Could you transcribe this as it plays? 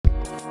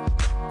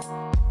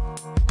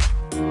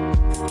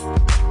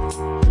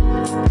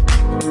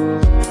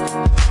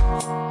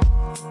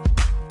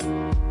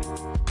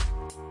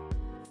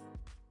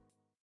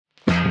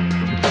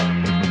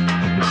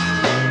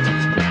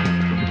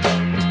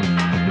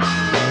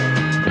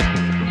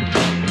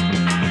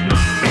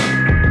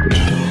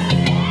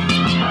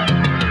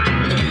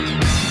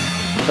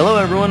Hello,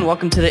 everyone.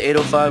 Welcome to the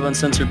 805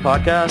 Uncensored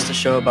Podcast, a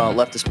show about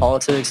leftist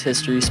politics,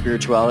 history,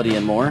 spirituality,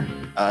 and more.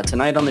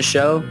 Tonight on the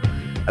show,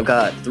 I've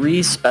got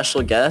three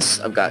special guests.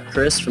 I've got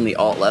Chris from the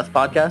Alt Left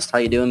Podcast. How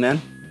you doing,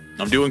 man?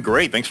 I'm doing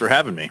great. Thanks for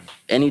having me.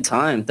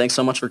 Anytime. Thanks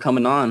so much for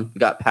coming on. We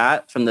got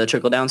Pat from the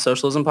Trickle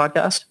Socialism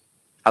Podcast.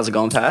 How's it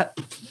going, Pat?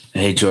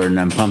 Hey, Jordan.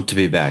 I'm pumped to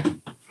be back.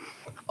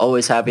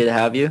 Always happy to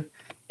have you.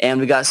 And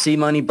we got C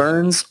Money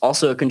Burns,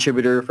 also a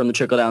contributor from the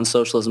Trickle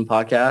Socialism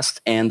Podcast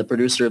and the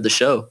producer of the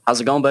show.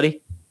 How's it going,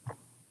 buddy?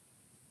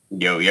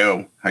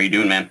 Yo. How you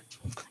doing, man?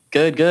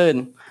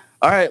 Good.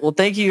 All right. Well,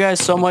 thank you guys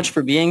so much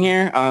for being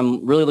here.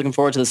 I'm really looking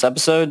forward to this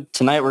episode.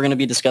 Tonight, we're going to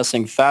be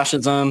discussing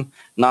fascism,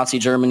 Nazi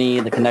Germany,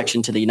 the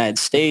connection to the United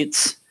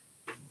States,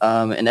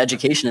 and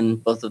education in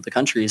both of the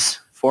countries.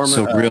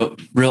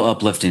 Real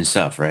uplifting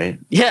stuff, right?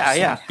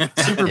 Yeah.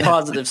 Super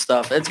positive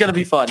stuff. It's going to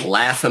be fun.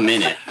 Laugh a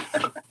minute.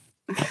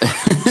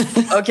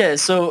 Okay.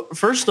 So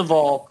first of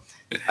all,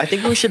 I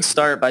think we should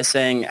start by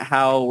saying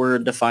how we're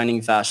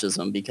defining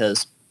fascism,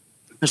 because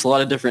there's a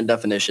lot of different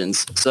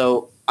definitions.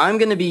 So I'm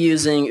going to be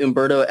using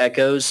Umberto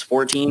Eco's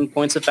 14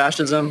 Points of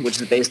Fascism, which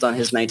is based on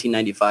his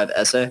 1995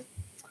 essay.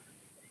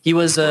 He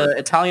was an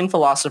Italian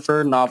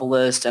philosopher,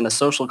 novelist, and a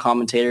social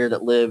commentator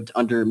that lived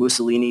under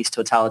Mussolini's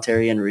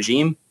totalitarian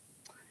regime.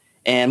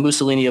 And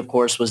Mussolini, of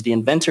course, was the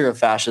inventor of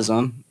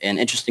fascism. And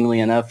interestingly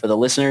enough, for the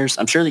listeners,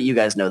 I'm sure that you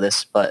guys know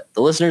this, but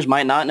the listeners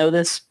might not know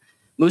this.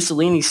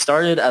 Mussolini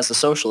started as a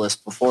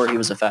socialist before he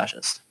was a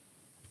fascist.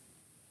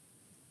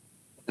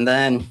 And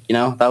then,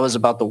 that was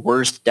about the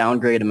worst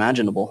downgrade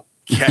imaginable.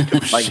 Yeah,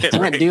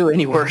 can't do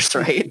any worse,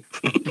 right?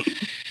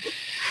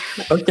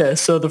 Okay,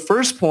 so the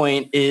first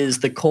point is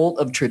the cult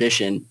of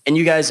tradition. And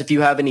you guys, if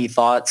you have any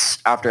thoughts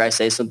after I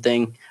say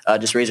something,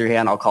 just raise your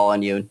hand. I'll call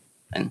on you.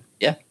 And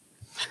yeah.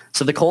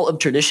 So the cult of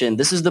tradition,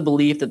 this is the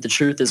belief that the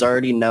truth is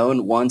already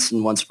known once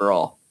and once for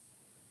all.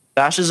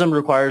 Fascism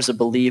requires a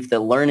belief that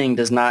learning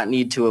does not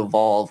need to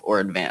evolve or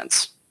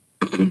advance.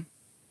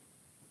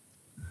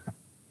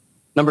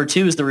 Number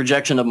two is the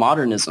rejection of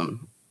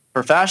modernism.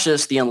 For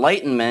fascists, the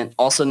Enlightenment,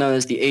 also known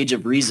as the Age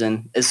of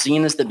Reason, is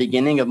seen as the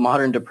beginning of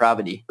modern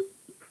depravity.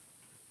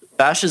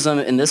 Fascism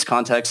in this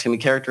context can be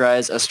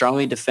characterized as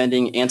strongly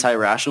defending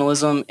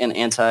anti-rationalism and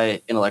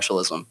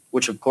anti-intellectualism,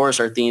 which of course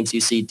are themes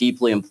you see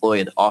deeply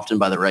employed often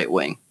by the right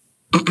wing.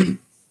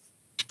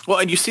 Well,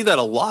 and you see that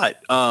a lot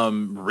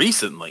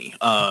recently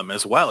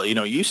as well. It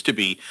used to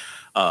be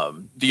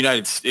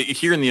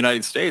here in the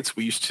United States,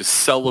 we used to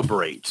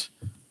celebrate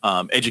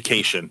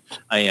education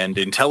and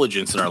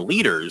intelligence in our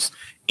leaders.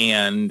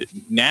 And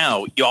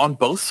now on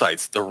both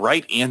sides, the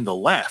right and the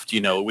left,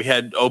 we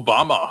had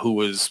Obama, who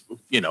was,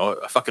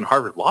 a fucking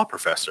Harvard law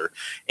professor,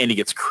 and he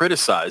gets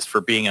criticized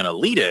for being an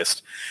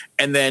elitist.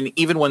 And then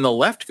even when the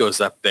left goes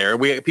up there,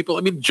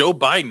 Joe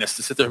Biden has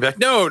to sit there and be like,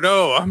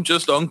 no, I'm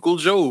just Uncle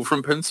Joe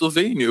from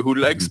Pennsylvania who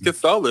likes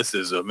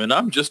Catholicism, and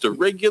I'm just a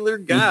regular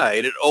guy.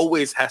 And it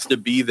always has to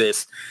be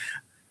this.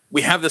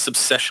 We have this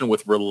obsession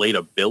with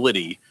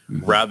relatability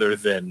rather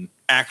than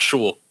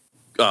actual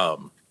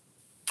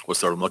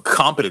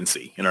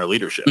competency in our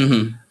leadership.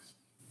 Mm-hmm.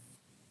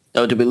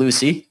 Oh, did we lose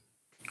C?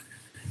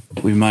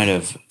 We might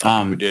have.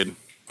 We did.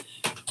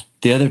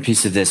 The other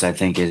piece of this, I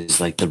think,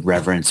 is like the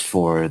reverence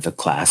for the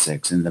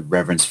classics and the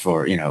reverence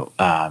for,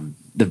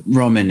 the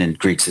Roman and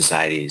Greek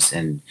societies.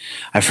 And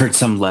I've heard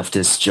some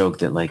leftists joke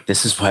that like,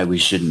 this is why we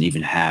shouldn't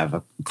even have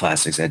a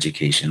classics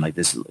education like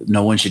this.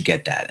 No one should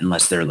get that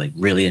unless they're like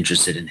really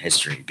interested in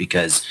history,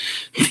 because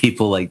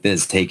people like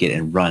this take it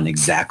and run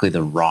exactly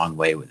the wrong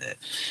way with it.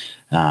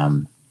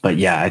 But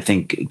yeah, I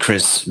think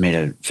Chris made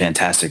a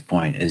fantastic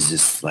point, is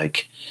this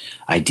like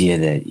idea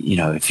that,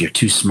 if you're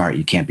too smart,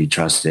 you can't be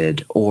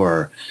trusted,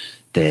 or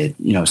that,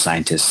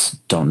 scientists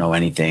don't know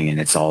anything and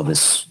it's all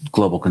this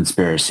global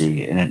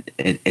conspiracy. And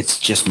it's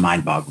just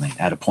mind boggling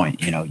at a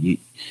point.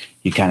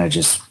 You kind of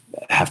just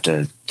have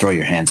to throw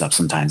your hands up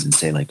sometimes and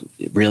say, like,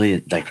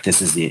 really, like,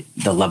 this is the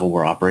level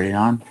we're operating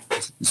on.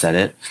 Is that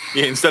it?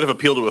 Yeah. Instead of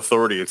appeal to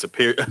authority, it's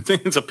appeal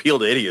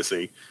to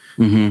idiocy.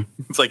 Mm-hmm.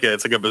 It's like a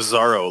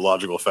bizarro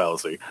logical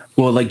fallacy.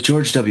 Well, like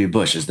George W.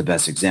 Bush is the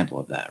best example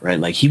of that, right?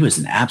 Like he was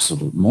an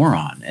absolute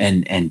moron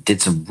and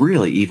did some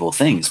really evil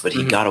things, but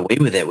he got away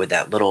with it with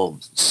that little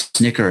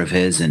snicker of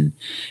his and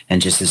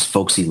just his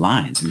folksy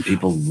lines, and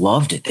people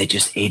loved it. They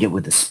just ate it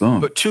with a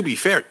spoon. But to be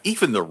fair,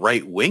 even the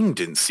right wing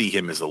didn't see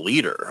him as a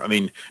leader. I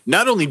mean,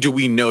 not only do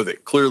we know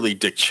that clearly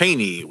Dick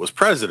Cheney was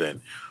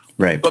president,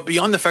 right, but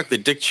beyond the fact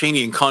that Dick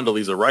Cheney and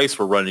Condoleezza Rice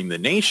were running the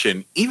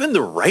nation, even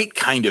the right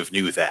kind of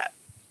knew that.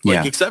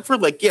 Except for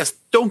yes,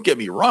 don't get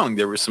me wrong,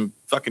 there were some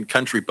fucking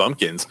country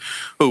bumpkins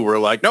who were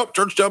like, nope,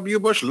 George W.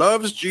 Bush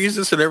loves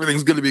Jesus and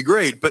everything's going to be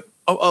great. But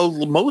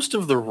most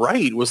of the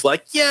right was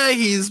like, yeah,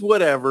 he's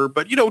whatever,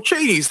 but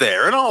Cheney's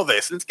there and all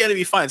this, and it's going to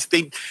be fine. So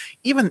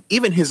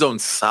even his own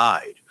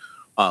side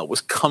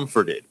was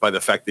comforted by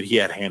the fact that he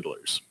had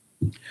handlers.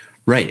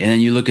 Right. And then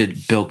you look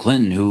at Bill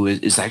Clinton, who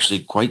is actually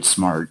quite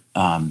smart,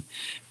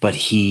 but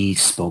he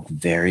spoke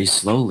very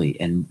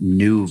slowly and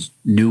knew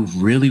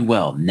really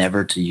well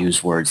never to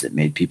use words that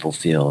made people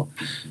feel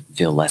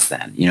less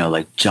than.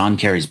 Like John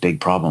Kerry's big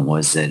problem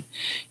was that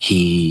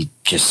he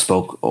just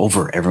spoke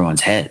over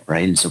everyone's head,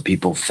 right? And so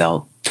people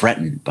felt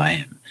threatened by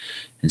him.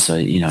 And so,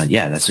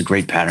 yeah, that's a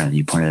great pattern that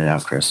you pointed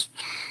out, Chris.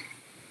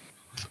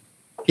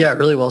 Yeah,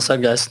 really well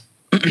said, guys.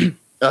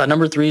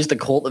 Number 3 is the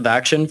cult of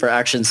action for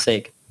action's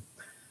sake.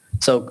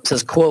 So it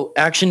says, quote,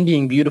 action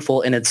being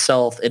beautiful in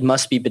itself, it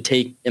must be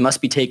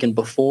taken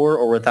before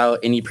or without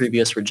any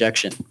previous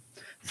rejection.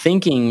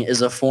 Thinking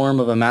is a form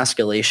of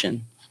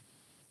emasculation,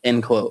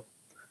 end quote.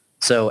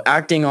 So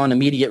acting on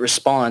immediate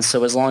response,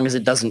 so as long as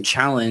it doesn't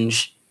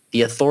challenge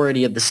the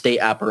authority of the state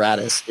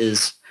apparatus,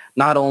 is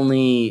not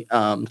only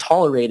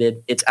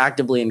tolerated, it's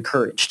actively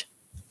encouraged.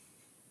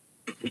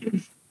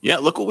 Yeah,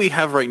 look what we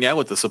have right now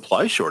with the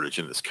supply shortage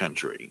in this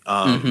country.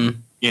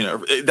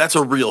 That's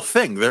a real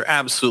thing. There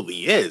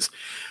absolutely is.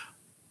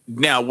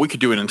 Now, we could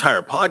do an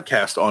entire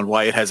podcast on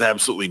why it has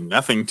absolutely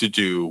nothing to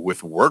do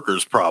with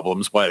workers'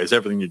 problems, why it has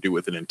everything to do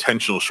with an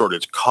intentional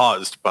shortage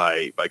caused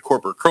by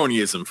corporate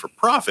cronyism for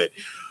profit.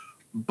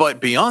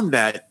 But beyond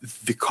that,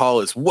 the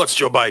call is, what's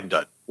Joe Biden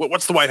done?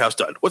 What's the White House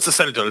done? What's the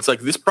Senate done? It's like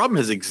this problem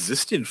has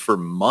existed for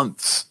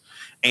months.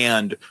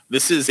 And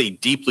this is a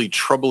deeply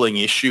troubling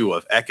issue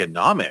of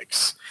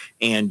economics.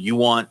 And you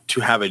want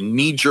to have a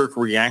knee-jerk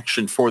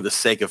reaction for the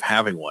sake of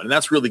having one. And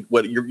that's really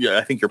what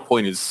I think your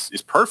point is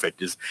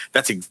perfect.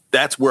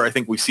 That's where I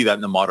think we see that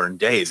in the modern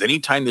days.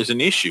 Anytime there's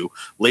an issue,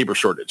 labor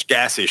shortage,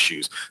 gas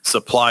issues,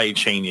 supply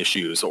chain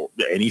issues, or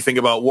anything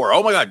about war.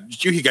 Oh my God,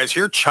 did you guys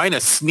hear? China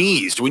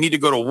sneezed. We need to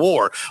go to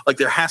war. Like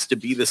there has to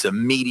be this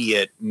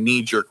immediate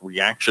knee-jerk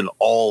reaction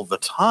all the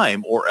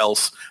time, or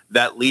else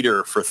that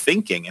leader for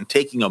thinking and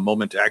taking a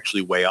moment to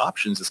actually weigh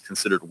options is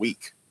considered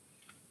weak.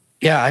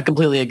 Yeah, I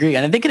completely agree.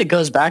 And I think it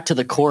goes back to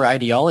the core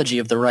ideology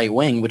of the right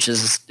wing, which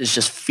is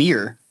just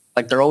fear.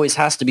 Like there always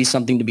has to be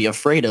something to be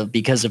afraid of,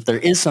 because if there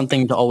is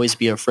something to always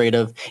be afraid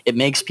of, it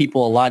makes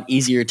people a lot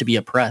easier to be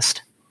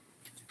oppressed.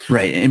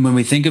 Right. And when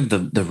we think of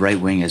the right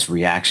wing as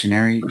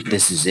reactionary,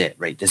 this is it,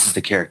 right? This is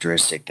the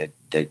characteristic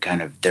that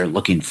kind of they're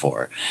looking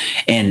for.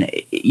 And,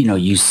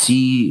 you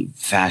see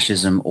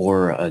fascism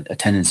or a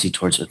tendency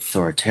towards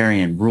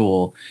authoritarian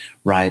rule,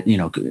 right?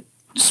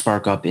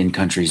 Spark up in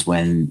countries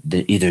when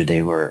either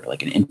they were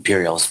like an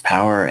imperialist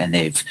power and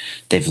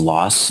they've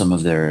lost some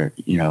of their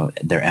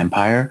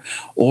empire,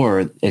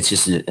 or it's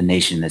just a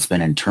nation that's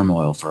been in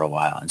turmoil for a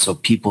while. And so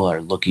people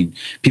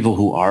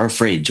who are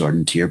afraid,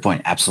 Jordan, to your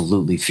point,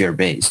 absolutely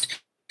fear-based,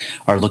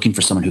 are looking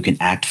for someone who can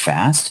act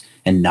fast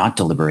and not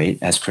deliberate,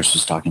 as Chris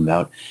was talking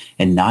about,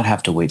 and not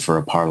have to wait for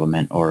a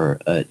parliament or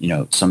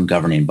some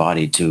governing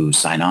body to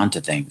sign on to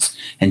things,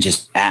 and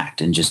just act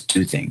and just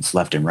do things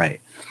left and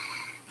right.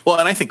 Well,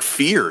 and I think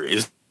fear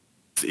is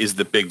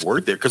the big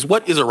word there, because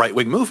what is a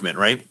right-wing movement,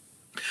 right?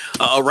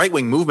 A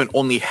right-wing movement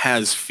only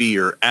has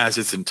fear as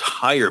its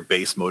entire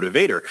base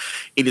motivator.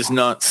 It is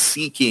not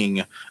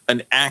seeking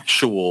an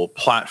actual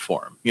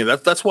platform.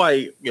 That's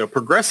why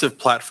progressive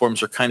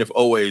platforms are kind of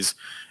always,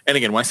 and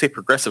again, when I say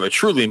progressive, I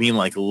truly mean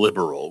like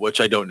liberal, which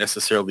I don't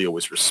necessarily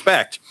always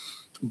respect,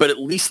 but at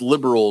least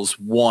liberals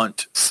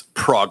want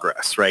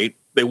progress, right?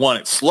 They want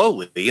it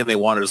slowly, and they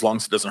want it as long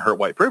as it doesn't hurt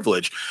white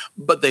privilege,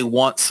 but they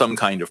want some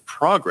kind of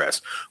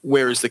progress.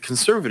 Whereas the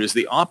conservatives,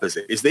 the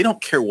opposite, is they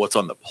don't care what's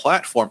on the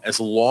platform as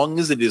long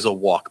as it is a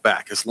walk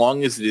back, as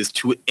long as it is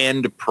to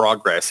end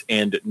progress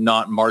and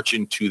not march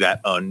into that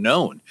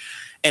unknown.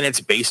 And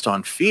it's based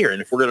on fear. And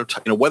if we're going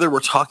to, whether we're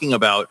talking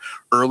about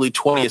early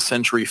 20th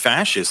century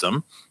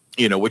fascism,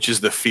 which is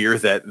the fear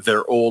that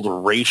their old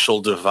racial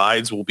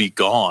divides will be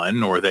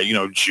gone, or that,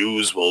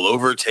 Jews will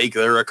overtake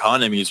their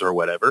economies or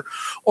whatever,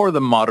 or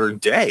the modern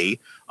day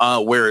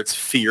where it's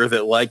fear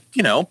that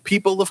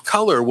people of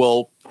color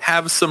will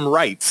have some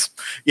rights,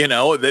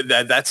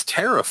 that's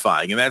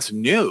terrifying, and that's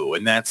new.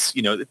 And that's,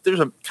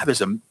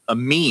 there's a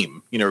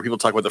meme, where people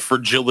talk about the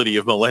fragility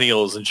of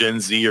millennials and Gen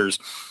Zers,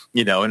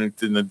 and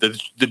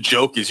the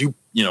joke is you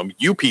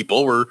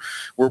people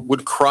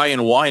would cry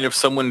and whine if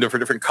someone of a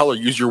different color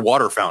used your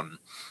water fountain,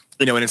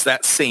 and it's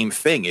that same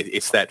thing.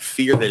 It's that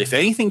fear that if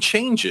anything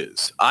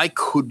changes, I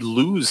could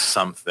lose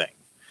something.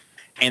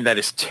 And that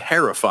is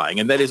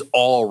terrifying. And that is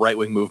all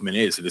right-wing movement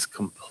is. It is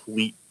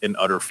complete and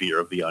utter fear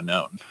of the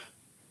unknown.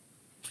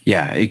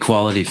 Yeah,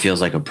 equality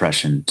feels like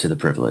oppression to the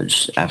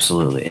privileged.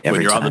 Absolutely.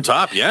 When you're on the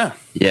top, yeah.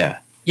 Yeah.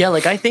 Yeah,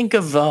 like I think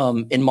of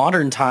in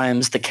modern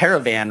times, the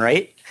caravan,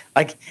 right?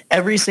 Like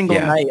every single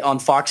night on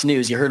Fox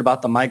News, you heard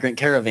about the migrant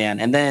caravan.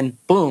 And then,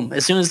 boom,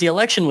 as soon as the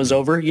election was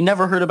over, you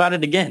never heard about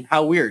it again.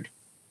 How weird.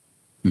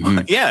 Mm-hmm.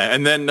 Yeah,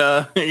 and then,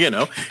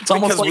 it's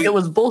almost like it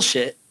was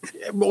bullshit.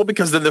 Well,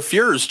 because then the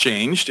Führers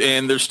changed,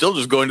 and they're still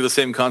just going to the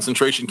same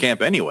concentration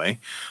camp anyway.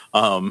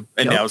 And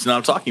now it's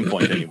not a talking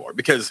point anymore,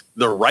 because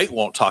the right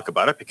won't talk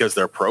about it because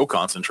they're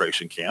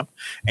pro-concentration camp,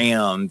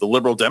 and the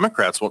liberal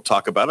Democrats won't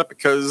talk about it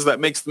because that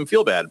makes them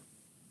feel bad.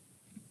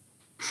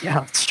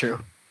 Yeah, that's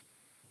true.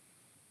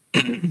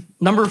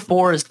 Number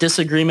 4 is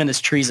disagreement is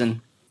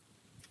treason.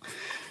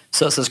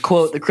 So it says,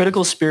 quote, the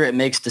critical spirit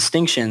makes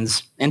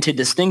distinctions, and to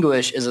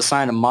distinguish is a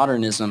sign of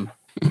modernism.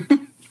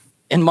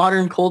 In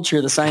modern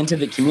culture, the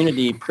scientific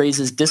community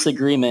praises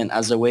disagreement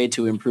as a way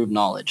to improve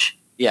knowledge.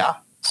 Yeah,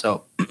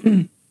 so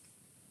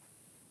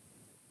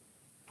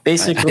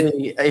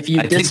basically, if you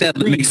I think that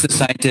makes the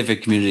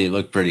scientific community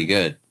look pretty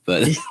good,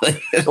 but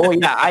oh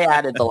yeah, I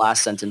added the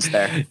last sentence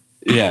there.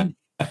 Yeah.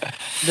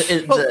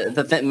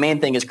 The main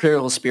thing is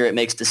critical spirit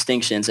makes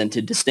distinctions, and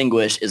to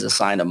distinguish is a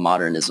sign of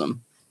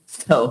modernism.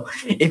 So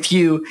if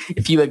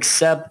you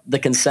accept the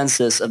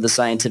consensus of the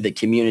scientific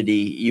community,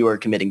 you are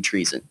committing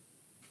treason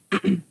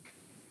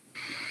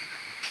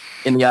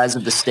in the eyes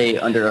of the state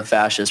under a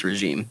fascist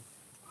regime.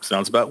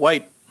 Sounds about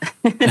white.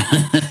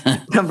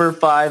 Number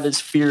 5 is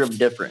fear of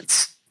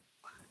difference.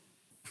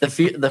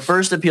 The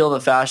first appeal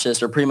of a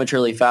fascist or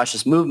prematurely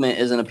fascist movement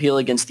is an appeal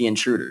against the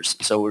intruders.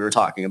 So we were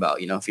talking about,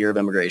 fear of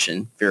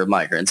immigration, fear of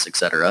migrants,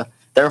 etc.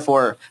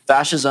 Therefore,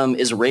 fascism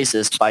is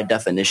racist by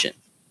definition.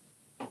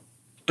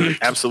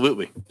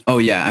 Absolutely. Oh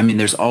yeah, I mean,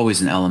 there's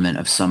always an element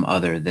of some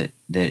other that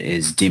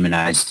is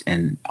demonized,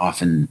 and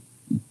often,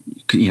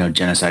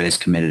 genocide is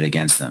committed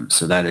against them.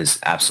 So that is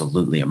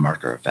absolutely a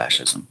marker of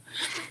fascism.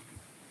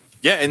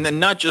 Yeah, and then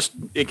not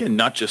just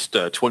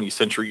 20th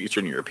century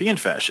Eastern European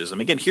fascism.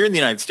 Again, here in the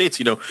United States,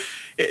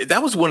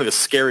 that was one of the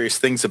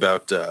scariest things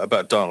about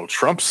Donald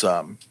Trump's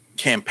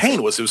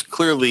campaign was it was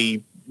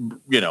clearly,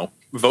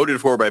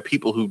 voted for by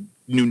people who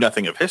knew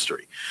nothing of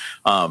history.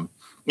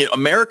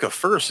 America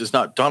First is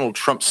not Donald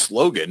Trump's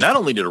slogan. Not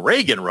only did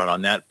Reagan run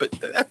on that, but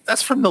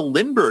that's from the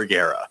Lindbergh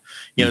era.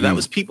 That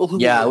was people who...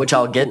 Yeah, which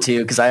I'll get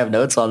to because I have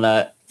notes on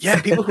that. Yeah,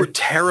 people who were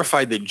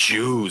terrified that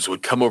Jews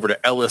would come over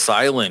to Ellis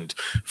Island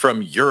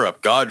from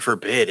Europe, God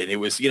forbid. And it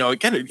was,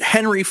 again,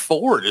 Henry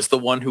Ford is the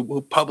one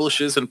who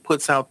publishes and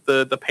puts out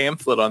the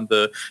pamphlet on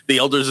the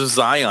Elders of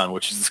Zion,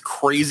 which is this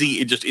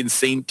crazy, just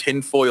insane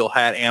tinfoil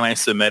hat,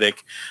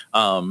 anti-Semitic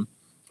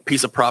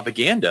piece of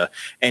propaganda.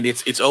 And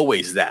it's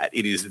always that.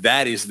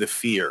 That is the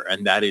fear,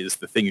 and that is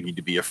the thing you need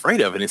to be afraid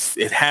of. And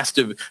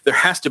there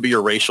has to be a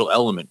racial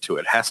element to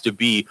it. It has to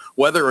be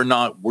whether or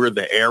not we're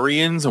the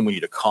Aryans and we need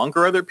to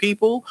conquer other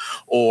people,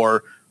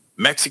 or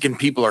Mexican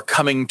people are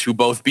coming to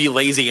both be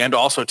lazy and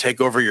also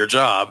take over your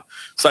job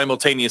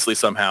simultaneously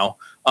somehow.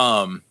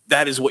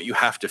 That is what you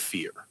have to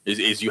fear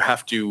is you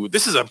have to,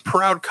 this is a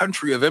proud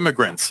country of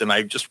immigrants. And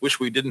I just wish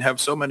we didn't have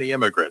so many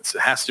immigrants.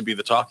 It has to be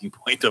the talking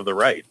point of the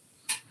right.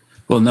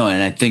 Well, no,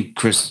 and I think,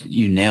 Chris,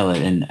 you nail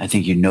it, and I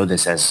think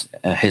this as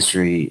a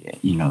history,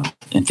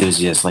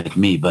 enthusiast like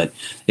me, but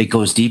it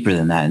goes deeper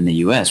than that in the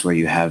U.S., where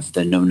you have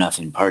the Know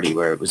Nothing Party,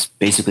 where it was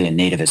basically a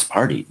nativist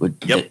party.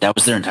 Yep. That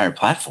was their entire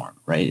platform,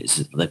 right?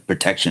 It's like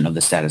protection of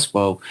the status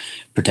quo,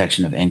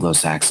 protection of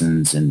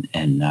Anglo-Saxons and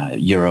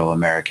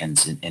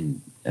Euro-Americans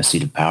in a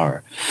seat of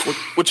power.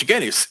 Which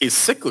again is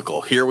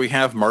cyclical. Here we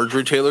have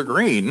Marjorie Taylor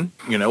Greene,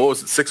 what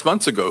was it, 6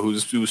 months ago,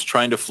 who's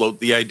trying to float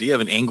the idea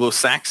of an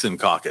Anglo-Saxon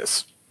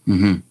caucus.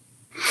 Mm-hmm.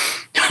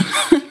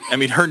 I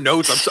mean, her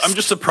notes, I'm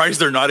just surprised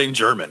they're not in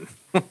German.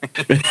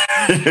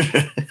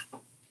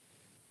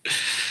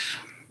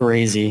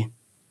 Crazy.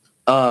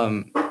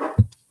 There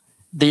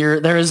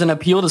is an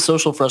appeal to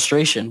social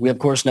frustration. We, of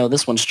course, know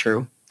this one's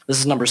true. This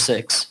is number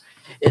 6.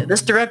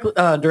 This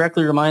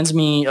directly reminds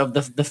me of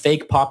the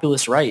fake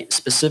populist right,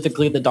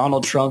 specifically the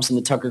Donald Trumps and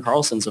the Tucker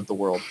Carlsons of the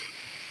world.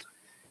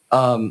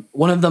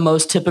 One of the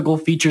most typical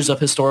features of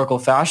historical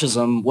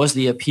fascism was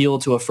the appeal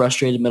to a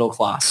frustrated middle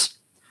class.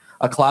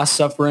 A class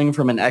suffering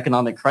from an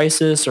economic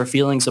crisis or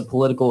feelings of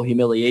political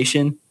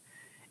humiliation.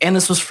 And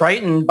this was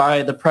frightened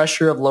by the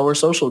pressure of lower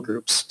social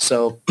groups.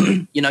 So,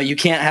 you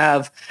can't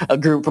have a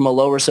group from a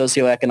lower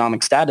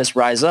socioeconomic status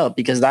rise up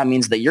because that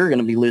means that you're going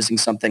to be losing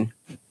something.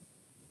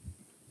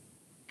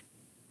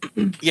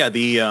 Yeah,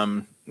 the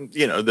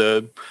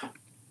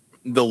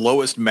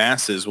lowest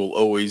masses will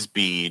always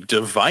be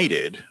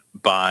divided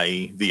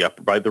by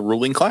the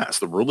ruling class.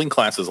 The ruling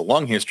class has a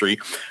long history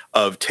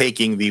of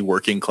taking the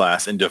working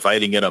class and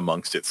dividing it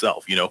amongst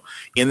itself.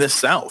 In the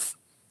South,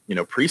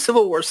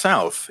 pre-Civil War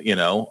South, we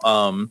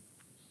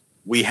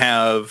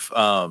have,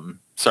 in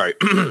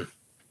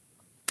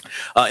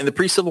the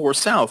pre-Civil War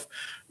South,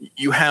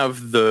 you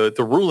have the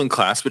ruling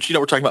class, which,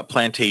 we're talking about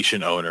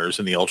plantation owners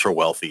and the ultra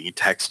wealthy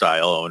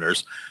textile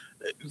owners.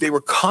 They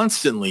were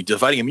constantly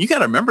dividing them. You got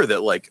to remember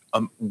that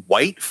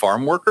white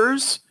farm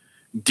workers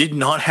did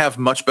not have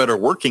much better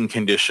working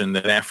condition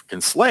than African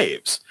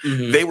slaves.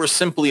 Mm-hmm. They were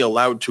simply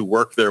allowed to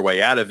work their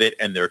way out of it,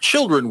 and their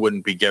children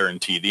wouldn't be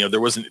guaranteed.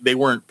 They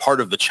weren't part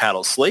of the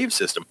chattel slave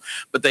system,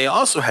 but they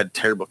also had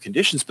terrible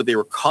conditions, but they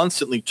were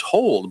constantly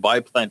told by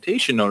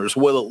plantation owners,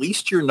 well, at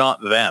least you're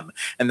not them.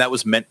 And that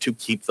was meant to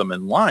keep them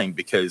in line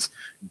because,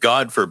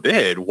 God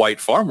forbid, white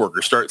farm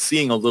workers start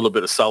seeing a little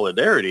bit of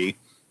solidarity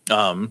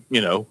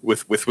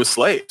with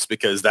slaves,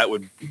 because that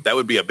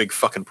would be a big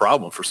fucking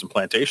problem for some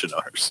plantation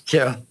owners.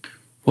 Yeah.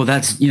 Well,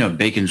 that's,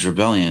 Bacon's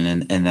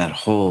Rebellion and that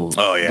whole,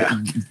 oh yeah,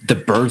 the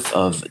birth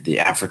of the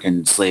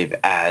African slave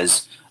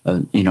as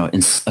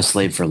a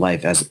slave for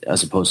life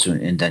as opposed to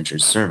an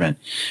indentured servant.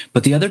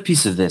 But the other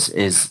piece of this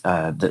is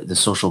the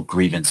social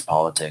grievance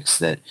politics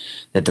that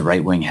the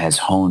right wing has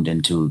honed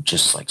into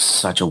just like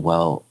such a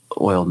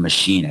well-oiled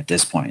machine at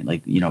this point.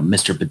 Like,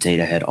 Mr.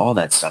 Potato Head, all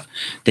that stuff.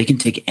 They can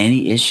take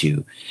any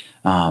issue.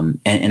 And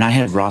I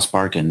had Ross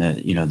Barkan,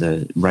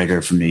 the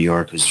writer from New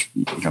York, who's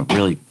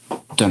really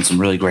done some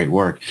really great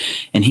work,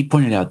 and he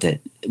pointed out that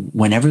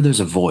whenever there's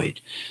a void,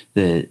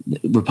 the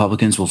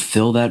Republicans will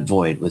fill that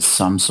void with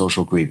some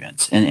social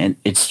grievance, and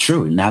it's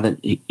true. Now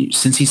that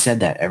since he said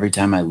that, every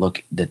time I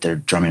look that they're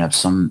drumming up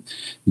some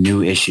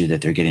new issue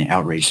that they're getting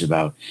outraged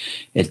about,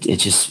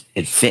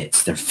 it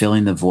fits. They're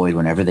filling the void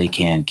whenever they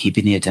can,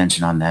 keeping the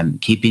attention on them,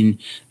 keeping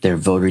their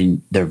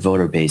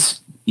voter base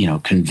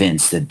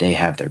convinced that they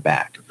have their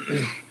back.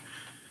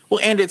 Well,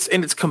 and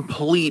it's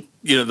complete.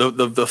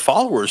 The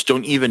followers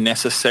don't even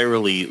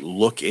necessarily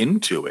look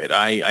into it.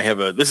 I have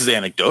this is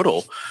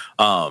anecdotal,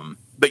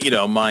 but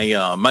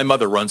my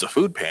mother runs a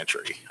food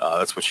pantry.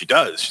 That's what she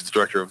does. She's the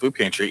director of a food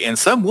pantry. And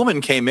some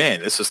woman came in.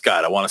 This is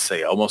I want to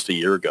say almost a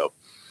year ago,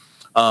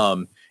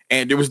 and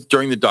it was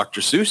during the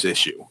Dr. Seuss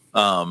issue.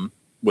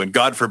 When,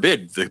 God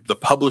forbid, the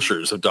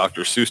publishers of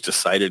Dr. Seuss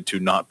decided to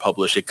not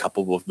publish a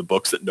couple of the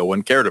books that no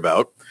one cared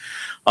about,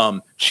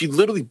 she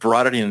literally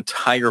brought an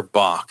entire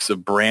box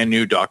of brand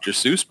new Dr.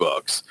 Seuss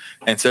books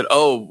and said,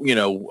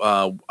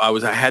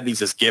 I had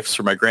these as gifts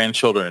for my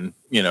grandchildren,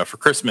 for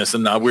Christmas,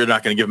 and now we're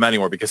not going to give them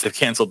anymore because they've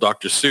canceled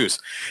Dr. Seuss.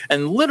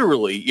 And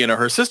literally,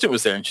 her assistant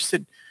was there, and she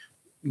said,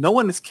 no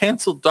one has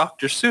canceled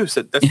Dr. Seuss.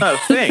 That's not a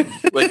thing.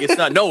 Like, it's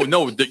not. No.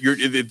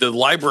 The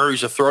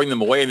libraries are throwing them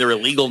away and they're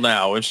illegal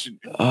now. And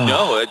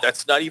no,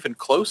 that's not even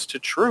close to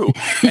true.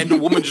 And the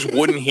woman just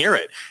wouldn't hear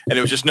it. And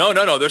it was just no.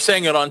 They're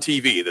saying it on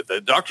TV that the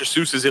Dr.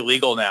 Seuss is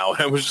illegal now.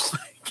 And it was just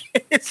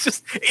like,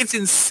 it's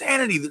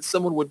insanity that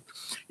someone would,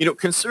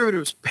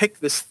 conservatives pick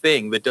this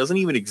thing that doesn't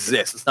even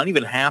exist. It's not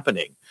even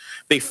happening.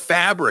 They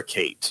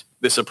fabricate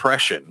this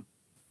oppression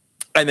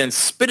and then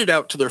spit it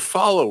out to their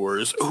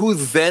followers, who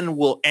then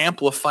will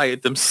amplify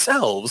it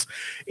themselves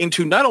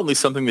into not only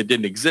something that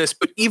didn't exist,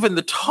 but even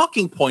the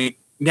talking point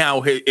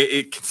now,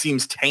 it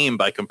seems tame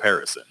by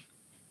comparison.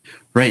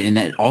 Right. And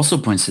that also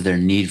points to their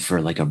need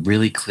for like a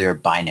really clear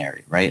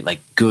binary, right?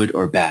 Like good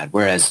or bad.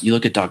 Whereas you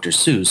look at Dr.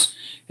 Seuss,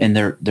 and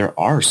there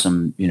are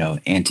some,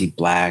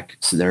 anti-Black,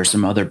 so there are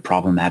some other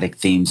problematic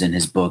themes in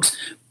his books,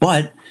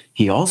 but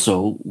he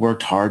also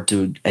worked hard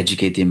to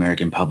educate the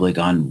American public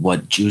on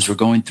what Jews were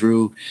going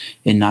through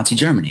in Nazi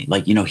Germany.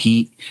 Like,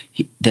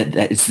 that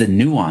it's the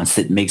nuance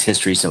that makes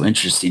history so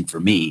interesting for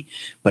me.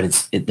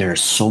 But there are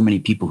so many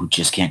people who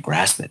just can't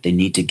grasp it. They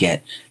need to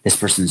get this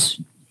person's,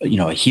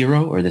 a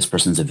hero or this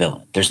person's a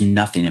villain. There's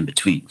nothing in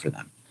between for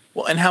them.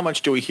 Well, and how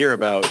much do we hear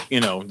about,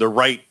 the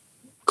right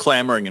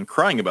clamoring and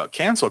crying about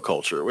cancel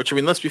culture? Which,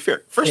 let's be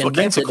fair. First of all,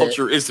 cancel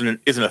culture isn't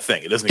a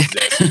thing. It doesn't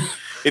exist.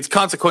 It's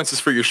consequences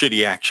for your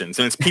shitty actions,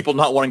 and it's people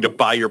not wanting to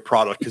buy your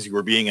product because you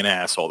were being an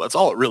asshole. That's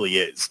all it really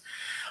is.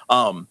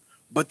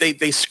 But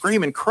they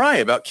scream and cry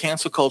about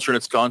cancel culture, and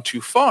it's gone too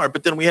far.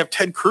 But then we have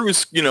Ted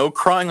Cruz,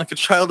 crying like a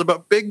child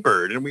about Big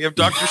Bird, and we have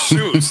Dr.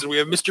 Seuss, and we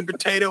have Mr.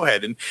 Potato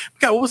Head. And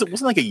God, what was it?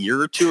 Wasn't it like a year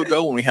or two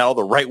ago when we had all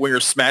the right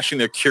wingers smashing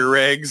their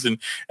Keurigs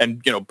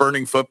and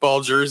burning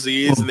football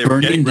jerseys, and they were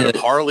getting rid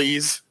of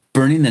Harleys.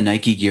 Burning the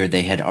Nike gear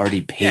they had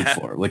already paid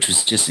for, which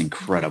was just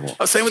incredible.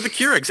 Same with the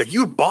Keurigs. Like,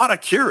 you bought a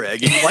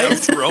Keurig and you might have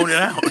thrown it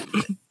out.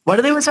 Why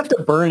do they always have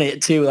to burn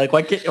it too? Like,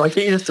 why can't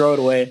you just throw it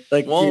away?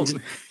 Like, well,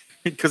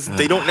 because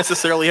they don't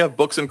necessarily have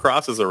books and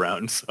crosses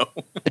around. So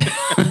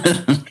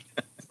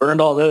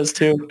burned all those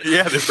too.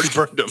 Yeah, they pretty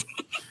burned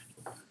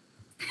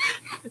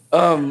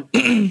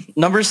them.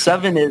 Number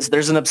 7 is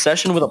there's an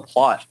obsession with a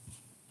plot.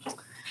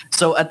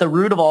 So at the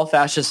root of all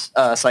fascist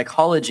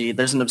psychology,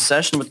 there's an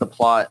obsession with the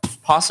plot,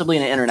 possibly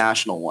an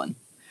international one.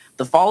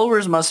 The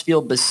followers must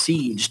feel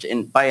besieged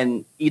by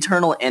an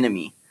eternal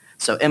enemy.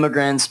 So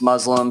immigrants,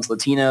 Muslims,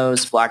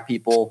 Latinos, Black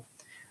people.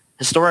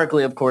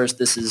 Historically, of course,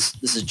 this is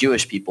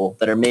Jewish people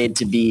that are made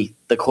to be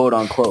the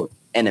quote-unquote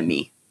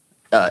enemy,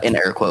 in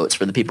air quotes,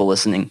 for the people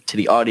listening to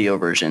the audio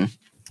version.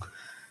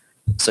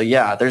 So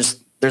yeah,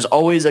 there's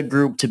always a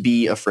group to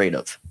be afraid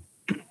of.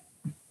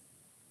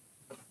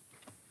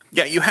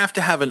 Yeah, you have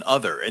to have an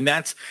other. And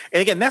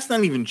again, that's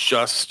not even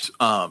just,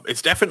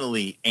 it's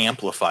definitely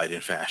amplified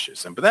in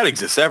fascism, but that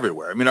exists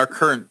everywhere. Our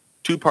current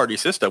two-party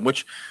system,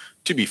 which,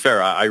 to be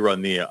fair, I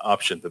run the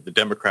option that the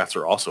Democrats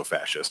are also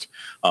fascist.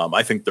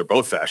 I think they're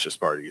both fascist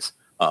parties.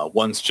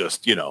 One's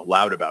just,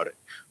 loud about it.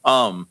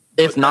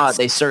 If not,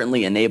 they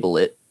certainly enable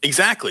it.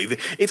 Exactly.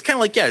 It's kind of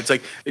like, it's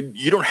like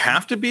you don't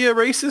have to be a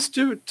racist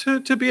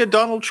to be a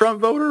Donald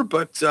Trump voter,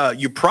 but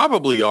you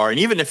probably are. And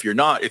even if you're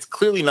not, it's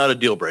clearly not a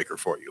deal breaker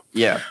for you.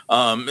 Yeah.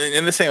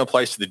 And the same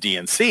applies to the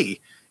DNC.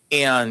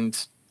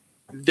 And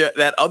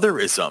that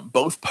otherism,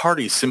 both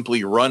parties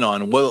simply run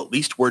on, well, at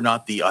least we're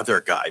not the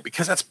other guy,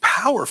 because that's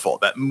powerful.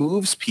 That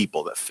moves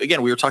people.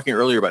 Again, we were talking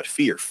earlier about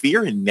fear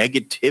and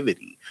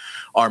negativity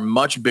are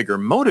much bigger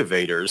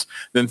motivators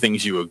than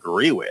things you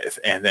agree with.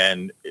 And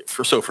then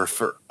for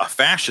a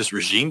fascist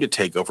regime to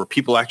take over,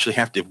 people actually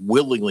have to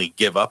willingly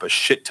give up a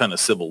shit ton of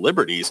civil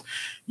liberties.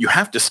 You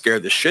have to scare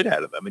the shit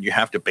out of them. And you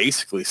have to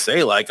basically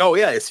say like, oh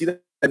yeah, you see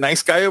that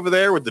nice guy over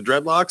there with the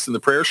dreadlocks and the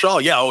prayer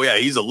shawl? Yeah, oh yeah,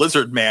 he's a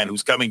lizard man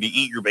who's coming to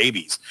eat your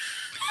babies.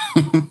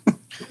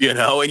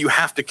 And you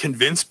have to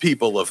convince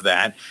people of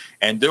that.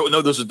 And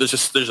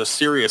there's a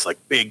serious like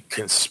big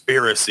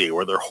conspiracy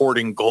where they're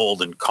hoarding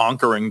gold and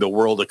conquering the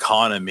world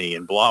economy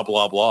and blah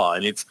blah blah.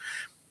 And it's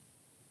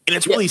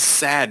really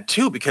sad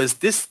too, because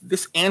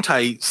this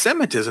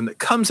anti-Semitism that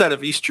comes out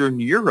of Eastern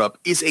Europe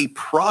is a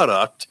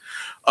product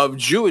of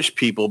Jewish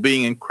people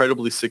being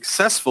incredibly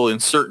successful in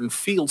certain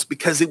fields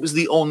because it was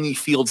the only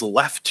fields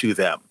left to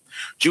them.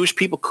 Jewish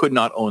people could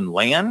not own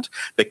land.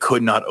 They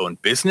could not own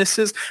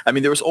businesses. I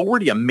mean, there was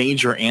already a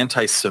major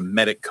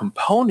anti-Semitic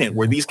component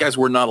where these guys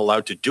were not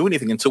allowed to do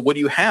anything. And so what do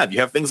you have? You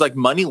have things like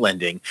money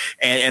lending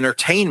and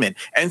entertainment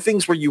and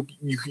things where you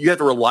have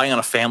to rely on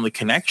a family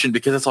connection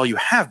because that's all you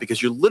have,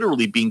 because you're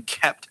literally being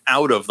kept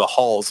out of the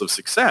halls of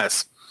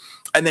success.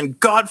 And then,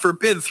 God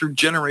forbid, through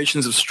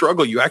generations of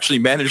struggle, you actually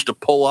manage to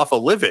pull off a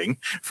living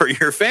for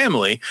your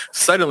family.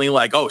 Suddenly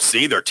like, oh,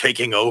 see, they're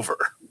taking over.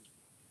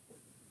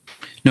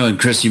 No, and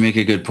Chris, you make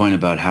a good point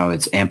about how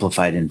it's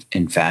amplified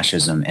in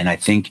fascism. And I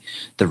think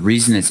the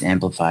reason it's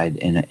amplified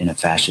in a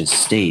fascist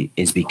state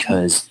is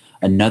because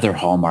another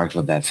hallmark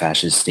of that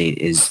fascist state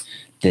is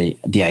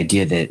the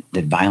idea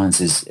that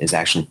violence is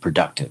actually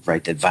productive,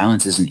 right? That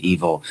violence isn't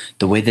evil.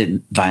 The way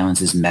that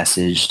violence is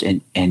messaged,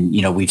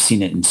 and we've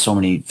seen it in so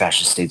many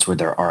fascist states where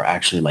there are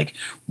actually like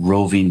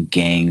roving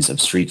gangs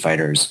of street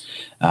fighters,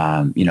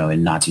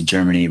 in Nazi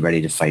Germany, ready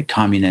to fight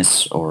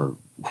communists or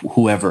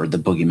whoever the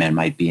boogeyman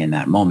might be in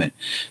that moment.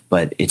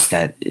 But it's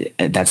I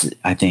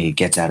think it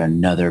gets at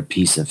another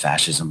piece of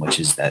fascism, which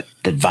is that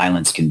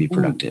violence can be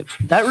productive.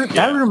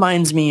 That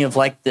reminds me of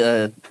like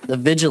the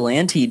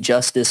vigilante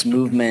justice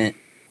movement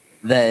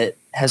that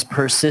has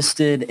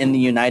persisted in the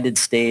United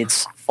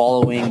States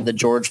following the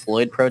George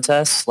Floyd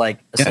protests. Like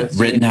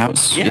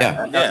Rittenhouse.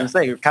 I was gonna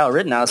say, Kyle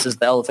Rittenhouse is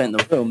the elephant in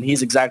the room.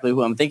 He's exactly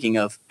who I'm thinking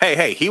of.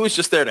 Hey, he was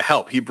just there to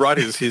help. He brought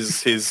his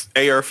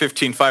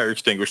AR-15 fire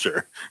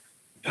extinguisher.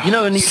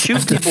 And you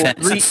shoot people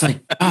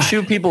you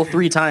shoot people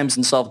 3 times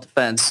in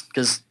self-defense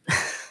because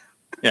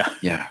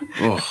yeah.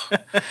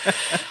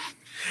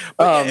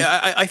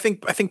 I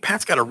think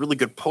Pat's got a really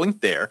good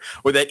point there,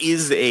 where that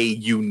is a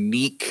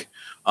unique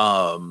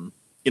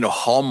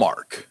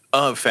hallmark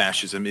of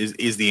fascism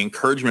is the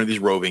encouragement of these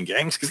roving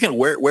gangs. Because again,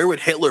 where would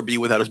Hitler be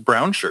without his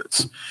brown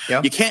shirts?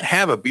 Yeah. You can't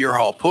have a beer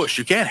hall push.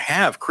 You can't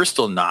have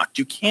Kristallnacht.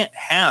 You can't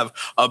have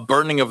a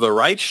burning of the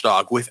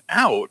Reichstag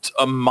without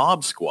a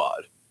mob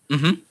squad.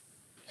 Mm-hmm.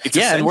 It's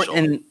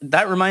and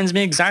that reminds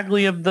me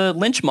exactly of the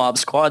lynch mob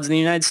squads in the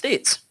United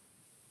States.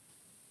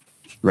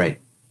 Right.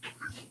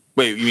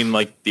 Wait, you mean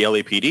like the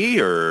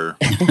LAPD or?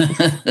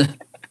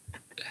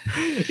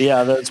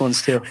 Yeah, those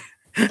ones too.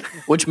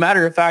 Which,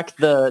 matter of fact,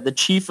 the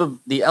chief of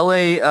the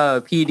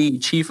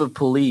LAPD chief of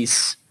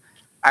police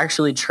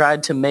actually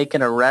tried to make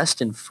an arrest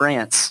in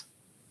France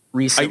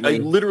recently. I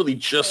literally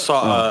just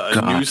saw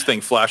a news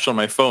thing flash on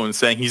my phone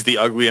saying he's the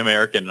ugly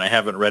American, and I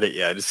haven't read it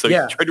yet. So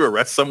you tried to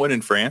arrest someone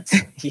in France?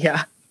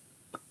 Yeah.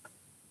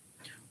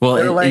 Well,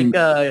 they're like,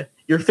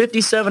 you're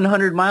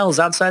 5,700 miles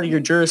outside of your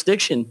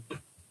jurisdiction.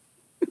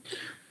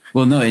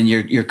 Well, no, and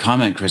your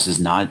comment, Chris, is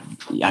not,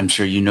 I'm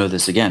sure you know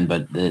this again,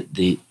 but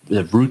the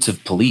roots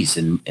of police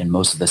in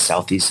most of the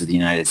southeast of the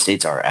United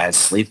States are as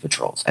slave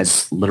patrols,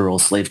 as literal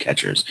slave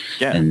catchers.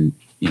 Yeah. And,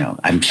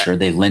 I'm sure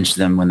they lynched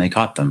them when they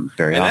caught them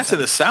very often. And that's in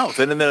the South.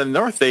 And then in the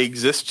North, they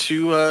exist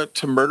to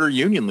murder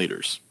union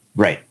leaders.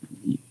 Right.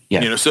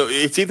 Yeah. So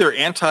it's either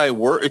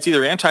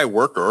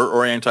anti-worker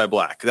or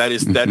anti-black. That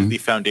is the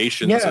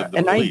foundations of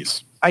the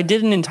police. I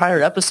did an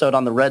entire episode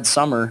on the Red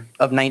Summer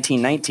of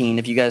 1919,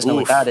 if you guys know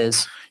what that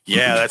is.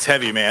 Yeah, that's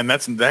heavy, man.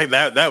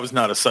 That was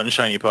not a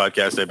sunshiny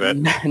podcast, I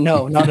bet.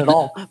 No, not at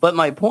all. But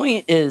my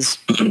point is,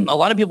 a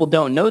lot of people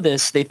don't know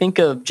this. They think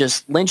of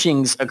just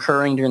lynchings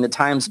occurring during the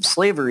times of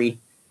slavery.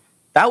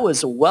 That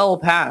was well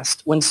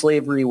past when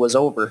slavery was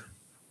over.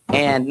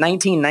 And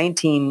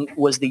 1919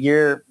 was the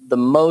year the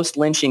most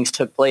lynchings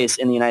took place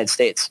in the United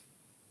States.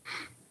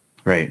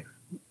 Right.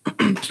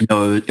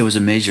 No, it was a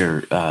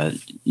major,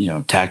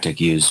 tactic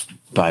used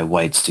by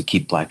whites to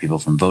keep black people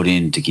from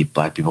voting, to keep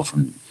black people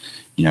from,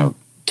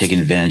 taking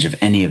advantage of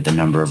any of the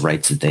number of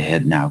rights that they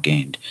had now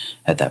gained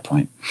at that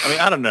point. I mean,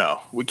 I don't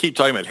know. We keep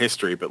talking about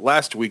history, but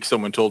last week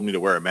someone told me to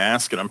wear a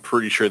mask, and I'm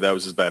pretty sure that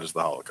was as bad as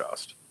the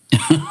Holocaust.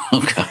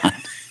 Oh, God.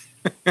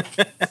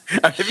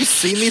 Have you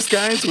seen these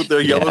guys with their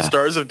yellow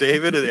stars of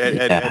David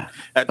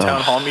at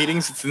town hall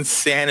meetings? It's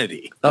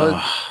insanity.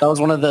 That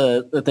was one of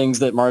the things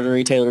that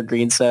Marjorie Taylor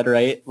Greene said,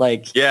 right?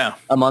 Like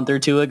a month or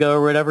two ago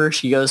or whatever.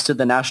 She goes to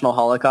the National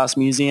Holocaust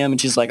Museum and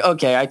she's like,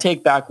 okay, I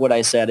take back what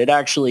I said. It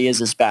actually is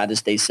as bad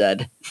as they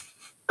said.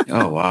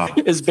 Oh, wow.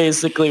 is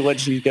basically what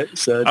she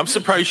said. I'm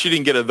surprised she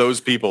didn't get a those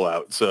people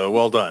out. So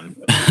well done.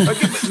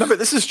 Okay, remember,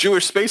 this is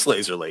Jewish space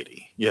laser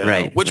lady. Yeah.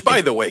 Right. Which,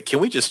 by the way, can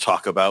we just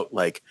talk about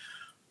like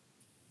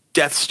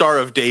Death Star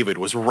of David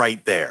was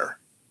right there.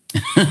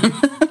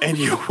 And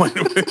you went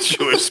with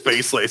Jewish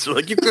space laser.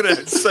 Like you could have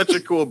had such a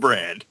cool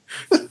brand.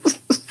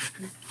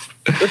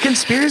 The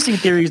conspiracy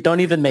theories don't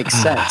even make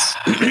sense.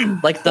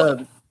 Like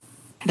the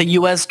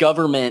U.S.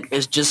 government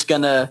is just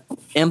going to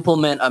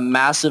implement a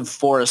massive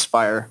forest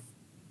fire.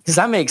 Does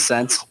that make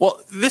sense?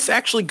 Well, this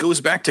actually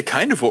goes back to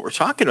kind of what we're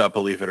talking about,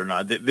 believe it or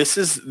not. This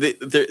is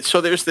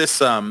so there's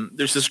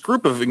this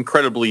group of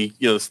incredibly,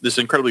 this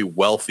incredibly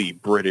wealthy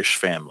British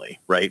family,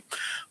 right,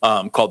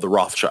 called the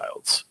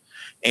Rothschilds,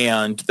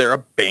 and they're a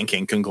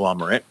banking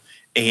conglomerate.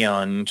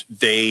 And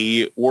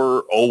they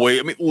were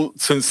always,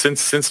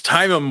 since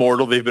time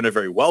immemorial, they've been a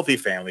very wealthy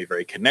family,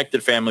 very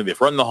connected family. They've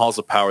run the halls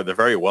of power. They're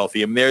very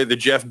wealthy. And they're the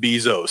Jeff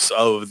Bezos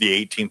of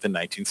the 18th and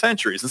 19th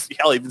centuries,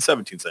 hell, even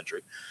 17th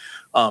century.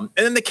 And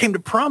then they came to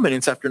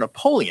prominence after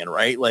Napoleon,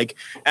 right? Like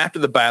after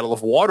the Battle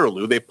of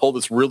Waterloo, they pulled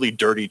this really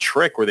dirty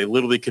trick where they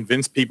literally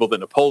convinced people that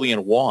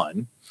Napoleon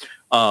won.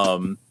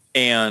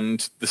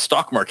 And the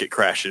stock market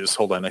crashes.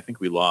 Hold on, I think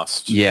we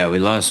lost. Yeah, we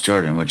lost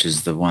Jordan, which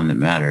is the one that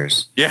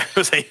matters. Yeah,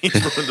 because I need to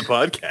ruin the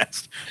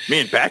podcast. Me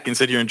and Pat can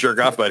sit here and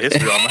jerk off about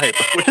history all night,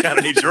 but we kind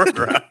of need Jordan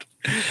around.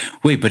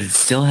 Wait, but it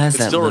still has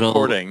that still little...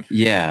 recording.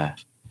 Yeah.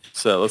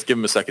 So let's give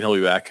him a second. He'll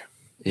be back.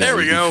 Yeah, there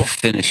we go.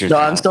 Finish your No,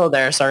 I'm still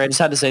there. Sorry, I just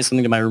had to say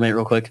something to my roommate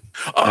real quick.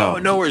 Oh,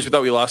 no worries. We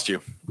thought we lost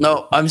you.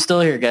 No, I'm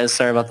still here, guys.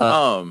 Sorry about that.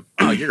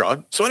 Oh, you're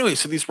on. So anyway,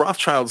 so these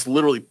Rothschilds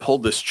literally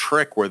pulled this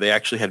trick where they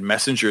actually had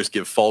messengers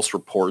give false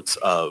reports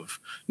of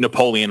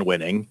Napoleon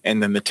winning,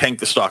 and then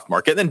tanked the stock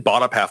market, and then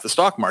bought up half the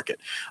stock market.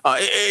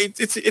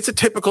 It's a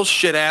typical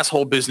shit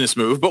asshole business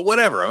move, but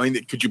whatever. I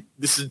mean,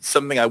 this is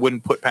something I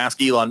wouldn't put past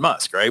Elon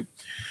Musk, right?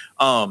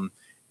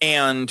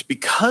 And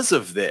because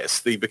of this,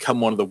 they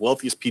become one of the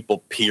wealthiest people,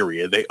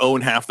 period. They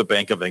own half the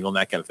Bank of England,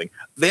 that kind of thing.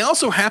 They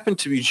also happen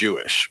to be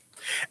Jewish.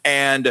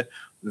 And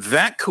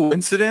that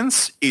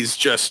coincidence is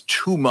just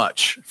too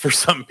much for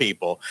some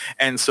people.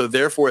 And so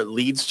therefore it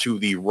leads to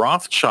the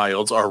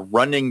Rothschilds are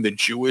running the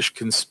Jewish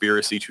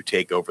conspiracy to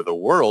take over the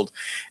world.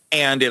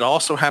 And it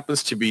also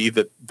happens to be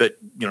that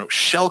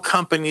shell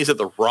companies that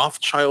the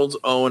Rothschilds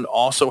own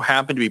also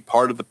happen to be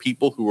part of the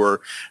people who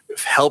are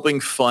helping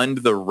fund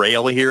the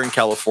rail here in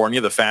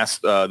California,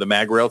 the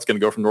mag rail. It's going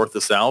to go from north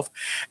to south.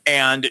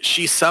 And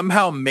she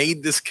somehow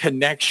made this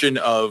connection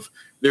of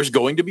there's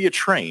going to be a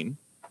train.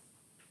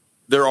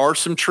 There are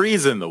some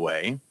trees in the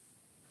way.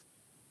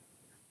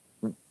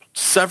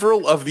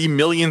 Several of the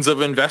millions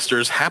of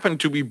investors happen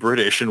to be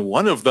British, and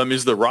one of them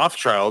is the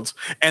Rothschilds,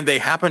 and they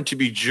happen to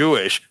be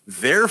Jewish.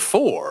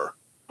 Therefore,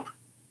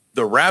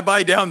 the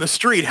rabbi down the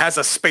street has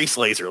a space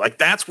laser. Like,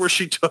 that's where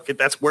she took it.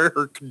 That's where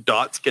her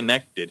dots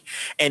connected,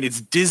 and it's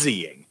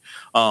dizzying.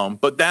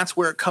 But that's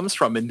where it comes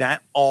from, and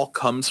that all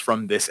comes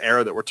from this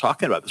era that we're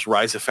talking about, this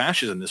rise of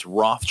fascism, this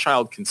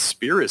Rothschild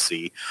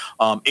conspiracy.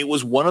 It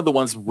was one of the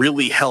ones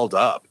really held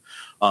up.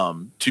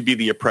 To be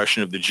the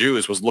oppression of the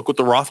Jews was, look what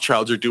the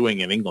Rothschilds are doing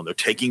in England. They're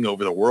taking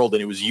over the world.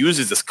 And it was used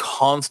as this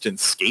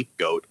constant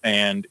scapegoat.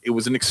 And it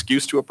was an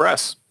excuse to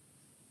oppress.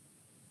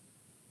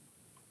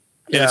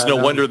 And it's no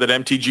wonder that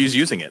MTG is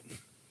using it.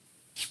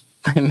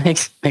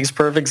 It makes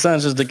perfect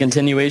sense. It's the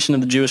continuation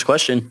of the Jewish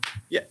question.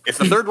 Yeah. If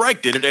the Third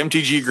Reich did it,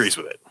 MTG agrees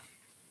with it.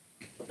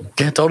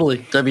 Yeah,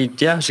 totally. I mean,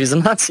 yeah, she's a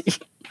Nazi.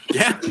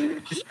 Yeah.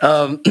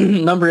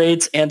 Number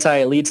 8's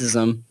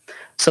anti-elitism.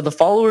 So the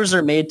followers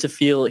are made to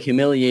feel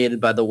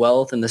humiliated by the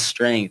wealth and the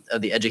strength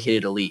of the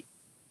educated elite.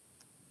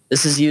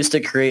 This is used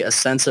to create a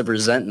sense of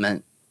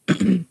resentment.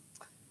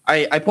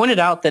 I pointed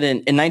out that in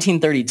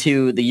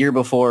 1932, the year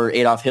before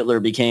Adolf Hitler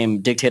became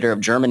dictator of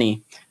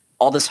Germany,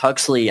 Aldous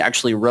Huxley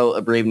actually wrote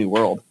A Brave New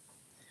World,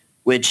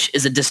 which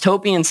is a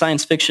dystopian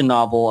science fiction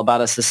novel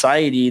about a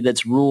society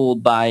that's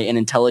ruled by an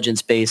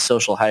intelligence-based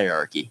social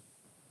hierarchy.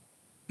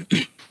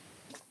 I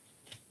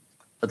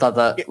thought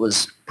that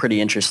was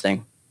pretty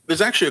interesting. There's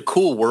actually a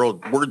cool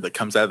word that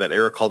comes out of that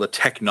era called a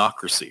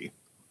technocracy.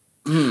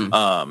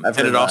 And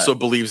it also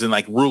believes in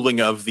like ruling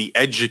of the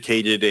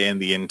educated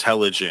and the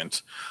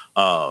intelligent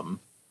to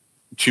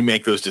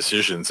make those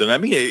decisions. And I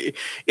mean,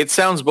 it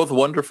sounds both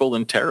wonderful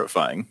and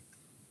terrifying,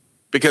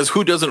 because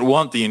who doesn't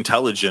want the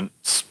intelligent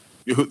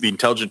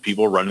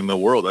people running the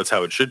world? That's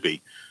how it should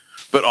be.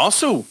 But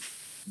also,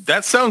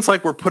 that sounds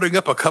like we're putting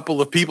up a couple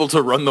of people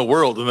to run the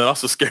world, and that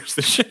also scares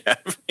the shit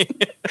out of me.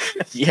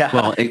 Yeah.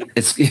 Well,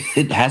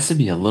 it has to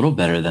be a little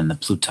better than the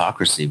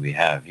plutocracy we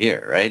have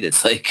here, right?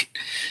 It's like,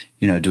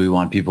 do we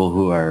want people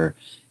who are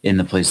in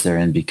the place they're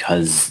in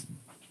because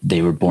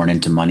they were born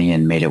into money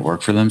and made it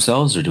work for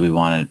themselves, or do we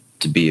want it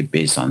to be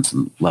based on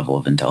some level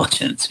of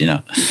intelligence,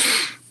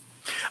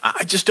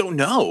 I just don't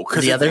know.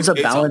 Yeah, there's a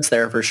balance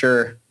there for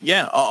sure.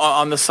 Yeah,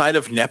 on the side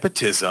of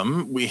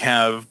nepotism, we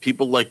have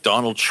people like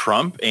Donald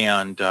Trump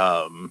and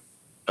I'm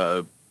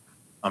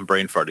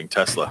brain farting,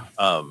 Tesla.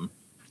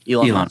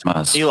 Elon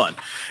Musk. Elon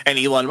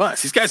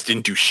Musk. These guys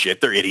didn't do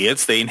shit. They're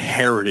idiots. They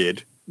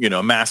inherited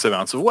massive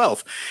amounts of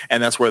wealth.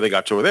 And that's where they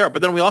got to where they are.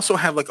 But then we also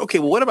have like, okay,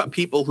 well, what about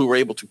people who were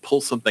able to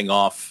pull something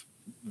off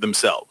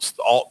themselves,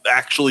 all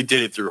actually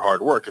did it through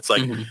hard work? It's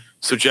like,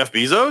 so Jeff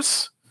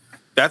Bezos,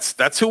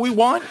 that's who we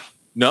want?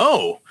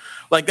 No.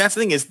 Like, that's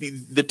the thing is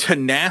the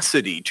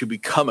tenacity to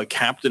become a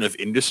captain of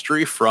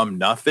industry from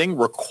nothing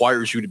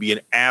requires you to be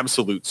an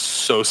absolute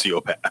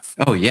sociopath.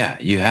 Oh, yeah.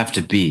 You have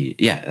to be.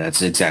 Yeah,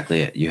 that's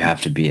exactly it. You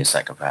have to be a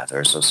psychopath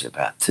or a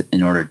sociopath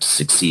in order to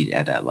succeed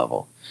at that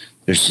level.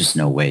 There's just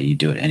no way you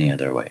do it any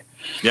other way.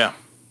 Yeah.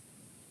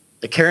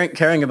 The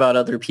caring about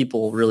other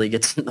people really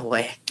gets in the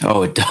way.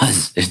 Oh, it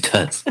does. It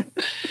does.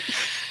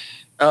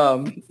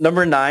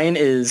 Number 9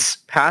 is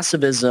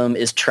pacifism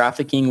is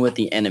trafficking with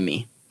the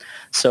enemy.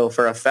 So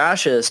for a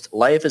fascist,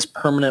 life is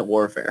permanent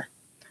warfare.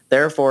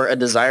 Therefore, a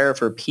desire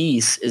for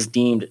peace is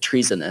deemed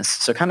treasonous.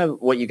 So kind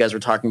of what you guys were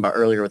talking about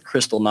earlier with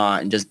Kristallnacht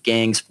and just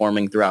gangs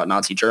forming throughout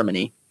Nazi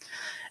Germany.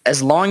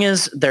 As long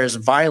as there's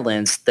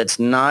violence that's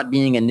not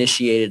being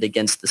initiated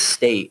against the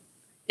state,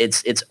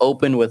 it's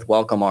open with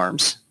welcome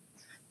arms,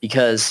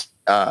 because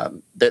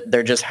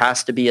there just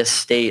has to be a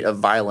state of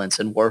violence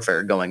and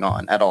warfare going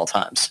on at all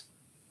times.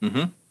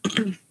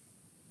 Mm-hmm.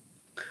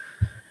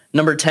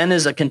 Number 10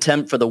 is a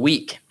contempt for the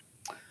weak.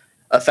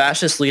 A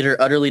fascist leader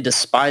utterly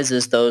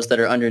despises those that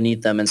are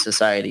underneath them in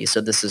society.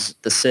 So this is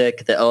the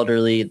sick, the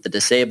elderly, the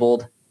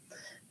disabled.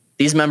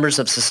 These members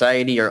of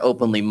society are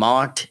openly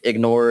mocked,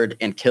 ignored,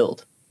 and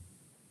killed.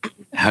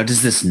 How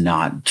does this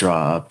not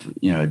draw up,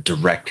 a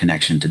direct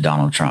connection to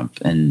Donald Trump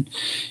and,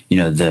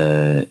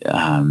 the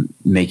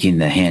making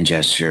the hand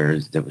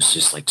gesture that was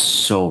just like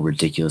so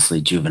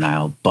ridiculously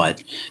juvenile,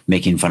 but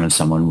making fun of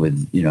someone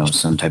with,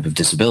 some type of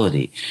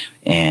disability.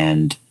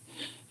 And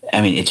I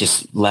mean, it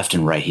just left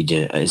and right. He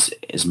did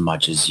as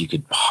much as you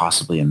could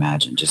possibly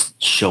imagine, just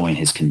showing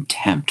his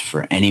contempt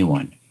for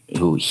anyone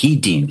who he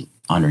deemed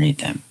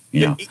underneath him,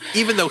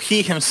 Even though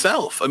he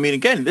himself, I mean,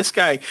 again, this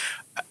guy,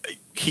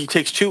 he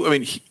takes two. I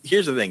mean,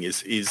 here's the thing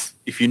is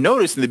if you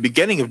notice in the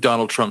beginning of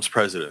Donald Trump's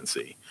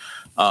presidency,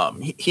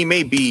 he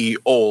may be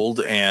old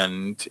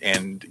and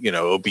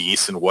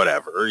obese and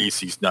whatever.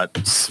 He's not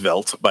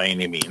svelte by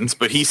any means,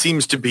 but he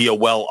seems to be a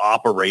well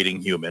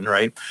operating human,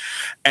 right?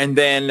 And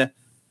then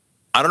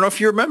I don't know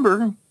if you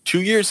remember,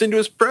 2 years into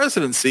his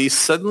presidency,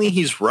 suddenly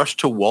he's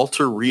rushed to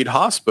Walter Reed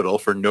Hospital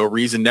for no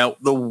reason. Now,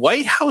 the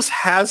White House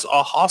has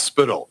a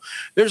hospital.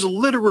 There's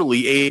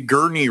literally a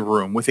gurney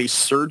room with a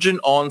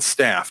surgeon on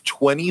staff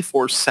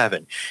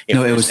 24/7.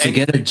 No, it was to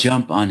get a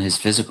jump on his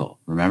physical,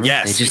 remember?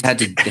 Yes. They just had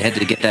to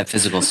get that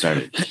physical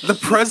started. The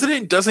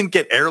president doesn't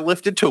get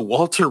airlifted to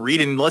Walter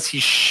Reed unless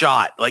he's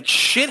shot. Like,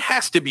 shit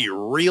has to be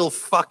real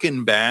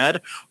fucking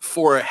bad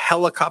for a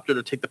helicopter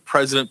to take the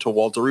president to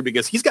Walter Reed,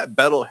 because he's got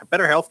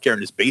better health care in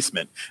his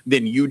basement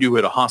than you do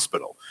at a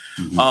hospital.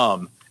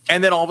 Mm-hmm.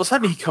 And then all of a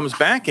sudden he comes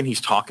back and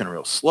he's talking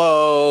real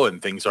slow and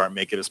things aren't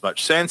making as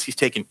much sense. He's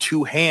taking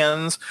 2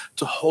 hands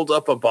to hold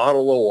up a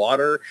bottle of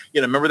water.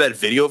 Remember that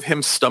video of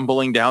him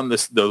stumbling down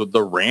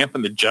the ramp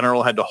and the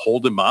general had to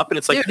hold him up? And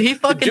it's like, dude, he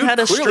fucking had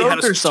a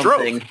stroke or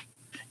something.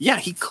 Yeah,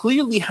 he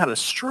clearly had a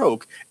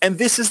stroke. And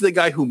this is the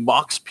guy who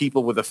mocks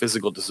people with a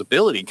physical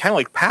disability, kind of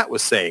like Pat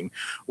was saying,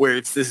 where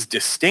it's this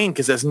disdain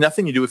because it has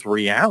nothing to do with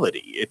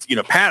reality. It's,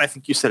 Pat, I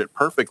think you said it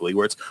perfectly,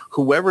 where it's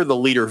whoever the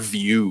leader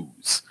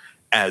views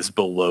as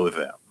below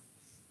them.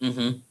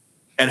 Mm-hmm.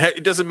 And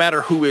it doesn't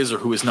matter who is or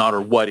who is not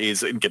or what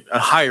is. A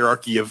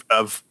hierarchy of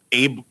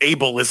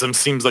ableism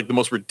seems like the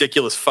most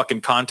ridiculous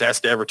fucking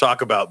contest to ever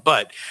talk about,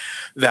 but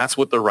that's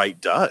what the right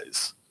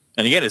does.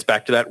 And again, it's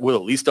back to that, well,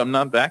 at least I'm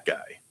not that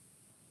guy.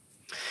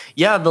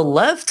 Yeah, the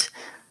left,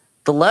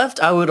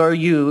 I would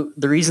argue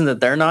the reason that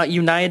they're not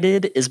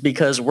united is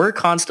because we're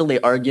constantly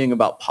arguing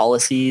about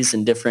policies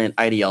and different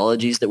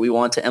ideologies that we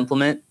want to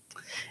implement.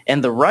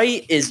 And the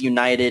right is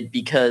united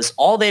because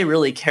all they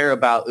really care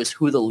about is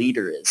who the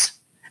leader is.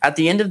 At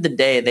the end of the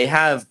day, they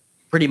have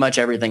pretty much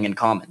everything in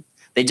common.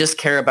 They just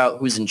care about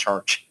who's in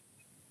charge.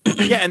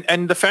 Yeah,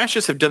 and the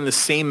fascists have done the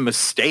same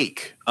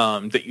mistake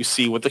that you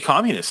see what the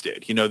communists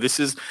did. This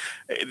is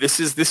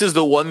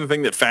the one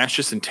thing that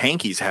fascists and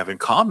tankies have in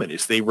common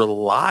is they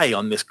rely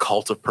on this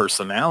cult of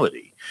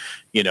personality.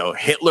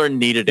 Hitler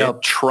needed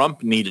it,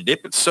 Trump needed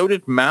it, but so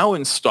did Mao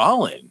and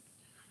Stalin.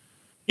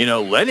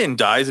 Lenin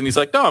dies and he's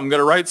like, no, I'm going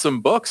to write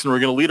some books and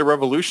we're going to lead a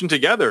revolution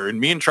together. And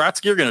me and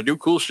Trotsky are going to do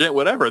cool shit,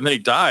 whatever. And then he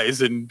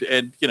dies and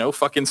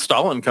fucking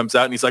Stalin comes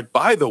out and he's like,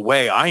 by the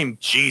way, I'm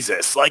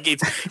Jesus. Like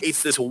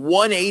it's this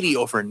 180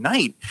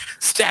 overnight.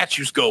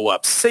 Statues go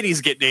up.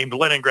 Cities get named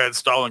Leningrad,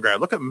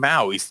 Stalingrad. Look at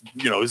Mao. He's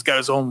got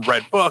his own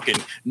red book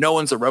and no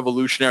one's a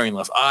revolutionary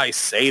unless I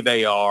say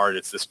they are. And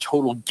it's this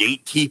total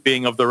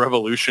gatekeeping of the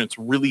revolution. It's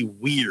really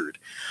weird.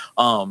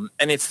 And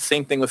it's the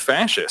same thing with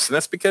fascists. And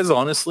that's because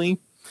honestly,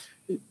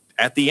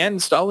 at the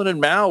end, Stalin and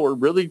Mao were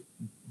really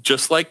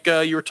just like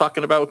you were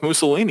talking about with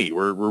Mussolini.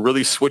 We're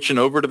really switching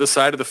over to the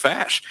side of the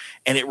fash.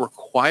 And it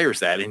requires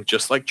that. And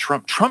just like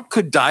Trump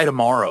could die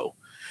tomorrow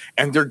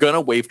and they're going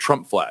to wave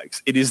Trump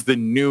flags. It is the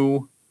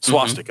new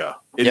swastika.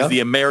 Mm-hmm. It is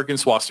the American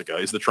swastika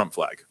is the Trump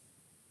flag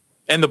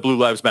and the Blue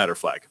Lives Matter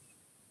flag.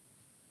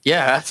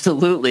 Yeah,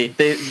 absolutely.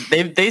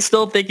 They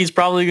still think he's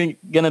probably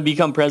going to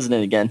become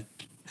president again.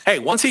 Hey,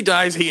 once he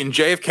dies, he and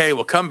JFK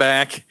will come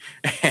back.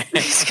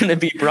 He's going to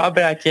be brought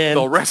back in.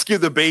 They'll rescue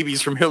the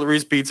babies from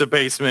Hillary's pizza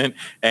basement,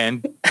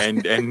 and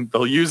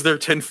they'll use their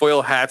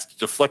tinfoil hats to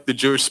deflect the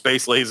Jewish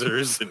space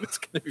lasers, and it's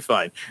going to be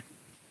fine.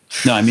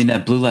 No, I mean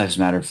that Blue Lives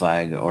Matter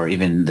flag, or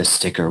even the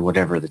sticker,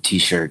 whatever, the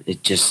T-shirt.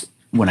 It just,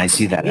 when I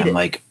see that, I'm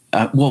like,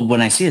 well, when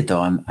I see it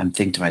though, I'm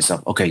thinking to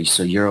myself, okay,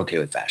 so you're okay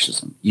with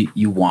fascism?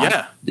 You want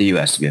the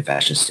U.S. to be a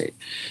fascist state?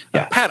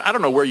 Yeah, Pat, I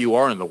don't know where you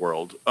are in the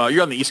world.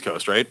 You're on the East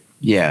Coast, right?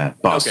 Yeah,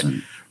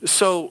 Boston.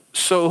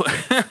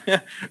 Okay.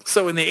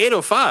 So in the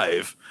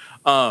 805,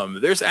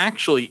 there's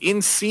actually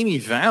in Simi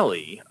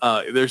Valley.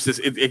 There's this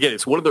again.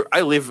 It's one of the.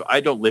 I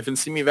don't live in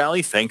Simi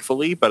Valley,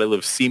 thankfully, but I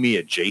live Simi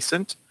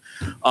adjacent.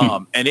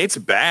 And it's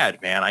bad,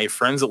 man. I have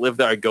friends that live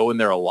there. I go in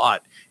there a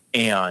lot,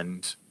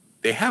 and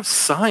they have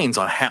signs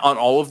on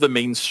all of the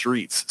main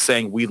streets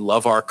saying, "We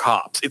love our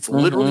cops." It's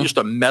literally just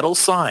a metal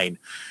sign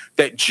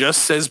that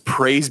just says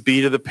 "Praise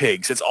be to the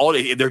pigs." It's all.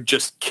 They're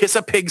just kiss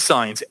a pig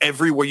signs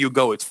everywhere you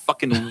go. It's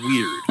fucking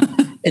weird.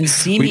 And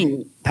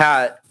Simi,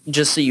 Pat,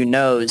 just so you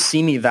know,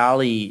 Simi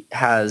Valley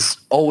has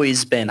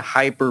always been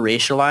hyper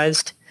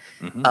racialized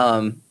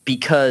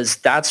because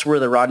that's where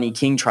the Rodney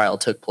King trial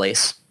took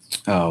place.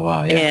 Oh,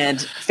 wow. Yeah.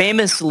 And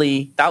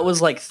famously, that was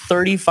like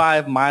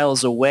 35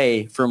 miles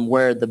away from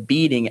where the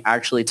beating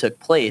actually took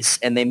place.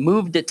 And they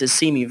moved it to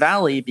Simi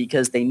Valley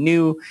because they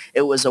knew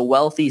it was a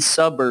wealthy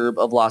suburb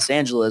of Los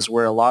Angeles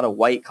where a lot of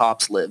white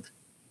cops live.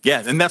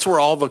 Yeah, and that's where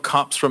all the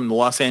cops from the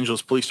Los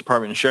Angeles Police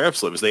Department and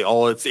sheriffs live.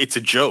 It's a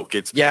joke.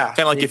 It's kind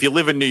of like if you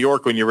live in New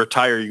York, when you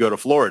retire, you go to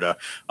Florida.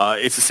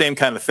 It's the same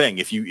kind of thing.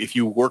 If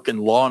you work in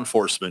law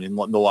enforcement in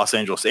the Los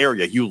Angeles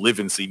area, you live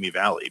in Simi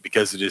Valley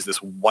because it is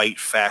this white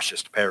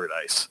fascist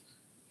paradise.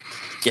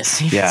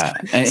 Yes. Yeah.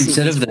 And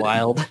instead of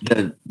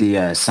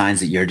the signs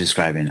that you're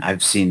describing,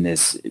 I've seen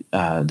this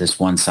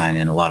one sign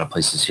in a lot of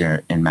places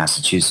here in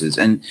Massachusetts,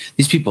 and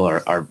these people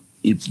are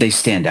they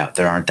stand out.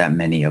 There aren't that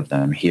many of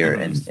them here,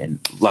 and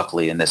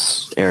luckily in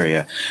this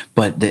area.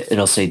 But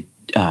it'll say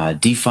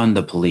defund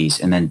the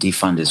police, and then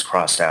defund is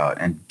crossed out,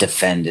 and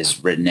defend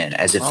is written in,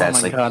 as if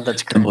that's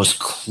the most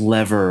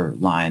clever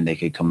line they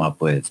could come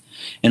up with.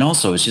 And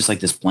also, it's just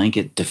like this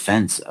blanket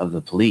defense of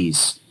the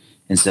police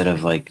instead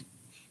of like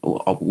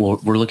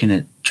we're looking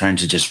at trying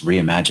to just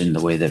reimagine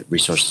the way that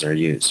resources are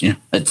used.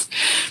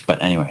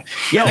 But anyway,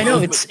 yeah, I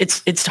know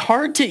it's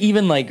hard to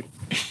even like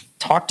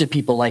talk to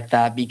people like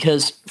that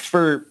because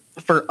for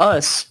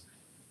us,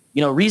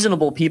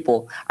 reasonable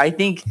people, I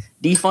think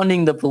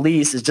defunding the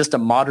police is just a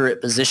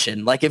moderate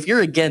position. Like if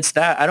you're against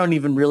that, I don't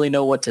even really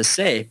know what to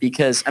say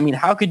because, I mean,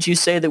 how could you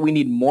say that we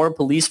need more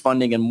police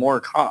funding and more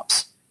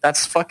cops?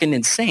 That's fucking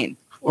insane.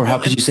 Or how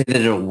could you say that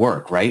it'll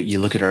work, right? You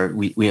look at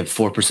we have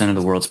 4% of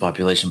the world's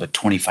population, but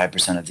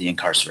 25% of the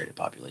incarcerated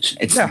population.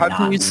 It's not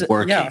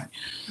working. Yeah.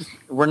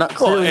 We're not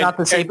not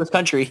the safest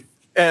country.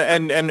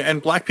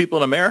 And black people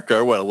in America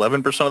are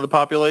 11% of the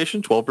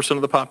population, 12%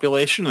 of the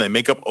population, and they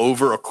make up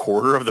over a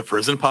quarter of the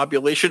prison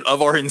population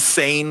of our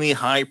insanely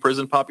high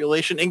prison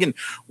population. And again,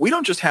 we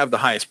don't just have the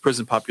highest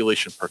prison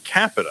population per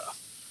capita.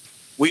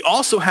 We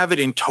also have it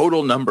in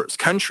total numbers.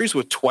 Countries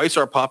with twice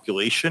our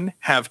population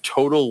have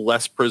total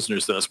less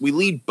prisoners than us. We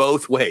lead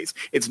both ways.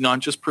 It's not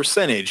just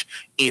percentage,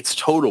 it's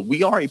total.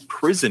 We are a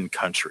prison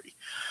country.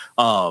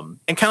 And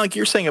kind of like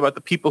you're saying about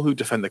the people who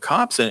defend the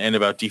cops and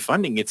about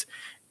defunding,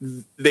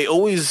 they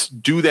always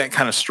do that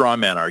kind of straw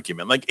man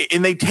argument. Like,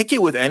 and they take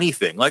it with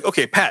anything. Like,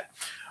 okay, Pat,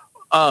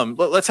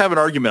 let's have an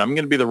argument. I'm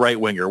going to be the right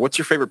winger. What's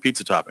your favorite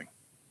pizza topping?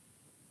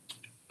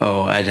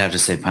 Oh, I'd have to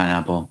say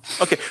pineapple.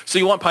 Okay, so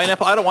you want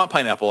pineapple? I don't want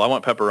pineapple. I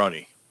want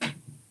pepperoni.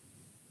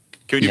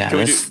 Can we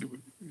do?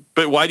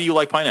 But why do you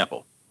like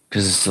pineapple?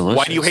 Because it's delicious.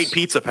 Why do you hate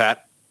pizza,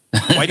 Pat?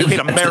 Why do you hate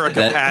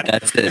America, Pat?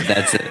 That's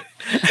it.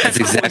 That's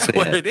exactly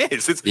what it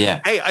is.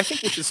 Hey, I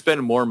think we should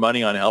spend more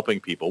money on helping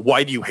people.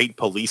 Why do you hate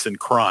police and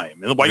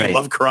crime? And why do you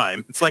love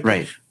crime? It's like,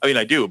 I mean,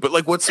 I do, but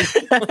like, what's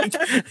like,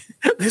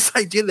 this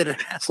idea that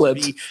it has to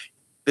be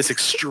this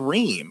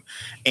extreme?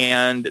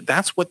 And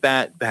that's what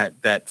that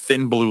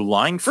thin blue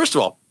line. First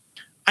of all,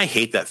 I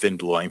hate that thin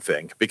blue line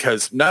thing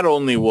because not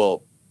only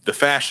will the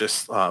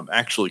fascists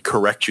actually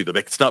correct you,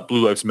 it's not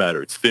Blue Lives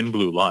Matter, it's thin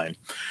blue line.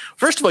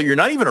 First of all, you're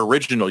not even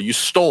original. You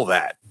stole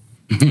that.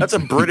 That's a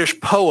British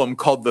poem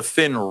called The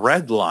Thin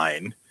Red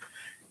Line.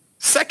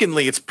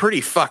 Secondly, it's pretty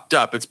fucked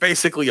up. It's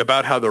basically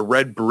about how the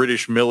red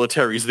British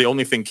military is the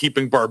only thing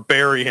keeping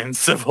barbarians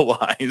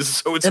civilized.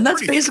 So it's and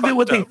that's basically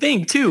what they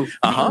think too.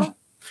 And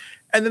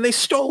then they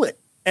stole it.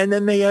 And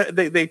then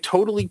they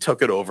totally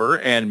took it over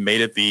and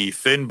made it the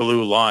thin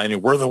blue line,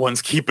 and we're the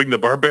ones keeping the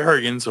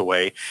barbarians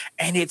away.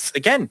 And it's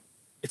the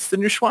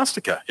new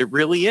swastika. It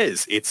really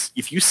is. It's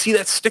if you see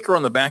that sticker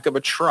on the back of a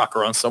truck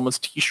or on someone's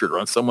T-shirt or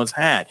on someone's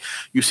hat,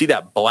 you see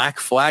that black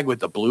flag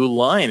with the blue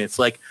line. It's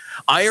like,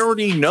 I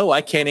already know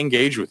I can't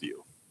engage with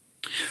you.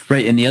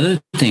 Right. And the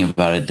other thing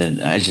about it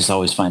that I just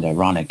always find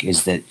ironic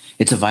is that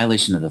it's a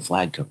violation of the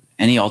flag code.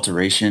 Any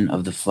alteration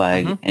of the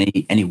flag,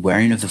 any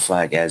wearing of the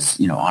flag as,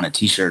 on a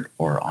T-shirt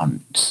or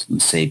on,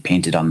 say,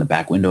 painted on the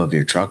back window of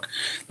your truck,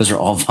 those are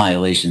all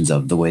violations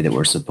of the way that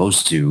we're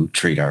supposed to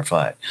treat our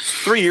flag.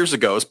 3 years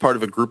ago, as part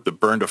of a group that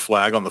burned a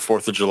flag on the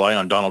 4th of July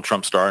on Donald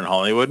Trump's star in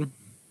Hollywood.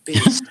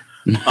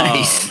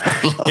 Nice.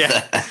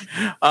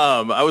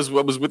 I was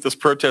with this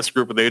protest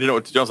group and they didn't know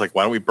what to do. I was like,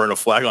 why don't we burn a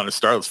flag on a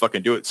star? Let's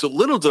fucking do it. So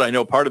little did I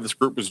know part of this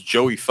group was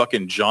Joey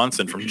fucking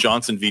Johnson from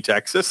Johnson v.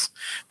 Texas,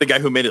 the guy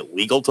who made it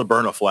legal to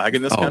burn a flag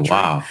in this country.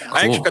 Wow. Cool.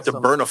 I actually got to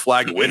burn a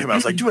flag with him. I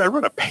was like, dude, I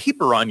wrote a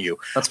paper on you.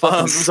 That's fucking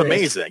it was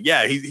amazing.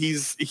 Yeah,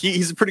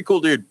 he's a pretty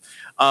cool dude.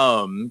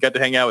 Got to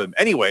hang out with him.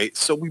 Anyway,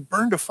 so we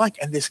burned a flag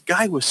and this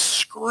guy was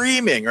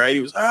screaming, right?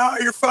 He was,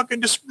 you're fucking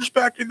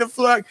disrespecting the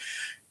flag.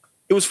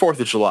 It was 4th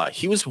of July.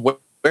 He was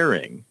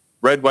wearing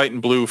red, white,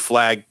 and blue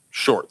flag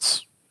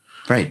shorts.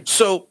 Right.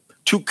 So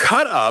to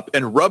cut up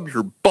and rub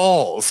your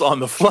balls on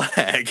the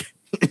flag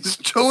is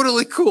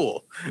totally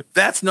cool.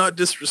 That's not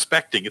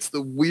disrespecting. It's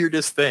the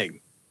weirdest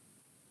thing.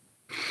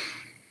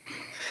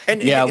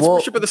 And it's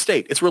worship of the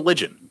state. It's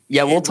religion.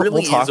 Yeah, we'll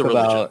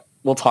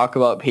talk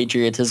about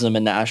patriotism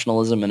and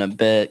nationalism in a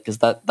bit because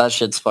that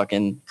shit's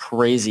fucking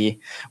crazy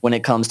when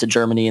it comes to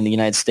Germany and the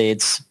United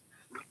States.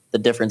 The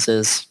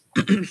differences.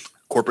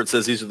 Corporate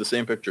says these are the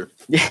same picture.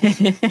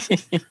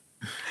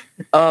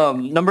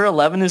 Number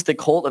 11 is the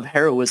cult of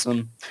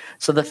heroism.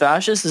 So the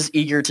fascist is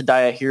eager to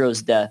die a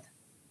hero's death.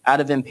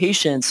 Out of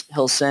impatience,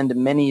 he'll send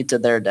many to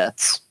their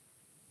deaths.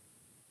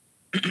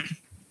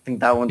 I think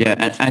that one. Yeah,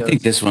 and I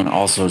think this one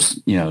also,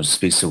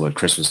 speaks to what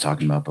Chris was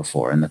talking about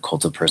before, and the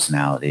cult of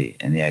personality,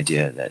 and the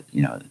idea that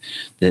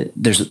that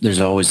there's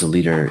always a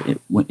leader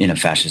in a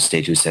fascist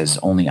state who says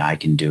only I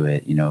can do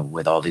it.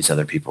 With all these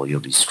other people, you'll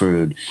be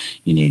screwed.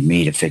 You need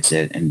me to fix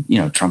it, and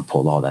Trump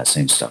pulled all that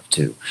same stuff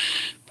too.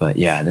 But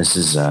yeah, this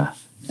is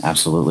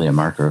absolutely a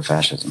marker of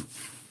fascism.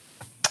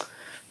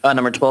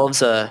 Number 12 is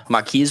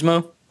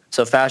machismo.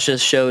 So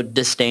fascists showed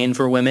disdain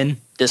for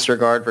women,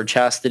 disregard for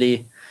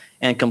chastity,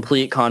 and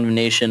complete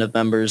condemnation of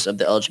members of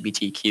the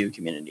LGBTQ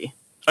community.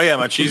 Oh yeah,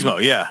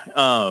 machismo. Yeah,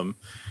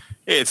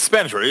 it's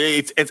Spanish word.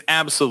 It's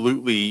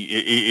absolutely.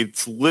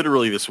 It's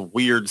literally this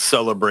weird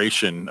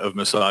celebration of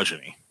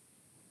misogyny.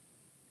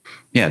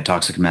 Yeah,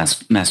 toxic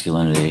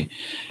masculinity.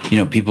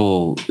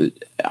 People.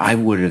 I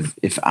would have,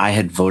 if I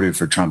had voted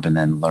for Trump and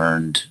then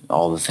learned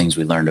all the things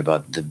we learned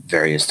about the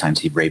various times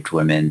he raped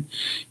women,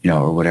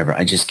 or whatever.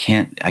 I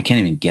can't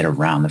even get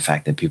around the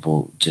fact that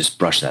people just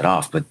brush that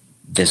off. But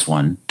this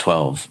one,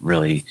 12,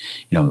 really,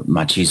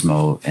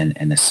 machismo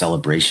and the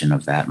celebration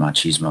of that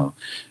machismo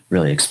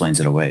really explains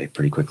it away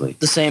pretty quickly.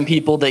 The same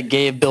people that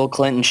gave Bill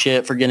Clinton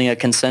shit for getting a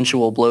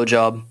consensual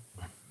blowjob.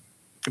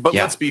 But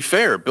let's be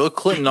fair. Bill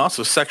Clinton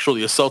also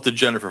sexually assaulted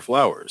Jennifer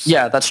Flowers.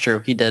 Yeah, that's true.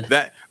 He did.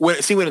 When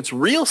it's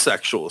real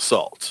sexual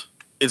assault,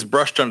 it's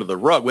brushed under the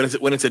rug. When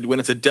it's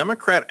a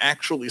Democrat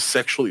actually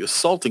sexually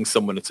assaulting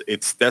someone,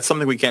 that's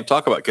something we can't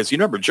talk about because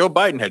remember Joe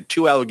Biden had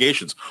 2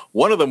 allegations.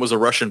 One of them was a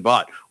Russian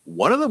bot.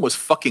 One of them was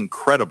fucking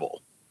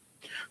credible.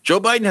 Joe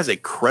Biden has a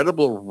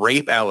credible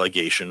rape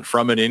allegation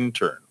from an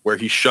intern where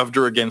he shoved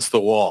her against the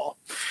wall.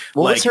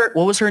 What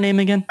was her name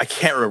again? I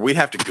can't remember. We'd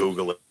have to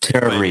Google it.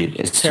 Tara Reid.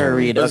 It's Tara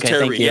Reid. Okay,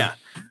 thank you. Yeah.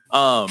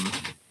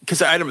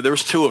 Because I remember there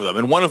was 2 of them,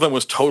 and one of them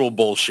was total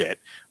bullshit.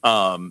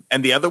 And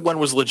the other one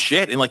was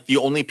legit. And the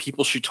only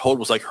people she told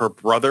was her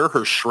brother,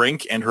 her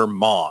shrink, and her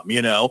mom,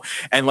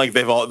 and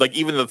they've all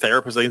even the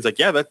therapist, he's like,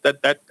 yeah,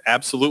 that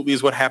absolutely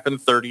is what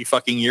happened 30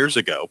 fucking years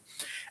ago.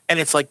 And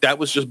it's that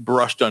was just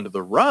brushed under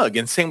the rug.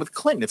 And same with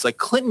Clinton. It's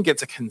Clinton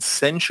gets a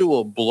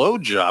consensual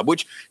blowjob,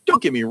 which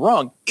don't get me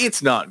wrong,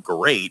 it's not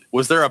great.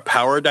 Was there a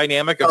power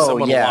dynamic of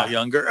someone a lot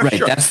younger? Right.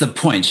 Sure. That's the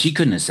point. She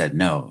couldn't have said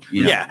no.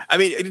 Yeah. I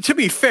mean, to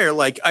be fair,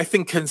 I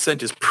think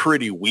consent is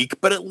pretty weak,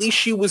 but at least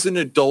she was an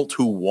adult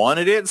who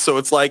wanted it. So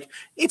it's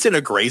it's in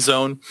a gray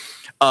zone.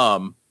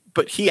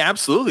 But he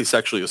absolutely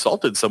sexually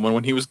assaulted someone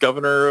when he was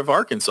governor of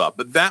Arkansas.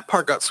 But that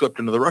part got swept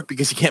under the rug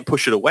because you can't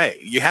push it away.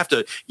 You have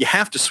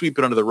to sweep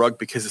it under the rug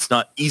because it's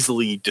not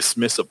easily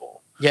dismissible.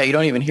 Yeah, you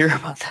don't even hear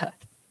about that.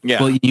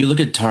 Yeah. Well, you look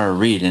at Tara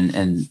Reid,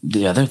 and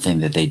the other thing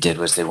that they did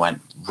was they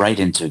went right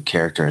into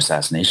character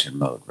assassination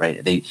mode,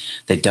 right? They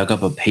dug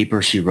up a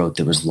paper she wrote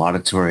that was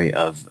laudatory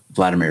of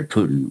Vladimir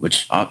Putin,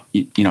 which,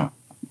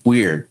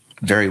 weird,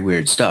 very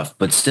weird stuff,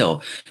 but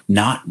still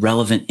not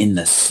relevant in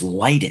the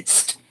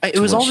slightest. It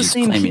was all the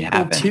same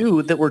people,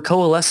 too, that were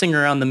coalescing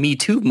around the Me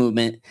Too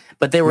movement,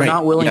 but they were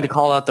not willing to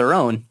call out their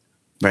own.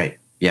 Right.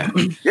 Yeah.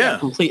 Yeah.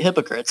 Complete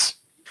hypocrites.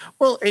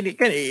 Well, and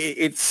again,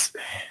 it's,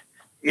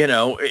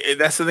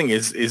 that's the thing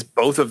is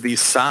both of these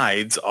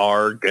sides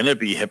are going to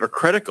be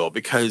hypocritical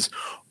because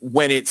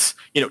when it's,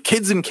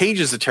 kids in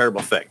cages is a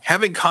terrible thing.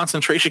 Having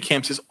concentration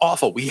camps is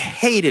awful. We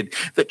hated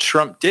that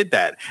Trump did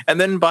that. And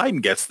then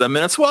Biden gets them.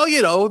 And it's,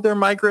 they're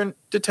migrant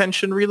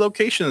detention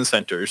relocation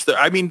centers.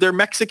 They're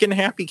Mexican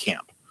happy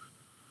camp.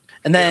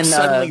 And then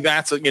suddenly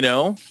that's,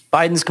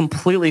 Biden's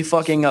completely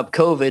fucking up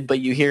COVID, but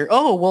you hear,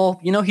 oh, well,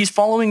 he's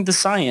following the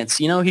science.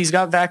 He's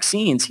got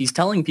vaccines. He's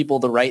telling people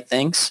the right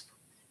things.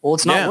 Well,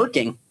 it's not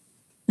working.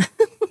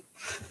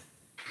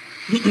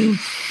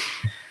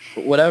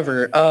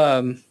 Whatever.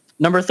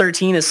 Number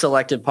 13 is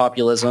selective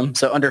populism.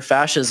 So under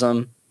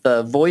fascism,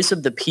 the voice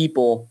of the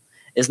people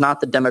is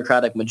not the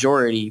democratic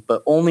majority,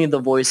 but only the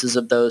voices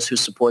of those who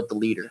support the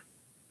leader.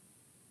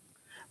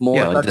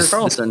 More Tucker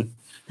Carlson.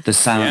 The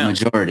silent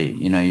majority.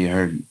 You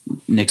heard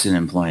Nixon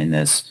employing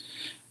this,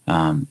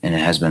 and it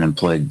has been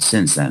employed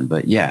since then.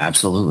 But yeah,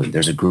 absolutely.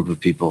 There's a group of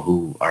people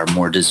who are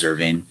more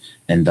deserving,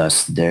 and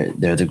thus they're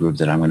the group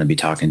that I'm going to be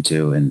talking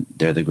to, and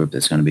they're the group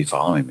that's going to be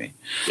following me.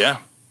 Yeah.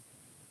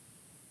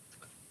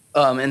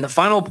 And the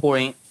final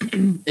point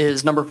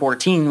is number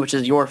 14, which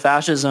is your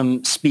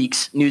fascism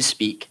speaks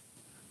newspeak.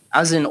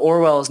 As in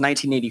Orwell's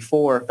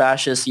 1984,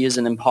 fascists use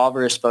an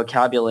impoverished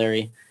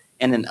vocabulary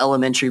and an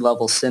elementary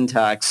level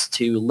syntax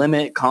to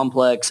limit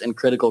complex and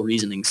critical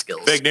reasoning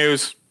skills. Fake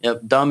news.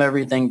 Yep, dumb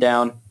everything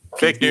down.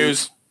 Fake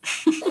news.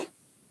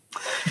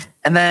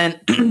 And then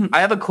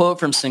I have a quote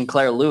from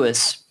Sinclair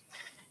Lewis.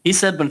 He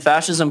said, when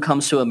fascism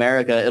comes to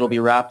America, it'll be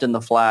wrapped in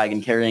the flag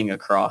and carrying a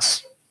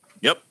cross.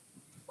 Yep.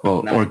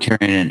 Well, or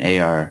carrying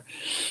an AR.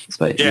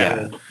 But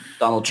yeah.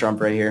 Donald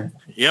Trump right here.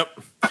 Yep.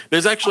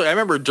 There's actually, I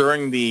remember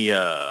during the,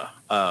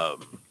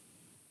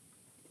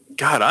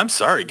 God, I'm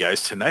sorry,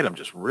 guys. Tonight, I'm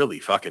just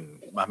really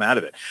I'm out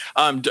of it.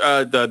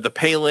 The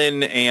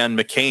Palin and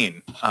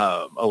McCain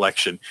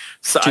election.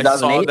 So I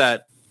saw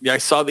that. Yeah, I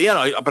saw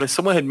but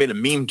someone had made a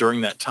meme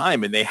during that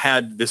time, and they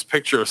had this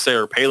picture of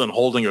Sarah Palin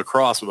holding a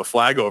cross with a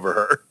flag over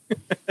her.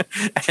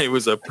 And it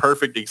was a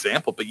perfect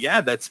example. But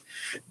yeah, that's,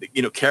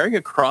 carrying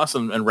a cross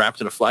and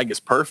wrapped in a flag is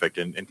perfect.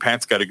 And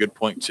Pat's got a good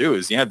point too,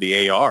 is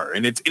the AR.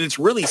 And it's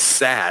really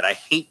sad. I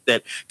hate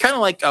that, kind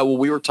of like what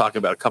we were talking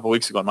about a couple of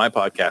weeks ago on my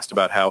podcast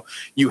about how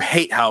you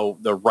hate how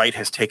the right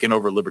has taken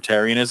over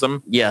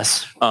libertarianism.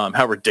 Yes.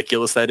 How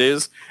ridiculous that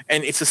is.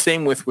 And it's the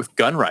same with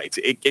gun rights.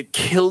 It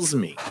kills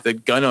me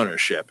that gun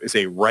ownership is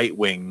a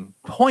right-wing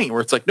point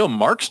where it's like, no,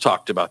 Marx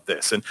talked about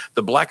this. And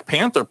the Black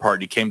Panther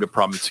Party came to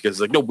prominence because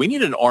it's like, no, we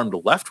need an armed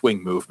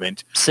left-wing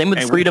movement. Same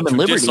with freedom and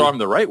liberty. Disarm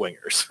the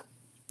right-wingers.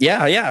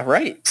 Yeah,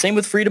 right. Same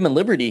with freedom and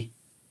liberty.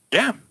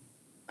 Yeah.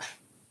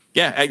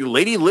 Yeah,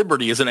 Lady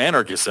Liberty is an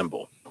anarchist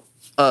symbol.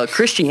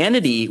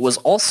 Christianity was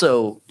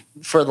also,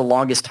 for the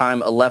longest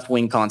time, a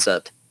left-wing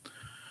concept.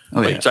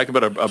 Oh, yeah. You talk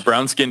about a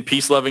brown-skinned,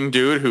 peace-loving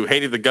dude who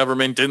hated the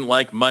government, didn't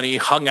like money,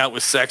 hung out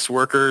with sex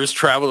workers,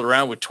 traveled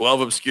around with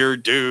 12 obscure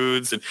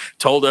dudes, and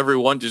told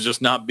everyone to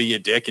just not be a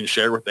dick and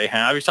share what they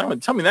have. You're talking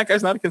about, tell me that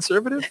guy's not a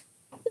conservative?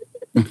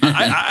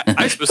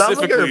 I specifically... Sounds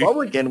like a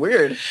Republican.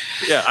 Weird.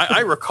 Yeah,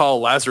 I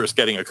recall Lazarus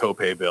getting a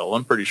copay bill.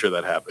 I'm pretty sure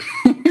that happened.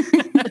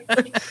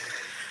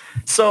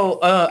 So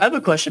I have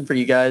a question for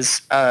you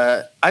guys.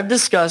 I've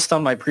discussed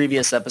on my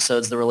previous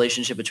episodes the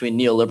relationship between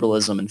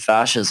neoliberalism and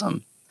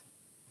fascism.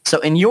 So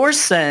in your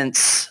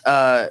sense,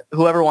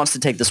 whoever wants to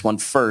take this one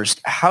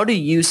first, how do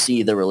you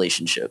see the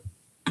relationship?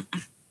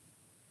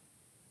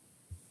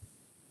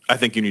 I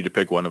think you need to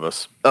pick one of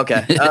us.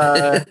 Okay.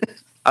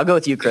 I'll go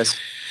with you, Chris.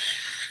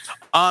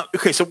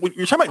 Okay, so when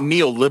you're talking about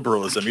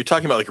neoliberalism, you're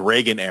talking about like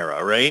Reagan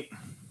era, right?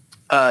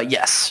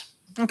 Yes.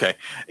 Okay.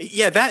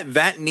 Yeah,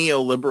 that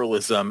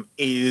neoliberalism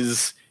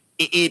is,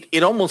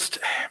 it almost,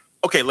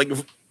 okay, like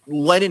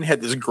Lenin had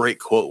this great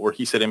quote where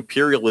he said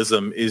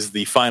imperialism is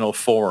the final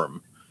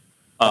form.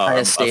 The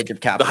highest stage of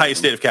capital. The highest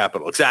state of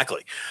capital,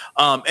 exactly.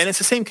 And it's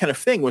the same kind of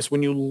thing. Was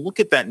when you look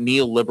at that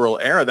neoliberal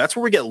era, that's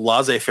where we get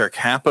laissez-faire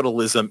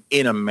capitalism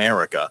in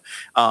America.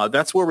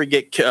 That's where we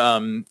get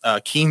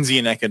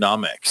Keynesian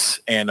economics,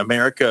 and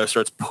America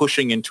starts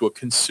pushing into a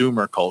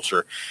consumer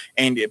culture,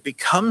 and it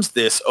becomes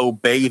this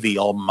obey the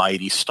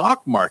almighty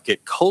stock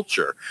market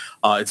culture.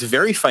 It's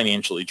very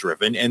financially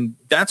driven, and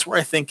that's where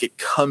I think it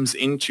comes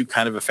into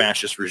kind of a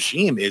fascist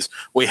regime. Is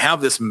we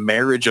have this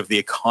marriage of the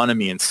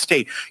economy and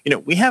state.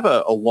 We have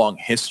a long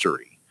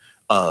history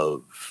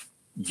of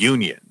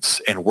unions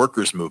and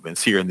workers'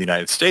 movements here in the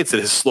United States that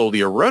has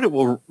slowly eroded.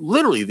 Well,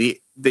 literally,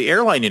 the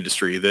airline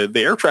industry, the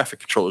air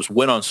traffic controllers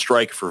went on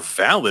strike for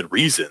valid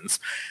reasons,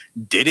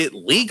 did it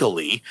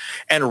legally,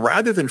 and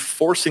rather than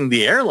forcing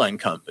the airline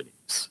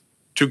companies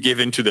to give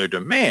in to their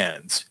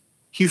demands,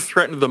 he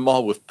threatened them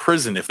all with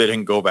prison if they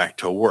didn't go back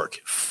to work.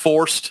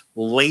 Forced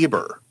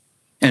labor.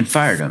 And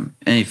fired them.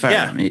 And he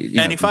fired them.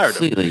 He fired them.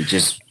 Completely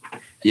just...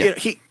 Yeah.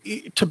 He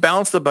to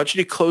balance the budget,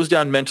 he closed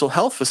down mental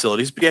health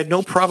facilities, but he had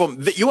no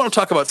problem. You want to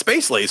talk about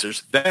space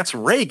lasers? That's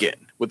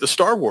Reagan with the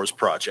Star Wars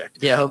project.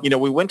 Yeah.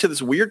 We went to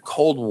this weird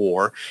Cold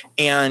War,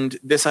 and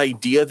this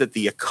idea that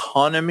the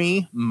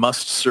economy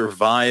must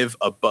survive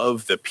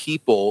above the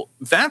people,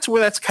 that's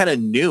where that's kind of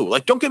new.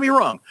 Like, don't get me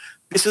wrong.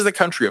 This is the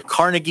country of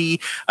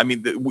Carnegie. I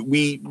mean,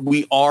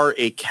 we are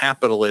a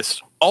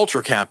capitalist,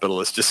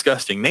 ultra-capitalist,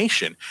 disgusting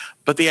nation.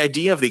 But the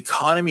idea of the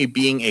economy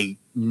being a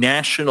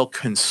national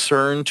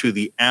concern to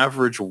the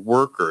average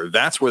worker,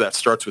 that's where that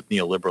starts with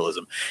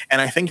neoliberalism.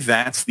 And I think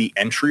that's the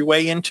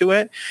entryway into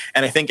it.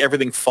 And I think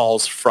everything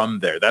falls from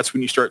there. That's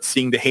when you start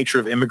seeing the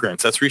hatred of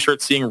immigrants. That's where you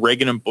start seeing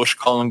Reagan and Bush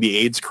calling the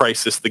AIDS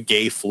crisis the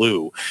gay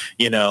flu.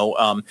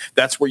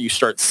 That's where you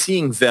start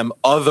seeing them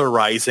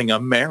otherizing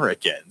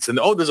Americans. And,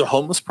 there's a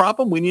homeless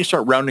problem. We need to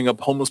start rounding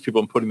up homeless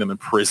people and putting them in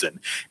prison.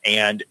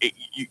 And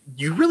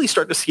you really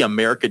start to see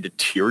America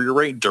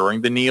deteriorate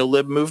during the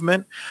neolib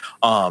movement.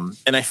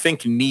 And I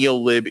think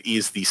neolib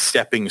is the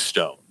stepping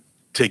stone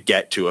to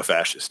get to a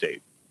fascist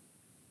state.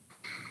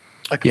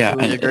 I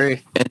completely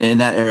agree. And in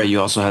that era,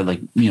 you also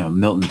had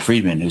Milton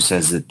Friedman, who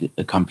says that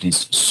the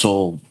company's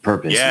sole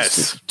purpose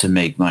is to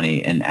make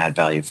money and add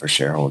value for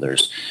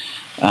shareholders.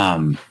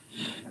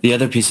 The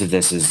other piece of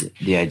this is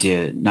the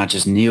idea, not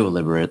just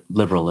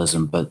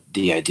neoliberalism, but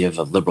the idea of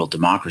a liberal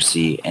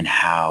democracy and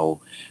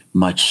how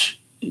much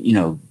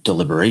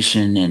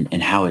deliberation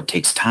and how it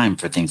takes time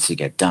for things to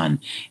get done.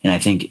 And I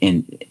think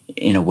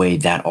in a way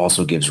that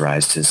also gives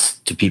rise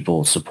to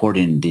people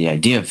supporting the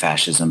idea of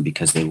fascism,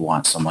 because they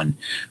want someone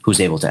who's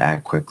able to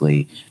act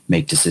quickly,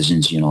 make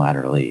decisions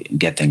unilaterally, and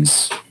get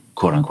things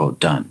quote unquote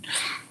done.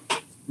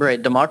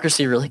 Right.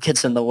 Democracy really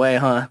gets in the way,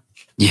 huh?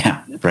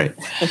 Yeah, right.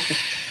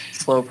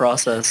 Slow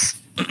process.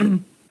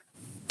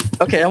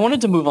 Okay, I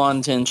wanted to move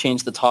on and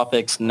change the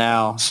topics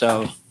now.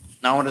 So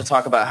now I want to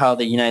talk about how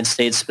the United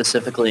States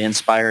specifically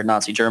inspired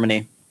Nazi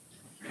Germany.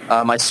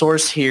 My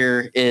source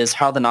here is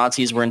How the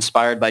Nazis Were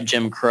Inspired by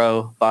Jim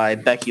Crow by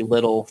Becky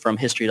Little from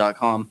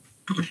History.com.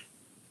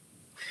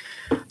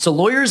 So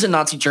lawyers in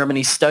Nazi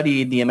Germany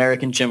studied the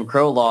American Jim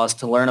Crow laws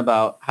to learn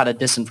about how to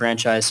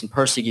disenfranchise and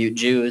persecute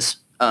Jews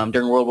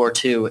during World War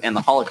II and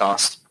the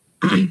Holocaust.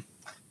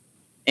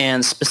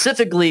 And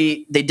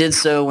specifically, they did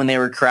so when they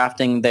were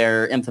crafting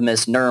their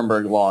infamous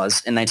Nuremberg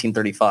laws in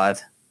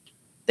 1935.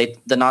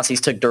 The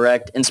Nazis took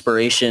direct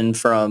inspiration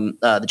from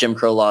the Jim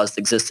Crow laws that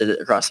existed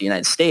across the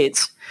United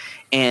States.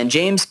 And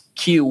James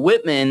Q.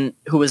 Whitman,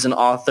 who was an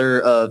author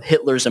of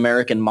Hitler's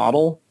American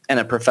Model and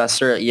a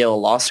professor at Yale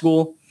Law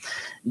School,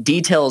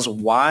 details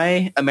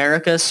why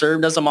America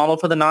served as a model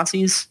for the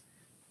Nazis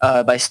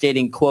by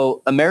stating,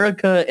 quote,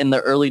 "America in the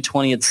early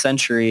 20th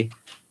century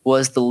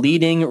was the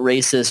leading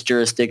racist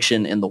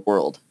jurisdiction in the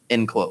world,"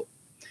 end quote.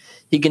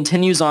 He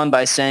continues on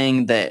by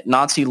saying that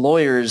Nazi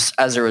lawyers,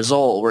 as a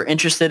result, were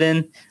interested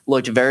in,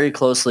 looked very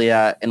closely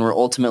at, and were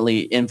ultimately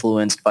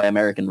influenced by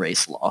American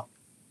race law.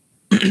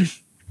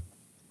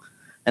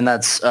 And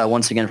that's,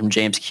 once again, from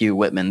James Q.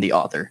 Whitman, the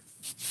author.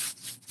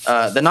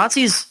 The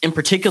Nazis, in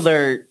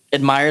particular,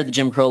 admired the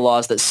Jim Crow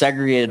laws that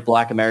segregated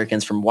black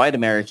Americans from white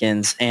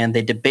Americans, and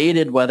they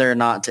debated whether or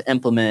not to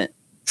implement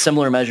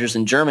similar measures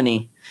in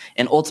Germany.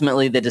 And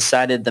ultimately, they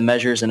decided the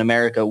measures in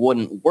America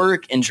wouldn't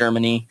work in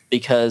Germany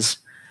because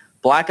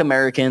black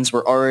Americans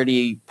were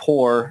already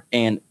poor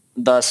and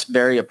thus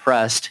very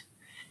oppressed.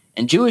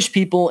 And Jewish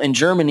people in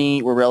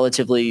Germany were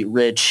relatively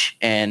rich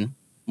and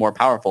more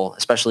powerful,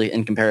 especially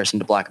in comparison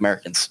to black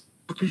Americans.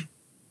 And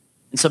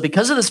so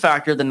because of this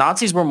factor, the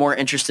Nazis were more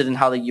interested in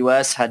how the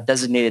U.S. had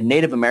designated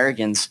Native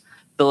Americans,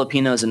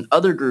 Filipinos, and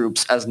other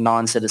groups as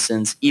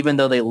non-citizens, even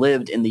though they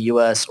lived in the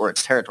U.S. or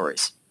its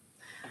territories.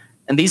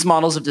 And these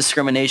models of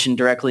discrimination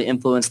directly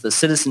influenced the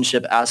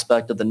citizenship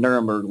aspect of the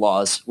Nuremberg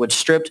laws, which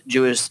stripped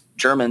Jewish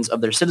Germans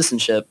of their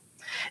citizenship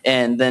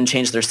and then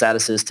changed their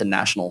statuses to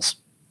nationals.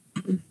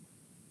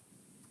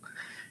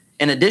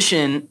 In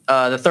addition,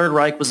 the Third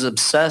Reich was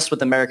obsessed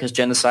with America's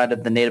genocide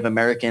of the Native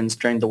Americans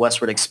during the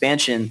westward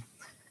expansion,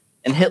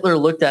 and Hitler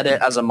looked at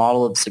it as a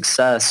model of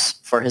success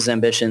for his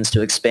ambitions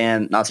to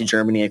expand Nazi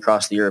Germany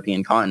across the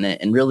European continent,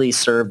 and really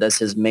served as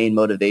his main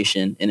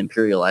motivation in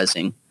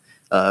imperializing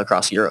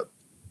across Europe.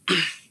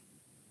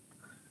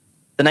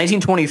 The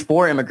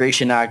 1924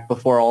 Immigration Act,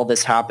 before all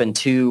this happened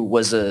too,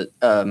 was a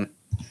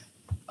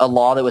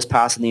law that was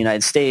passed in the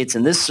United States,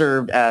 and this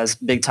served as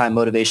big-time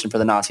motivation for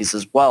the Nazis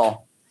as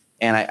well.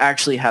 And I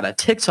actually had a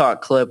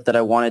TikTok clip that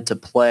I wanted to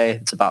play.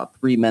 It's about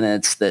 3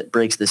 minutes that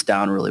breaks this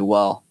down really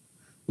well.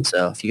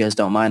 So if you guys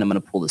don't mind, I'm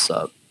going to pull this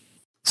up.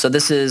 So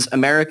this is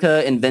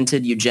America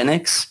Invented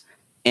Eugenics,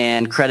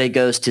 and credit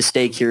goes to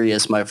Stay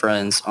Curious, my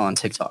friends, on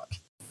TikTok.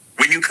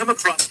 When you come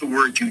across the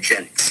word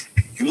eugenics,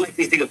 you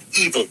likely think of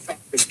evil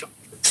fascist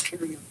doctors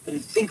carrying out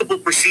unthinkable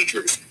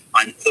procedures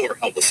on poor,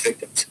 helpless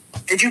victims.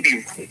 And you'd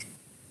be right.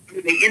 But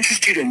it may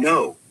interest you to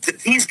know that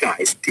these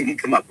guys didn't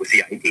come up with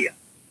the idea.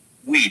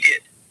 We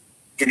did.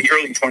 In the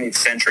early 20th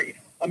century,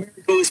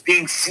 America was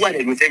being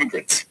flooded with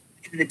immigrants.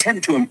 In an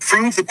attempt to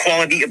improve the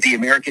quality of the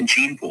American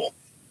gene pool,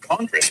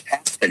 Congress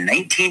passed the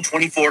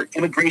 1924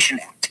 Immigration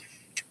Act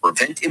to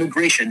prevent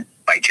immigration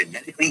by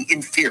genetically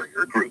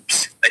inferior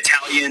groups.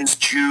 Italians,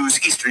 Jews,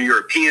 Eastern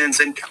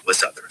Europeans, and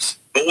countless others.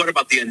 But what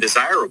about the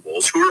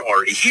undesirables who are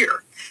already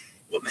here?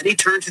 Well, many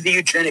turn to the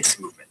eugenics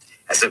movement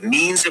as a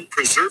means of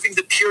preserving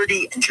the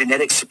purity and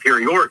genetic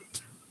superiority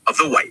of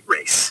the white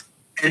race.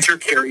 Enter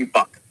Carrie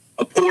Buck,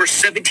 a poor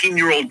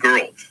 17-year-old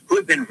girl who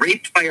had been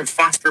raped by her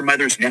foster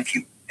mother's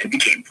nephew and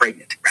became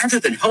pregnant. Rather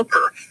than help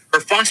her, her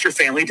foster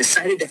family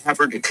decided to have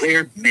her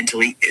declared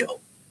mentally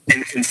ill.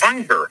 and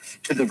confined her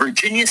to the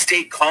Virginia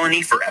State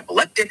Colony for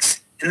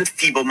Epileptics and the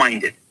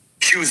Feeble-Minded.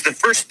 She was the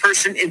first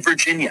person in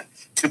Virginia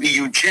to be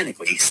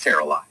eugenically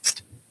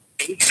sterilized.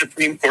 8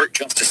 Supreme Court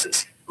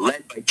justices,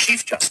 led by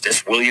Chief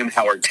Justice William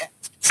Howard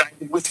Taft,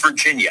 sided with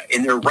Virginia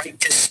in their right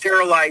to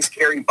sterilize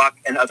Carrie Buck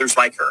and others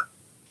like her.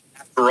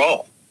 After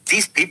all,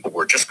 these people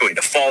were just going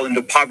to fall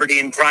into poverty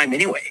and crime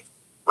anyway,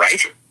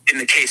 right? In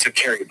the case of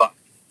Carrie Buck,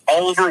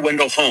 Oliver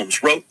Wendell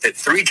Holmes wrote that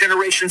 3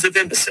 generations of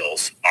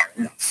imbeciles are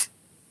enough.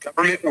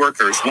 Government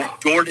workers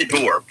went door to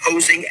door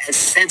posing as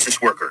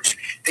census workers.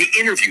 They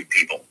interviewed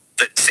people,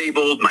 the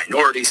disabled,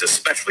 minorities,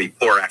 especially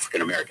poor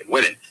African-American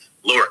women,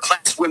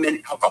 lower-class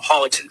women,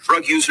 alcoholics and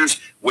drug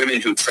users, women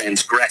who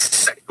transgressed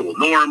sexual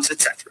norms,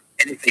 etc.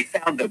 And if they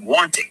found them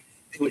wanting,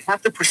 they would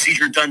have the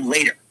procedure done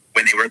later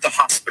when they were at the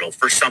hospital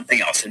for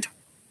something else entirely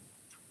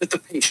that the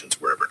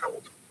patients were ever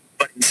told.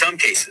 But in some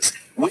cases,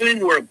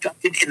 women were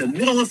abducted in the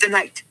middle of the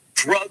night,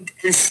 drugged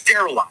and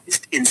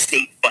sterilized in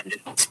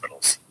state-funded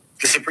hospitals.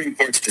 The Supreme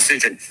Court's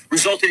decision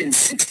resulted in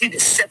 60 to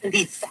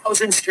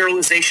 70,000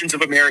 sterilizations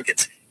of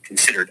Americans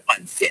considered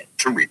unfit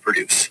to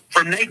reproduce.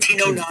 From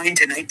 1909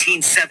 to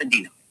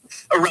 1979,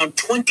 around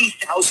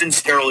 20,000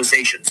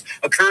 sterilizations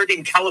occurred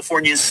in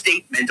California's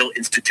state mental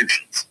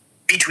institutions.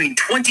 Between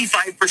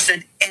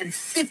 25% and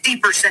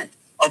 50%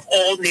 of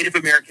all Native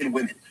American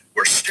women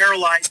were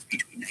sterilized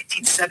between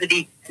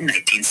 1970 and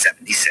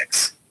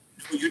 1976.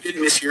 You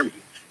didn't mishear me.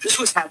 This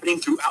was happening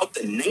throughout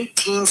the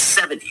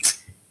 1970s.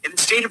 In the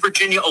state of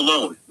Virginia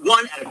alone,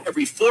 1 out of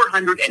every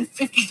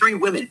 453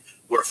 women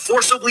were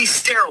forcibly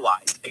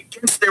sterilized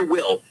against their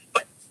will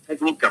by the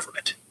federal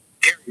government.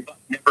 Carrie Buck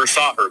never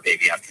saw her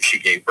baby after she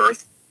gave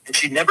birth, and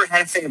she never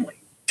had a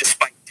family,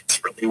 despite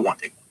desperately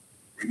wanting one.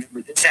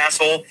 Remember this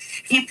asshole?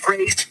 He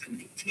praised the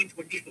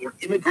 1924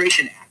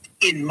 Immigration Act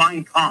in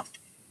Mein Kampf.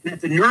 And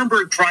at the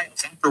Nuremberg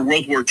trials after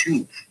World War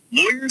II,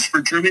 lawyers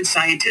for German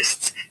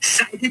scientists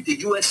cited the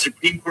U.S.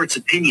 Supreme Court's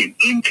opinion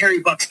in Carrie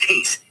Buck's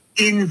case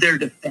in their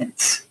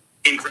defense.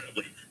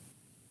 Incredibly.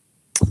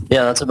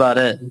 Yeah, that's about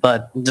it.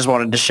 But just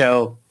wanted to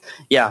show,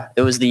 yeah,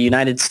 it was the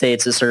United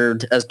States that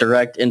served as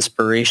direct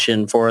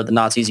inspiration for the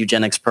Nazis'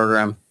 eugenics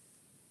program.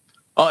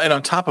 Oh, and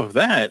on top of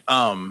that,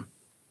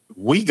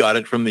 we got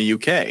it from the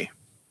UK.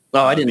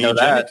 Oh, I didn't know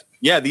that.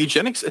 Yeah, the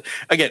eugenics,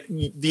 again,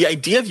 the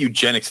idea of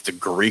eugenics, it's a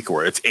Greek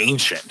word. It's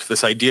ancient.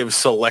 This idea of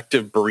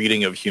selective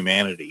breeding of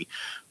humanity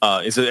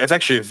it's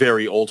actually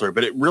very older,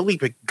 but it really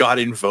got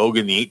in vogue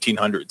in the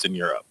 1800s in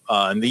Europe.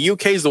 And the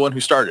UK is the one who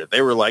started it.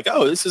 They were like,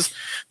 oh, this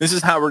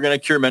is how we're going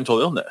to cure mental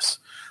illness.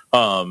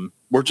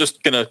 We're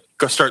just going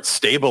to start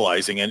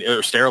stabilizing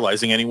or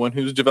sterilizing anyone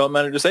who's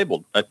developmentally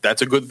disabled.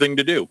 That's a good thing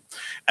to do.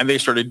 And they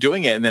started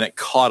doing it, and then it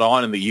caught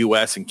on in the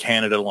U.S. and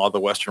Canada and a lot of the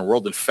Western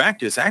world. In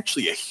fact, it's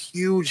actually a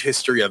huge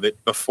history of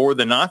it before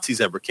the Nazis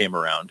ever came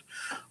around.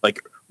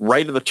 Like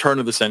right at the turn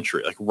of the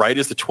century, like right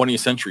as the 20th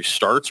century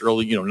starts,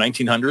 early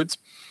 1900s.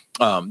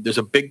 There's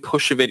a big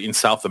push of it in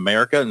South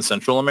America and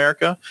Central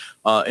America.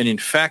 And in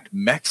fact,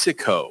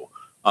 Mexico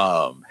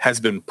has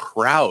been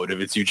proud of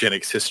its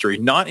eugenics history,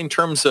 not in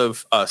terms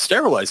of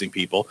sterilizing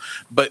people,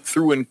 but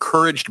through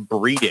encouraged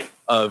breeding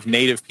of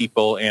native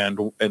people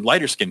and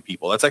lighter-skinned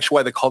people. That's actually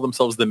why they call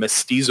themselves the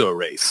mestizo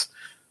race.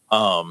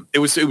 It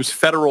was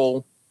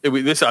federal.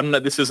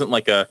 This isn't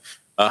like a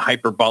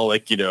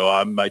hyperbolic,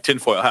 my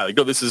tinfoil hat.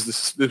 No, this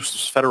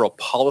was federal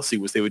policy.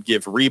 Was they would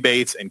give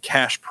rebates and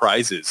cash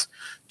prizes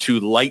to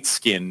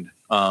light-skinned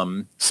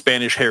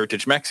Spanish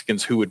heritage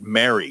Mexicans who would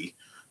marry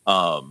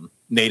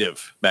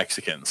native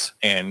Mexicans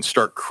and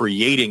start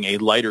creating a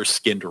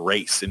lighter-skinned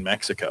race in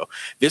Mexico.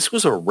 This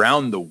was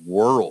around the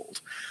world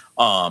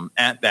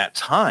at that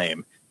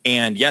time.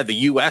 And yeah, the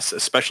U.S.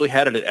 especially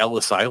had it at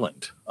Ellis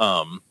Island.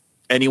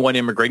 Anyone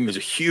immigrating, there's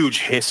a huge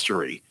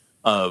history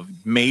of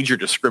major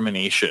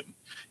discrimination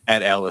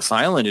at Ellis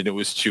Island, and it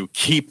was to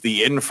keep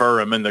the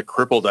infirm and the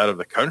crippled out of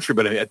the country.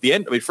 But at the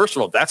end, first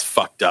of all, that's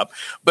fucked up.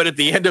 But at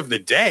the end of the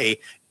day,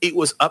 it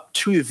was up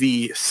to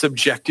the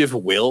subjective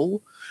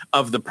will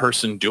of the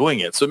person doing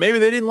it. So maybe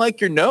they didn't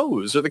like your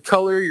nose or the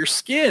color of your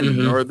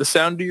skin or the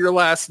sound of your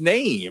last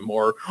name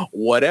or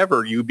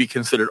whatever. You'd be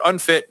considered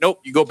unfit. Nope,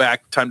 you go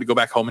back. Time to go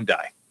back home and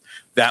die.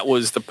 That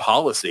was the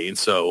policy. And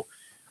so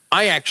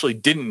I actually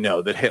didn't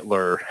know that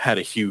Hitler had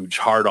a huge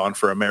hard-on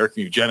for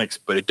American eugenics,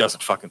 but it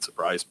doesn't fucking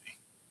surprise me.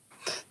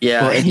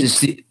 Yeah. Well, and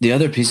just the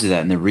other piece of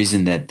that, and the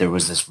reason that there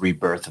was this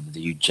rebirth of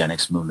the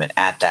eugenics movement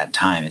at that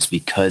time is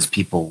because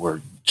people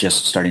were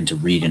just starting to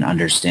read and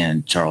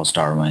understand Charles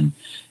Darwin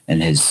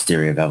and his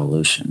theory of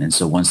evolution. And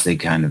so once they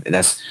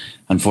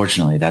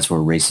unfortunately, that's where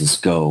racists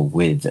go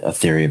with a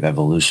theory of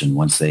evolution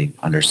once they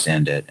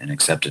understand it and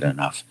accept it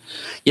enough.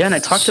 Yeah, and I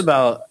talked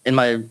about in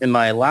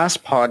my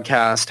last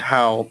podcast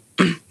how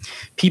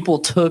people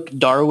took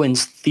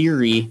Darwin's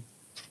theory,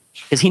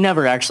 because he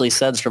never actually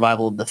said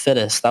survival of the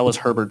fittest. That was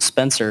Herbert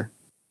Spencer.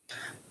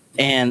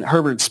 And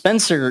Herbert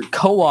Spencer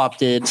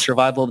co-opted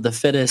survival of the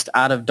fittest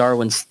out of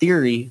Darwin's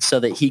theory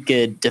so that he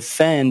could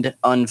defend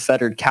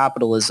unfettered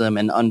capitalism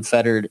and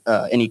unfettered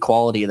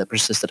inequality that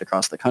persisted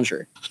across the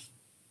country.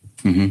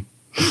 Mm-hmm.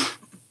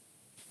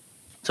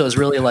 So it's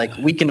really like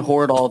we can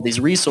hoard all of these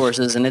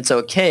resources and it's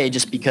okay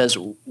just because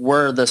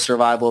we're the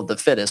survival of the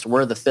fittest.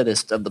 We're the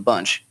fittest of the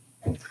bunch.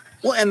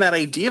 Well, and that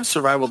idea of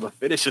survival of the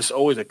fittest is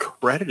always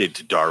accredited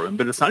to Darwin,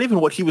 but it's not even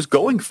what he was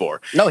going for.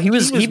 No, he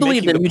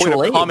believed in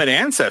mutual aid. Common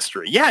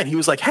ancestry. Yeah, and he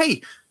was like,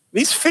 hey,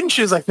 these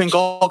finches, I think,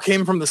 all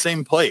came from the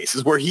same place,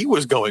 is where he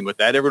was going with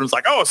that. Everyone's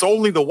like, oh, so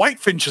only the white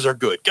finches are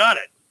good. Got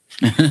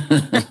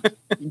it.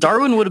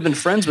 Darwin would have been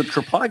friends with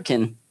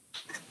Kropotkin.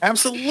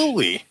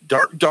 Absolutely.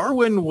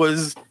 Darwin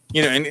was,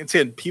 and it's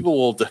people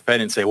will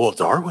defend and say, well,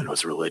 Darwin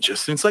was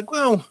religious. And it's like,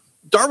 well,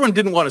 Darwin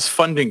didn't want his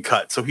funding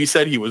cut, so he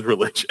said he was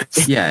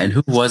religious. Yeah, and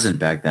who wasn't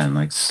back then?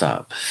 Like,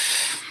 stop.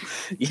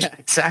 Yeah,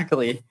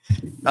 exactly.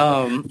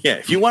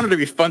 If you wanted to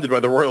be funded by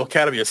the Royal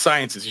Academy of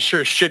Sciences, you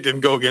sure as shit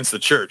didn't go against the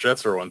church.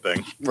 That's for one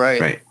thing.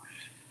 Right.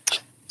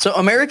 So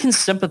Americans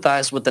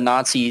sympathized with the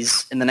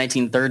Nazis in the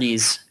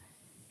 1930s.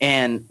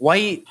 And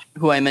White,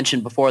 who I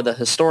mentioned before, the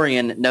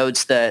historian,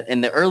 notes that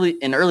in early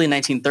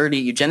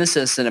 1930,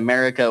 eugenicists in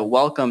America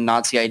welcomed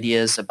Nazi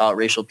ideas about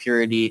racial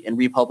purity and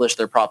republished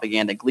their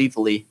propaganda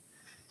gleefully.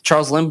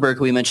 Charles Lindbergh,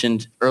 who we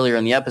mentioned earlier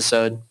in the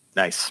episode,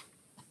 nice,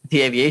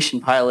 the aviation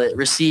pilot,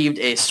 received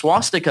a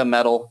swastika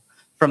medal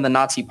from the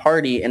Nazi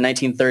Party in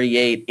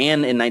 1938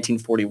 and in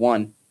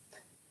 1941.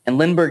 And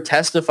Lindbergh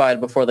testified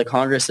before the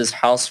Congress's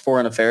House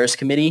Foreign Affairs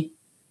Committee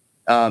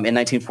in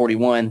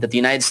 1941 that the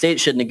United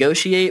States should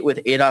negotiate with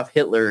Adolf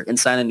Hitler and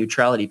sign a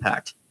neutrality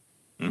pact.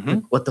 Mm-hmm.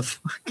 What the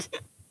fuck?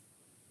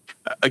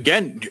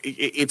 Again,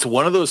 it's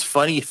one of those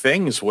funny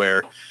things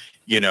where,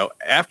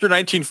 after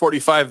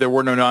 1945, there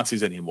were no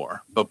Nazis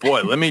anymore. But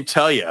boy, let me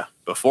tell you,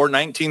 before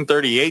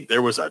 1938,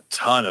 there was a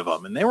ton of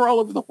them, and they were all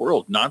over the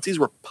world. Nazis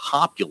were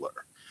popular.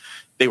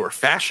 They were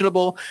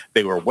fashionable.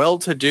 They were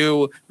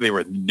well-to-do. They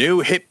were the new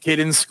hip kid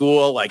in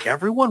school. Like,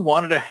 everyone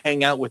wanted to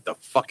hang out with the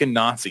fucking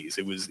Nazis.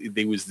 There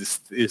was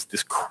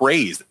this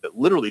craze that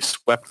literally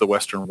swept the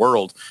Western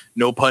world.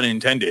 No pun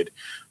intended.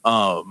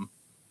 And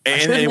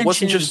it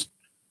wasn't just.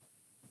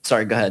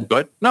 Sorry, go ahead. Go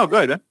ahead. No, go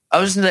ahead, man. I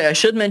was going to say, I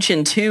should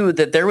mention too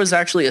that there was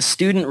actually a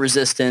student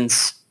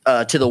resistance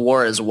to the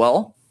war as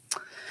well,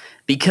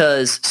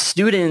 because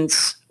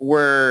students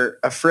were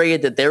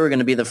afraid that they were going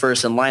to be the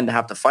first in line to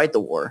have to fight the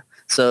war.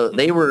 So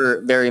they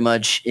were very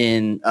much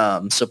in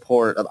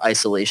support of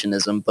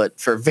isolationism, but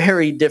for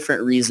very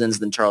different reasons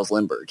than Charles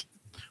Lindbergh.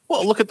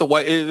 Well, look at the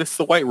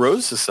White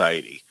Rose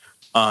Society.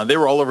 They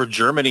were all over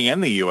Germany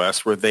and the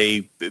U.S. where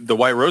the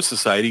White Rose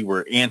Society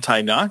were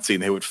anti-Nazi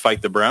and they would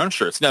fight the brown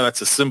shirts. Now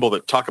that's a symbol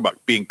that talk about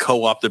being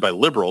co-opted by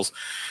liberals,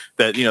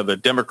 that the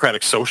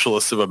Democratic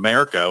Socialists of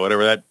America,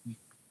 whatever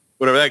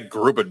that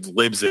group of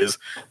libs is,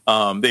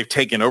 they've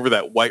taken over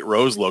that White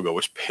Rose logo,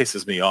 which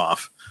pisses me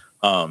off.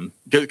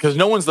 Because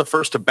no one's the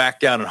first to back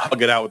down and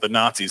hug it out with the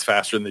Nazis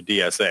faster than the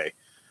DSA.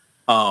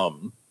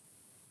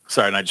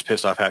 Sorry, and I just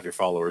pissed off half your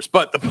followers.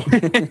 But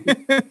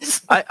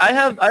I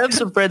have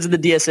some friends in the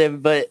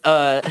DSA, but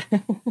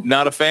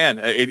not a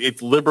fan.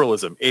 It's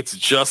liberalism. It's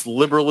just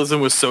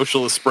liberalism with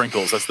socialist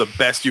sprinkles. That's the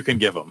best you can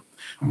give them.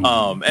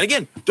 And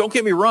again, don't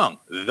get me wrong.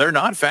 They're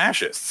not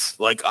fascists.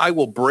 Like, I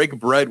will break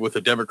bread with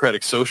a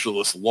Democratic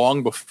Socialist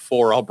long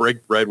before I'll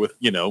break bread with,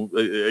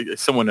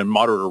 someone in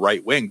moderate or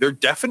right wing. They're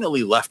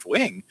definitely left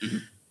wing. Mm-hmm.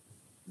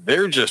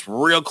 They're just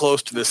real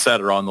close to the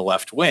center on the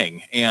left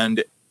wing.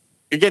 And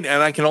again,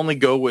 and I can only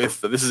go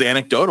with, this is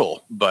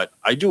anecdotal, but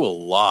I do a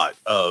lot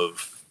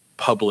of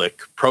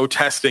public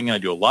protesting. I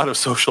do a lot of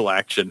social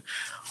action.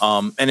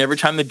 And every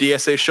time the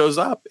DSA shows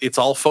up, it's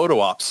all photo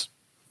ops.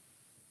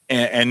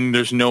 And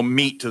there's no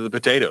meat to the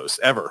potatoes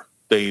ever.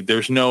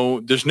 There's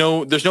no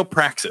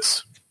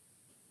praxis.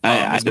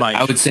 I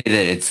would say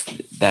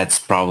that that's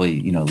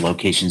probably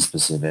location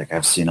specific.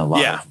 I've seen a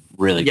lot of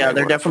really there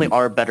definitely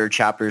are better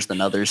chapters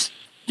than others.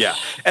 Yeah,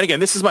 and again,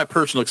 this is my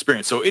personal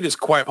experience, so it is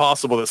quite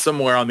possible that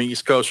somewhere on the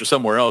East Coast or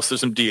somewhere else,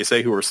 there's some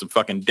DSA who are some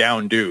fucking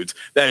down dudes.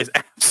 That is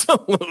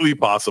absolutely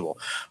possible.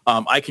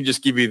 I can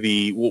just give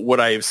you what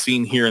I have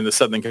seen here in the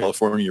Southern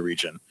California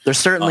region. There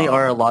certainly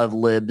are a lot of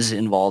libs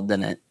involved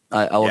in it.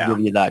 I will give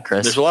you that,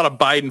 Chris. There's a lot of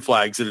Biden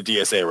flags at a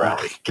DSA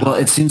rally. Well,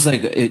 it seems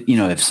like,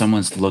 if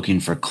someone's looking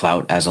for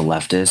clout as a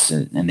leftist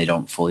and they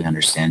don't fully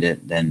understand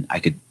it, then I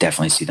could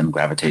definitely see them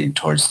gravitating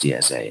towards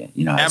DSA.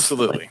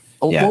 Absolutely.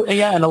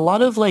 And a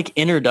lot of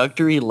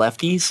introductory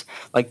lefties,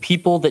 like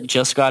people that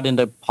just got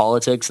into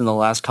politics in the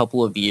last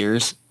couple of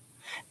years,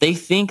 they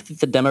think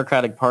that the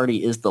Democratic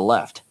Party is the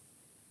left.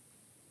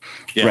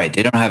 Yeah. Right.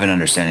 They don't have an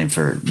understanding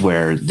for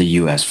where the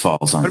U.S.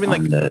 falls on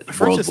the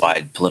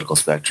worldwide political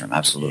spectrum.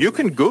 Absolutely. You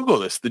can Google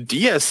this. The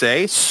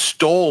DSA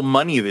stole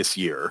money this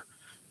year.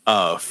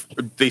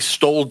 They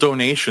stole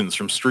donations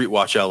from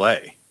Streetwatch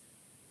LA.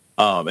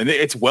 And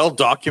it's well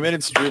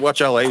documented.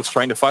 Streetwatch LA is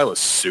trying to file a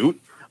suit.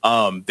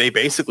 They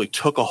basically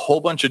took a whole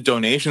bunch of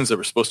donations that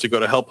were supposed to go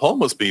to help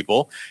homeless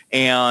people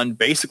and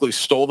basically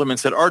stole them and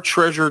said, our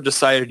treasurer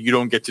decided you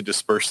don't get to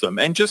disperse them,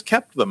 and just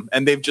kept them.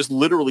 And they've just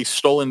literally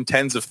stolen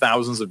tens of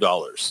thousands of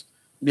dollars.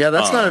 Yeah,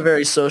 that's not a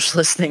very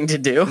socialist thing to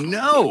do.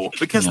 No,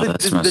 because No,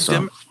 that's messed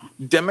up.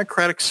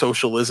 democratic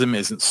socialism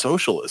isn't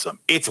socialism.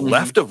 It's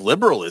left of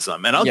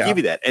liberalism. And I'll give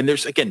you that. And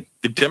there's, again,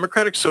 the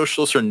democratic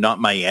socialists are not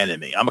my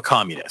enemy. I'm a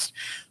communist.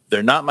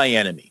 They're not my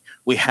enemy.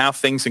 We have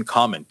things in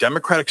common.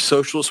 Democratic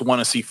socialists want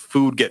to see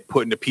food get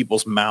put into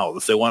people's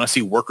mouths. They want to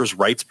see workers'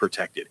 rights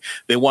protected.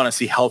 They want to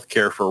see health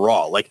care for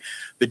all. Like,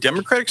 the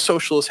democratic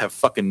socialists have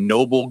fucking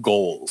noble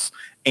goals,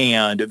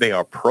 and they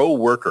are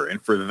pro-worker.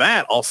 And for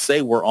that, I'll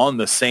say we're on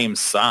the same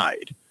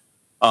side.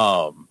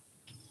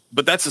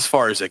 But that's as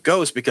far as it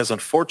goes, because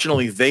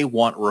unfortunately they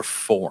want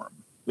reform.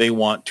 They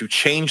want to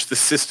change the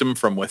system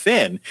from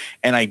within.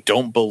 And I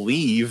don't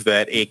believe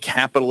that a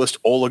capitalist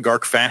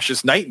oligarch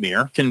fascist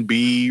nightmare can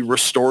be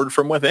restored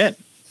from within.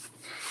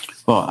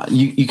 Well,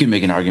 you can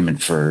make an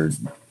argument for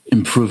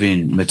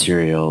improving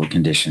material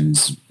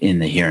conditions in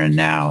the here and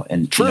now.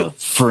 And, you know,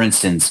 for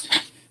instance,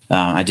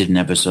 I did an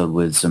episode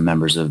with some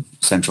members of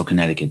Central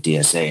Connecticut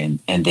DSA,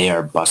 and they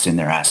are busting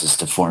their asses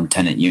to form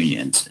tenant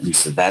unions. And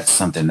so that's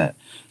something that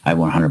I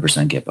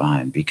 100% get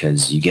behind,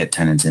 because you get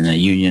tenants in a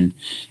union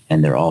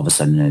and they're all of a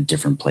sudden in a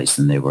different place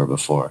than they were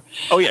before.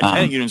 Oh, yeah.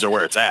 Tenant unions are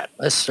where it's at.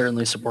 I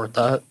certainly support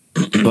that.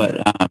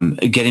 But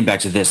getting back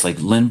to this, like,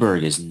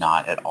 Lindbergh is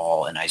not at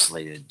all an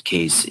isolated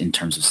case in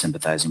terms of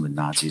sympathizing with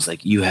Nazis.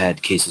 Like, you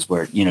had cases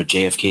where, you know,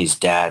 JFK's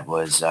dad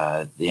was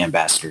the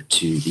ambassador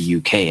to the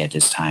UK at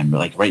this time,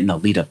 like right in the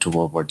lead up to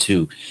World War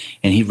II.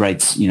 And he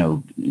writes, you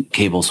know,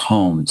 cables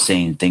home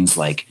saying things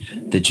like,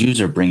 the Jews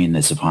are bringing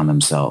this upon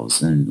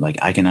themselves. And, like,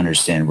 I can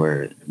understand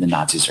where the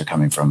Nazis are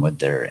coming from with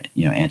their,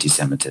 you know,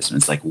 anti-Semitism.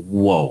 It's like,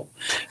 whoa,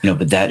 you know,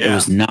 but that it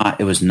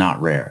was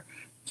not rare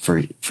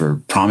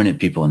for prominent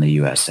people in the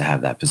U.S. to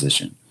have that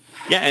position.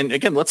 Yeah, and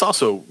again, let's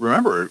also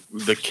remember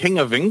the King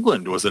of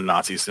England was a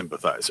Nazi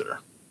sympathizer.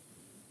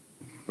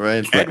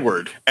 Right.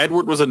 Edward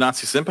was a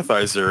Nazi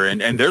sympathizer,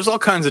 and there's all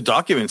kinds of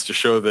documents to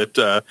show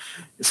that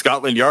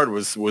Scotland Yard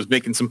was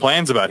making some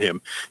plans about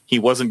him. He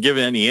wasn't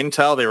given any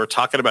intel. They were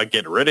talking about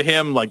getting rid of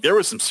him. Like, there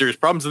was some serious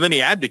problems, and then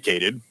he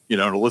abdicated. You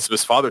know, and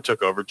Elizabeth's father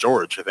took over.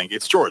 George, I think.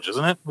 It's George,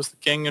 isn't it? Was the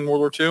king in World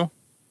War II?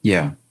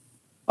 Yeah.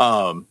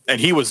 And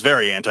he was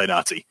very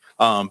anti-Nazi.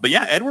 But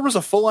yeah, Edward was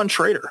a full-on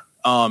traitor,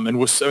 and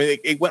was. I mean,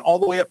 it went all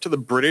the way up to the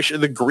British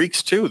and the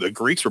Greeks too. The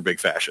Greeks were big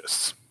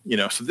fascists, you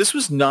know. So this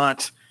was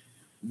not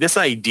this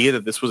idea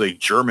that this was a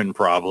German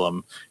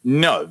problem.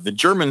 No, the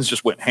Germans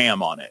just went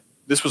ham on it.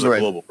 This was a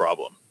global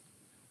problem.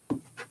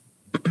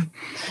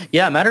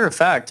 Yeah, matter of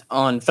fact,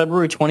 on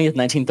February 20th,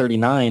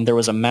 1939, there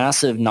was a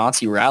massive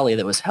Nazi rally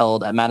that was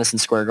held at Madison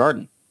Square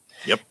Garden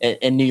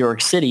in New York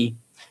City.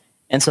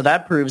 And so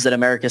that proves that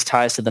America's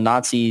ties to the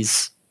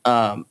Nazis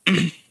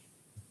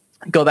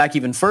go back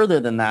even further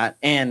than that.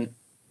 And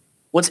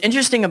what's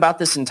interesting about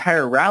this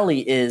entire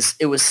rally is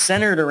it was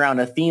centered around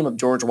a theme of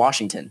George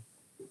Washington,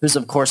 who's,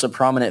 of course, a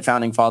prominent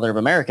founding father of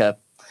America.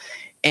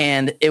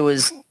 And it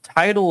was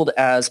titled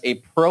as a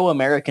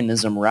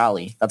pro-Americanism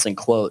rally. That's in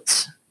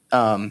quotes.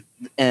 And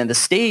the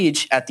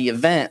stage at the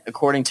event,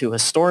 according to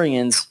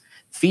historians,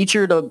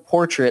 featured a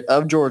portrait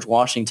of George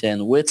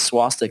Washington with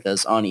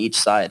swastikas on each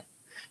side.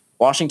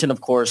 Washington,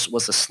 of course,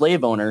 was a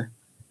slave owner,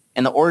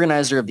 and the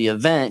organizer of the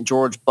event,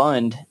 George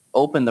Bund,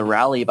 opened the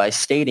rally by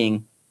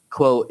stating,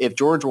 quote, "If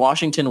George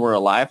Washington were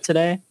alive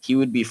today, he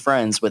would be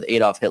friends with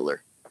Adolf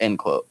Hitler," end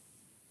quote.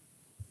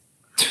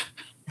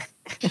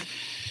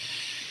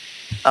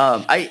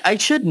 I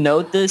should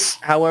note this,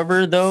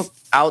 however, though,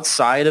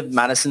 outside of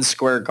Madison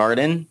Square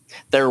Garden,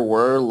 there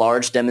were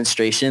large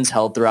demonstrations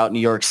held throughout New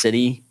York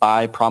City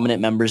by prominent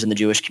members in the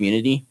Jewish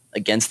community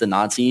against the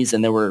Nazis,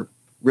 and there were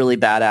really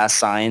badass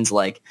signs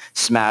like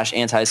 "Smash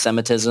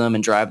anti-Semitism"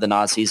 and "Drive the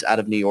Nazis out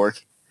of New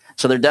York."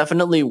 So there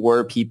definitely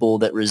were people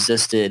that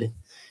resisted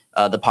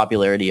the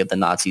popularity of the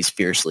Nazis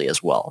fiercely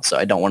as well. So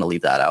I don't want to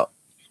leave that out.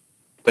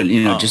 But,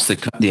 you know, just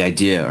the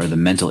idea or the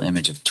mental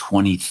image of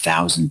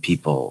 20,000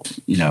 people,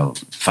 you know,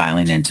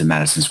 filing into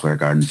Madison Square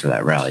Garden for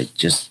that rally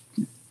just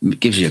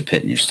gives you a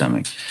pit in your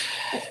stomach.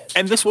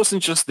 And this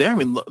wasn't just there. I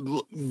mean,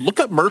 look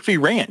up Murphy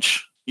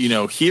Ranch, you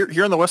know,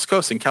 here on the West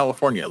Coast in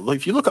California.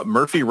 If you look up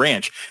Murphy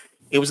Ranch,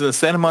 it was in the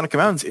Santa Monica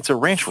Mountains. It's a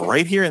ranch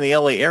right here in the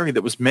LA area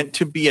that was meant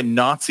to be a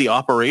Nazi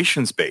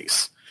operations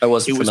base. I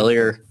wasn't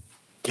familiar.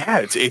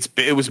 Yeah,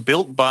 it was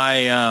built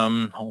by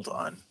hold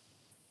on.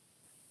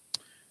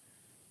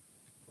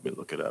 Let me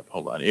look it up.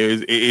 Hold on.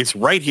 It's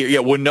right here. Yeah,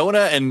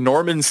 Winona and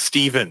Norman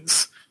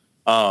Stevens,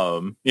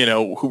 you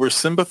know, who were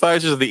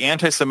sympathizers of the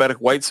anti-Semitic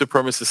white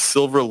supremacist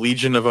Silver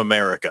Legion of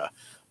America.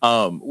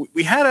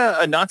 We had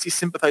a Nazi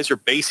sympathizer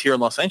base here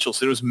in Los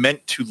Angeles. It was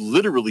meant to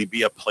literally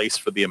be a place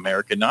for the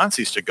American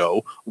Nazis to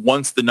go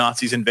once the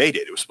Nazis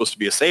invaded. It was supposed to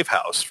be a safe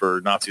house for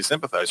Nazi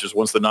sympathizers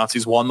once the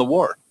Nazis won the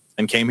war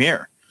and came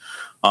here.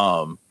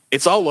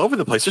 It's all over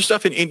the place. There's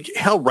stuff in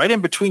hell right in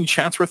between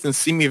Chatsworth and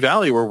Simi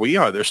Valley where we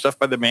are. There's stuff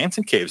by the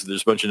Manson Caves.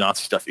 There's a bunch of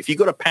Nazi stuff. If you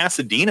go to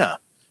Pasadena,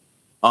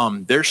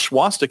 there's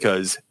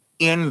swastikas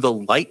in the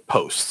light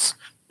posts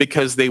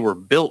because they were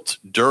built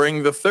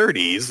during the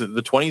 30s,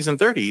 the 20s and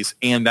 30s,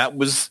 and that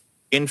was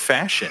in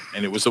fashion.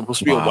 And it was supposed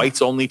to be a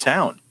whites-only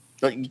town.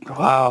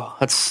 Wow,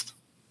 that's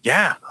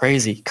Yeah.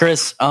 Crazy.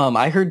 Chris,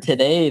 I heard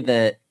today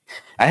that,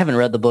 I haven't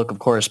read the book, of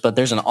course, but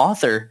there's an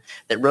author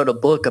that wrote a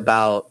book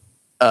about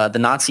the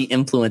Nazi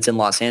influence in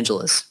Los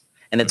Angeles,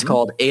 and it's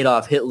called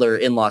Adolf Hitler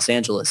in Los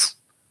Angeles.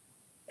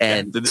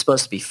 And it's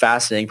supposed to be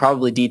fascinating,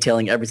 probably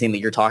detailing everything that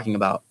you're talking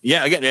about.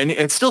 Yeah, again, and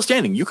it's still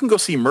standing. You can go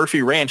see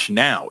Murphy Ranch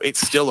now.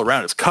 It's still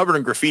around. It's covered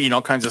in graffiti and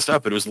all kinds of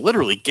stuff, but it was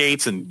literally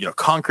gates and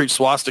concrete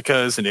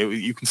swastikas, and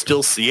you can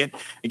still see it.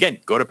 Again,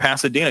 go to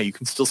Pasadena. You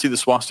can still see the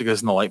swastikas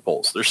and the light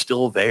poles. They're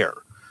still there.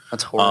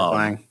 That's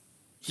horrifying.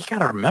 You got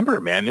to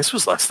remember, man, this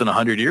was less than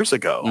 100 years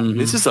ago.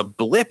 This is a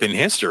blip in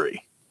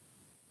history.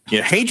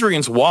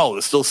 Hadrian's Wall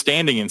is still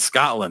standing in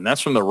Scotland.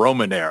 That's from the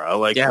Roman era.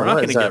 We're not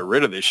going to get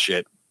rid of this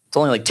shit. It's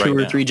only like two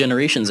or three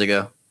generations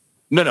ago.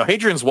 No.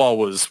 Hadrian's Wall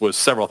was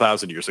several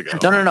thousand years ago.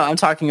 No. I'm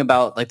talking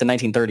about like the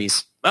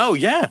 1930s. Oh,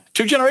 yeah.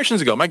 2 generations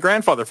ago. My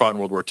grandfather fought in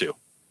World War II.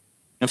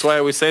 That's why I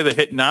always say that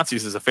hitting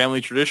Nazis is a family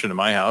tradition in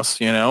my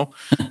house, my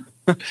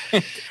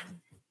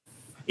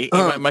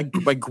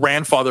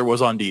grandfather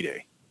was on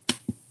D-Day.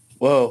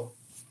 Whoa.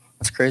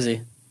 That's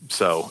crazy.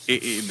 So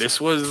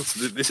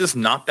this is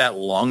not that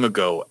long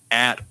ago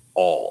at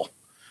all.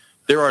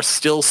 There are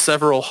still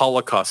several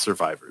Holocaust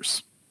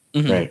survivors.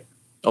 Right.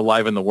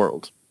 Alive in the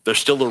world. They're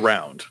still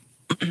around.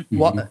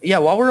 While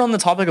we're on the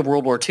topic of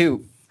World War II,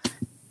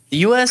 the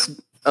U.S.,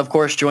 of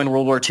course, joined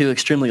World War II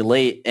extremely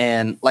late.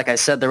 And like I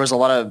said, there was a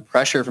lot of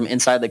pressure from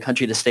inside the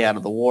country to stay out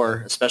of the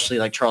war, especially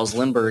like Charles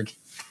Lindbergh.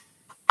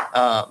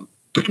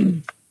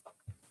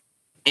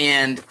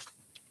 And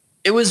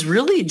it was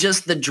really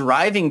just the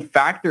driving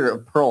factor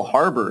of Pearl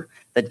Harbor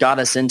that got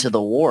us into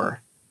the war.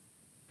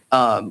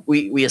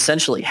 We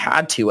essentially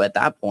had to at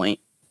that point.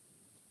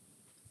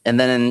 And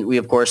then we,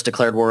 of course,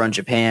 declared war on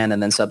Japan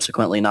and then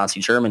subsequently Nazi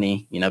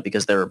Germany,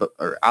 because they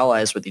were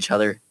allies with each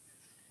other.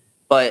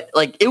 But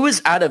it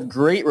was out of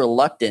great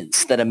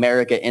reluctance that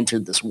America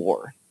entered this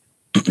war.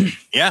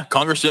 Yeah,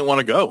 Congress didn't want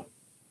to go.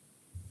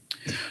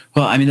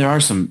 Well, I mean, there are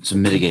some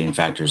mitigating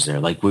factors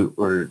there.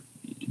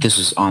 This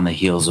was on the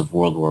heels of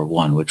World War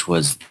I, which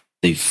was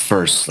the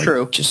first,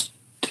 just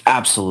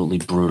absolutely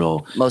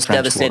brutal, most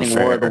devastating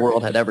war the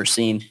world had ever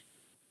seen.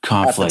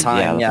 Conflict,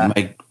 at the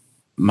time,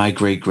 My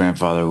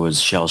great-grandfather was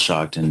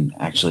shell-shocked and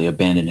actually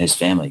abandoned his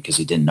family because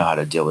he didn't know how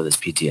to deal with his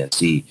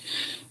PTSD.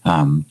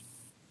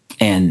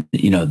 And,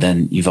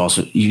 then you've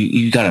also,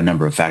 you got a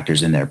number of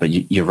factors in there, but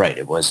you're right.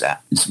 It was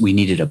that. We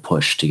needed a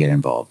push to get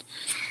involved.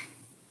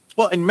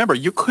 Well, and remember,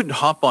 you couldn't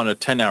hop on a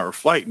 10-hour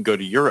flight and go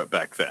to Europe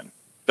back then.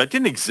 That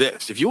didn't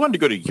exist. If you wanted to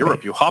go to Europe,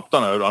 right, you hopped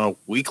on a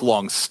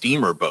week-long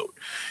steamer boat.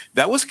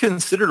 That was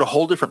considered a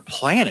whole different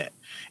planet.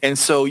 And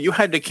so you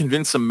had to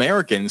convince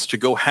Americans to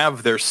go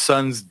have their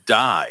sons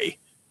die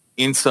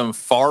in some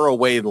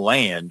faraway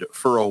land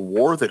for a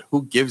war that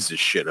who gives a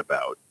shit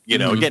about?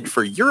 Again,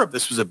 for Europe,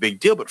 this was a big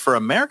deal. But for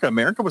America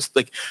was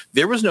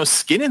there was no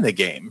skin in the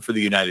game for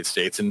the United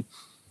States. And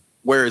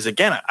whereas,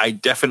 again, I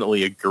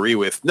definitely agree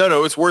with,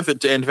 no, it's worth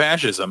it to end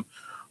fascism.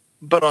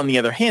 But on the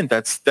other hand,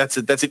 that's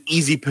an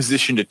easy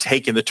position to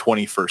take in the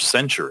 21st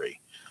century.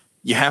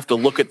 You have to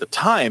look at the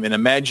time and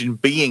imagine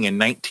being in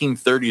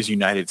 1930s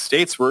United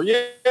States where,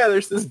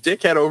 there's this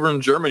dickhead over in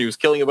Germany who's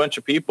killing a bunch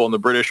of people and the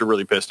British are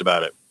really pissed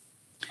about it.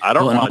 I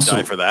don't want to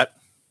die for that.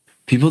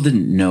 People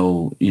didn't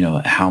know,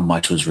 how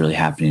much was really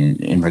happening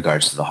in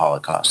regards to the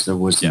Holocaust. There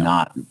was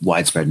not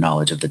widespread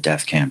knowledge of the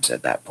death camps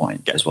at that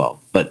point as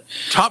well. But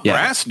top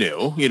brass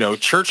knew,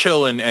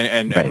 Churchill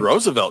and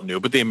Roosevelt knew,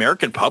 but the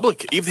American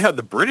public, even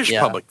the British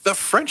public, the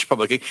French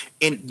public,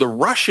 and the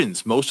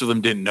Russians, most of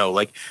them didn't know.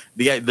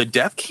 The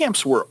death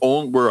camps were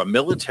a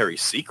military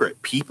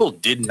secret. People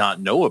did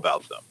not know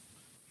about them.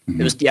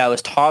 It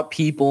was top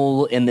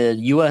people in the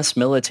U.S.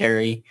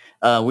 military.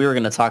 We were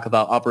going to talk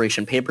about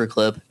Operation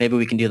Paperclip. Maybe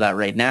we can do that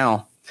right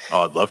now.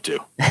 Oh, I'd love to.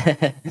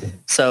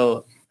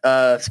 So,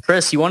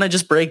 Chris, you want to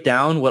just break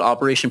down what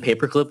Operation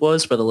Paperclip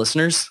was for the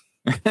listeners?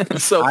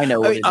 So I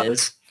know what it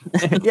is.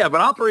 Yeah,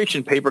 but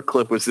Operation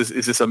Paperclip was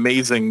this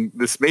amazing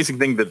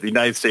thing that the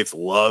United States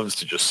loves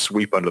to just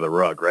sweep under the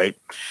rug, right?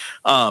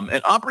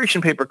 And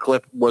Operation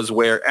Paperclip was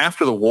where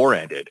after the war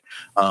ended,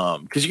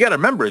 because you got to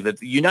remember that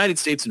the United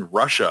States and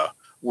Russia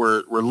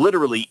were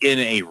literally in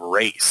a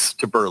race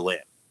to Berlin,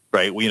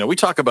 right? We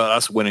talk about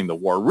us winning the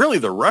war. Really,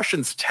 the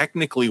Russians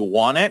technically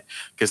won it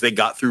because they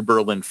got through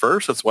Berlin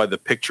first. That's why the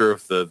picture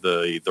of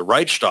the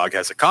Reichstag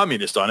has a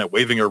communist on it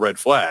waving a red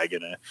flag.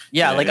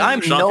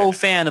 I'm no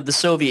fan of the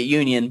Soviet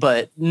Union,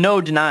 but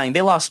no denying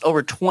they lost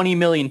over 20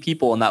 million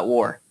people in that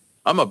war.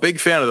 I'm a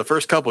big fan of the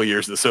first couple of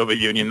years of the Soviet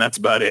Union. That's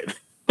about it.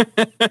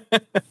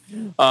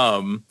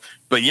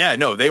 But yeah,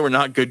 no, they were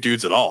not good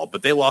dudes at all,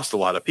 but they lost a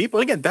lot of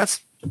people. Again,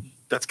 that's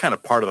kind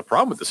of part of the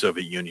problem with the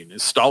Soviet Union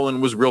is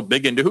Stalin was real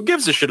big into who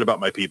gives a shit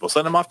about my people,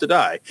 send them off to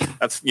die.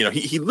 That's,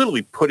 he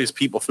literally put his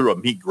people through a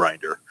meat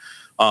grinder.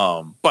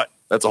 But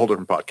that's a whole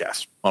different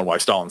podcast on why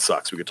Stalin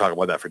sucks. We could talk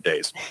about that for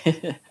days.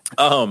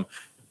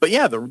 But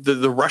yeah,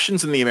 the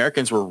Russians and the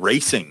Americans were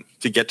racing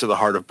to get to the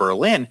heart of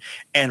Berlin.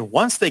 And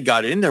once they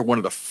got in there, one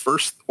of the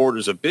first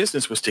orders of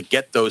business was to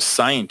get those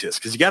scientists.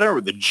 Because you got to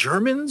remember, the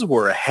Germans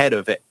were ahead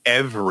of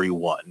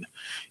everyone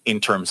in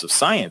terms of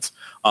science.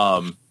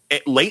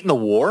 Late in the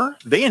war,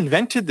 they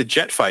invented the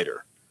jet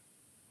fighter.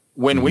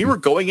 When we were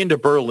going into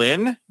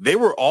Berlin, they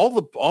were all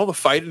the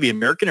fighters, the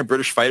American and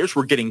British fighters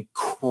were getting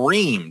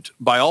creamed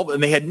by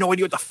and they had no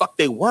idea what the fuck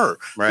they were.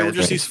 They were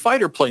just these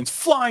fighter planes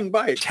flying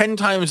by at 10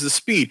 times the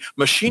speed,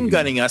 machine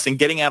gunning us and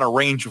getting out of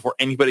range before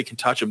anybody can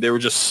touch them. They were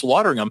just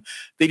slaughtering them.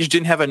 They just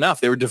didn't have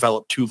enough. They were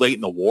developed too late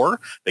in the war.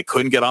 They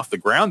couldn't get off the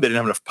ground. They didn't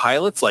have enough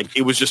pilots. Like,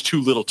 it was just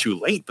too little too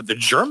late. But the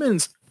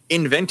Germans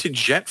invented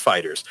jet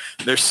fighters.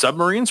 Their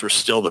submarines were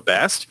still the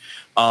best.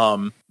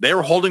 They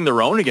were holding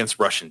their own against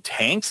Russian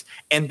tanks,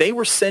 and they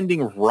were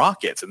sending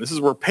rockets. And this is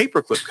where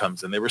paperclip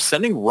comes in. They were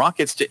sending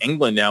rockets to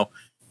England. Now,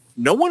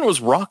 no one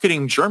was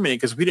rocketing Germany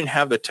because we didn't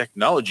have the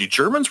technology.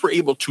 Germans were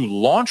able to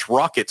launch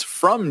rockets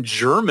from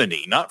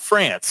Germany, not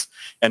France,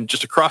 and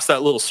just across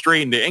that little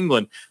strait into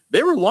England.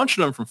 They were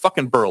launching them from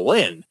fucking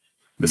Berlin,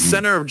 the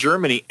center of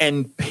Germany,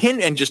 and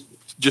just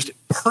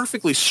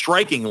perfectly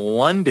striking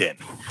London.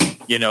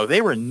 You know,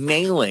 they were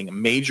nailing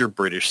major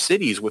British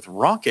cities with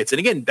rockets. And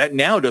again, that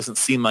now doesn't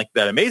seem like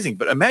that amazing,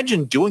 but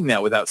imagine doing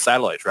that without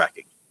satellite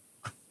tracking.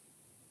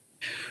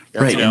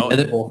 Right. You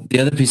know? The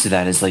other piece of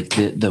that is like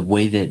the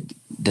way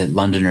that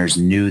Londoners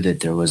knew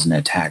that there was an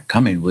attack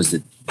coming was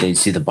that they'd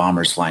see the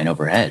bombers flying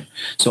overhead.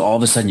 So all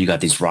of a sudden you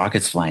got these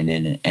rockets flying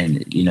in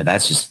and you know,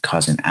 that's just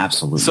causing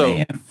absolute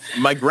mayhem.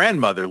 My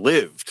grandmother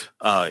lived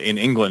in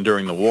England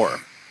during the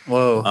war.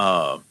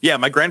 Whoa. Yeah,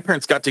 my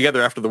grandparents got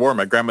together after the war.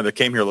 My grandmother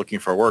came here looking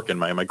for work, and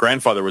my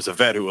grandfather was a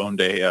vet who owned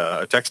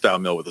a textile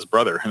mill with his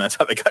brother, and that's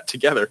how they got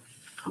together.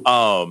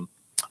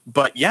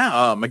 But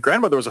yeah, my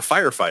grandmother was a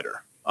firefighter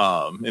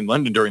in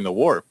London during the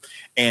war,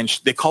 and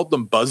they called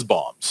them buzz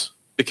bombs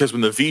because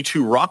when the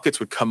V-2 rockets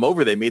would come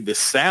over, they made this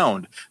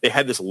sound. They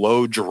had this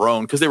low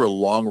drone because they were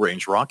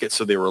long-range rockets,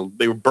 so they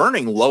were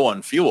burning low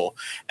on fuel.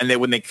 And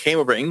when they came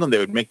over England, they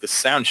would make this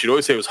sound. She'd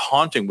always say it was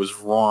haunting, was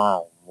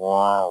wrong.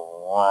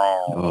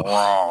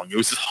 It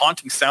was this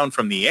haunting sound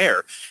from the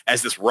air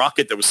as this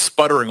rocket that was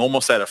sputtering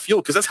almost out of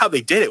fuel, because that's how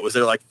they did it. Was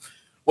they're like,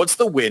 what's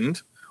the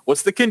wind?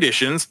 What's the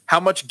conditions? How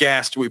much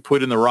gas do we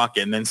put in the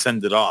rocket and then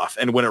send it off?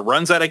 And when it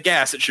runs out of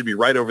gas, it should be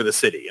right over the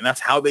city. And that's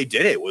how they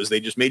did it. Was they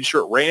just made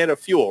sure it ran out of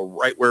fuel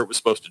right where it was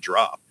supposed to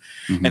drop.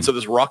 And so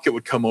this rocket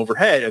would come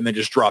overhead and then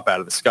just drop out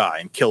of the sky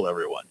and kill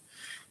everyone.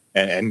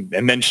 And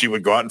then she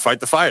would go out and fight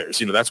the fires.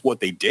 You know, that's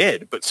what they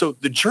did. But so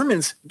the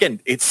Germans, again,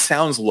 it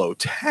sounds low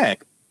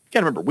tech. You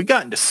gotta remember, we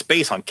got into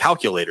space on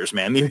calculators,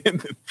 man.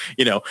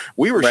 You know,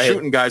 we were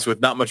shooting guys with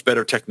not much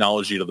better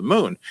technology to the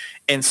moon.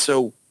 And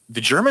so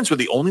the Germans were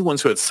the only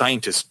ones who had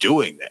scientists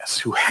doing this,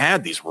 who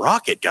had these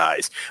rocket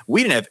guys.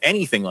 We didn't have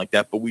anything like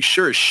that, but we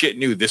sure as shit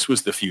knew this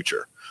was the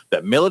future.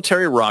 That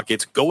military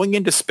rockets going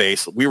into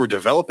space, we were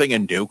developing a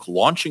nuke.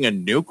 Launching a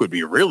nuke would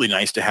be really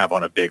nice to have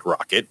on a big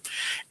rocket.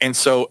 And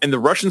the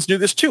Russians knew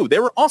this too. They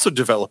were also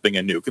developing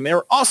a nuke, and they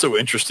were also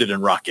interested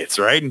in rockets,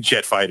 right? And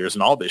jet fighters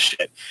and all this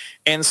shit.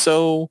 And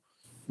so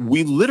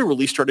we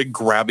literally started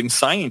grabbing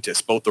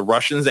scientists, both the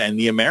Russians and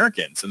the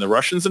Americans. And the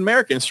Russians and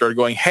Americans started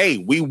going, hey,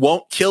 we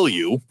won't kill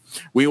you.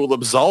 We will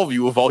absolve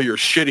you of all your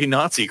shitty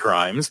Nazi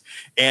crimes.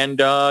 And,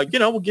 you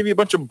know, we'll give you a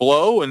bunch of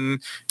blow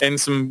and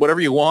some whatever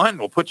you want.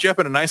 We'll put you up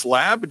in a nice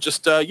lab and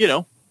just, you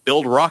know,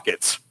 build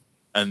rockets.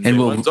 And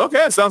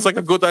okay, it sounds like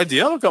a good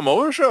idea. I'll come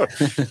over, sure.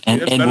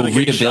 and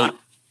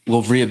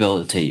we'll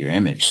rehabilitate your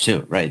image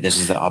too, right? This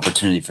is the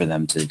opportunity for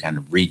them to kind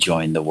of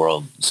rejoin the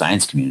world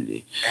science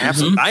community.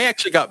 Absolutely. I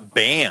actually got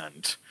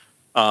banned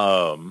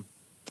from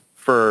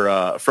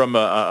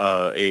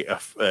an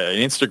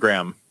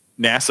Instagram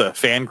NASA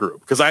fan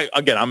group because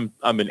I'm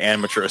an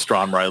amateur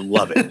astronomer. I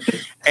love it.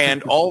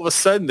 And all of a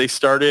sudden they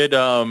started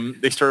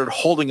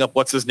holding up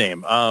what's his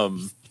name?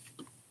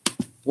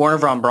 Warner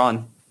von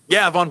Braun.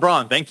 Yeah, von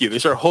Braun. Thank you. They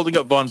started holding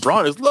up von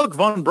Braun. Look,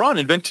 von Braun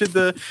invented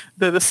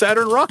the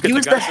Saturn rocket. He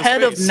was the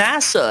head of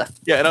NASA.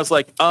 Yeah, and I was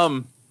like,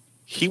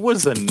 he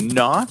was a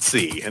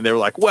Nazi. And they were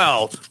like,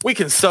 well, we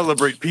can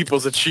celebrate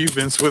people's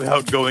achievements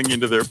without going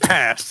into their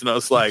past. And I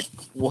was like,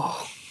 whoa.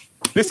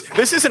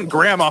 This isn't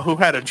grandma who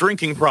had a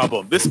drinking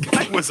problem. This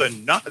guy was a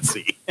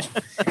Nazi.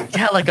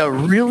 Yeah, like a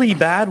really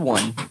bad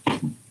one.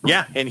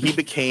 Yeah, and he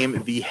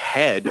became the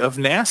head of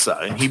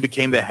NASA, and he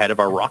became the head of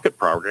our rocket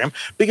program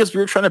because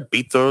we were trying to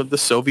beat the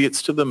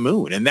Soviets to the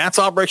moon. And that's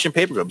Operation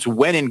Paperclips. We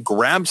went and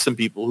grabbed some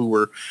people who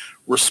were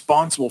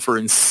responsible for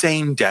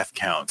insane death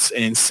counts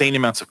and insane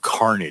amounts of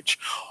carnage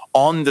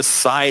on the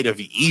side of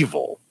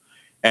evil.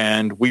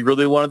 And we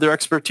really wanted their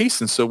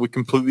expertise, and so we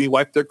completely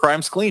wiped their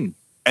crimes clean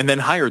and then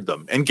hired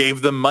them and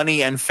gave them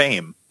money and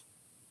fame.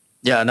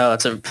 Yeah, no,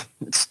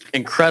 it's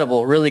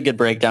incredible. Really good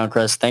breakdown,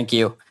 Chris. Thank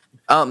you.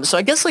 So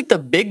I guess like the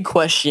big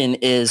question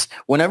is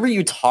whenever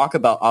you talk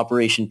about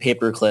Operation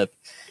Paperclip,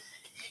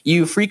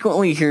 you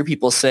frequently hear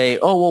people say,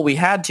 oh, well, we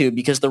had to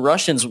because the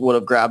Russians would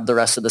have grabbed the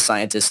rest of the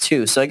scientists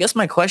too. So I guess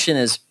my question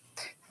is,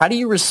 how do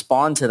you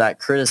respond to that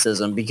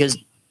criticism? Because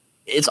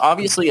it's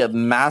obviously a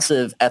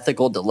massive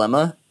ethical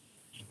dilemma.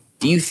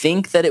 Do you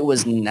think that it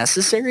was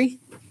necessary?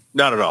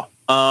 Not at all.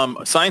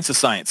 Science is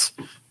science,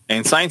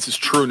 and science is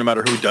true no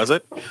matter who does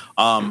it.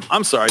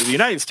 I'm sorry. The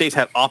United States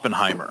had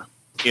Oppenheimer.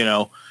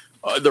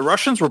 The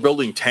Russians were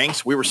building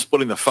tanks. We were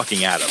splitting the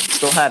fucking atom.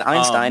 Still had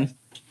Einstein.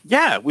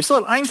 Yeah, we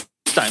still had Einstein.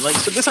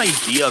 So this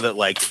idea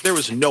that there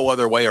was no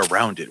other way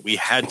around it. We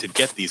had to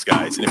get these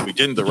guys, and if we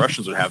didn't, the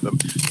Russians would have them.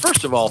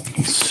 First of all,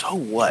 so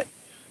what?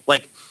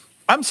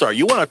 I'm sorry,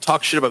 you want to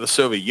talk shit about the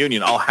Soviet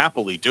Union, I'll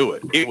happily do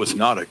it. It was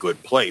not a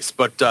good place.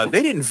 But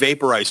they didn't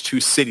vaporize 2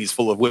 cities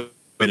full of women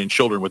and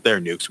children with their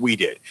nukes. We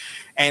did.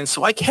 And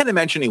so I can't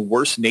imagine a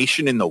worse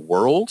nation in the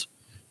world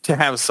to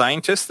have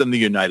scientists than the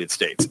United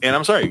States. And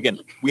I'm sorry, again,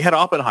 we had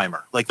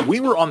Oppenheimer. We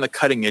were on the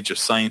cutting edge of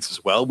science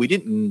as well. We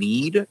didn't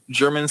need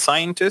German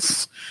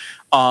scientists.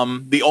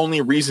 The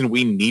only reason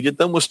we needed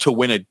them was to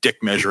win a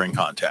dick measuring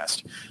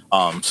contest.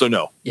 So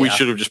no, we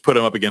should have just put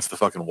them up against the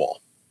fucking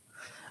wall.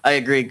 I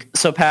agree.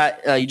 So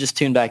Pat, you just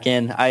tuned back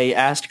in. I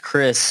asked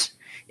Chris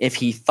if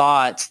he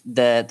thought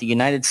that the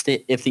United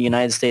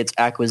States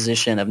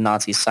acquisition of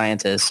Nazi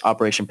scientists,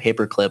 Operation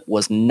Paperclip,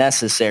 was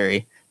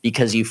necessary,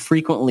 because you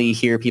frequently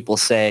hear people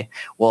say,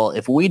 well,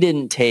 if we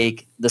didn't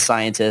take the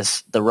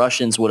scientists, the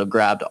Russians would have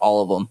grabbed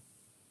all of them.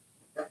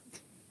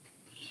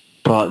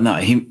 Well,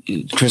 no,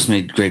 Chris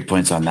made great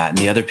points on that. And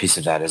the other piece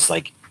of that is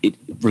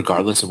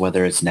regardless of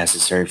whether it's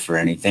necessary for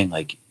anything,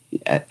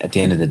 at the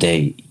end of the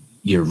day,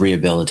 you're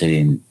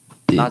rehabilitating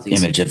the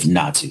image of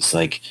Nazis.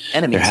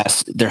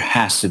 Enemies. There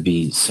has to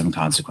be some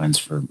consequence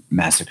for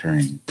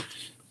massacring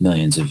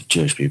millions of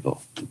Jewish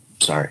people.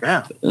 Sorry.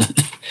 Yeah.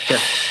 Yeah,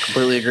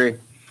 completely agree.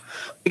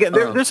 Again,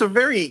 there's a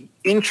very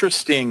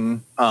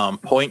interesting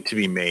point to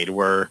be made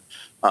where,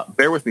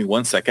 bear with me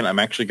 1 second, I'm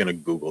actually going to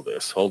Google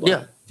this. Hold on.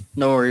 Yeah,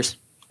 no worries.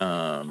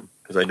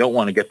 Because I don't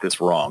want to get this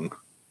wrong.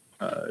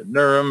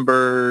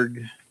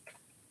 Nuremberg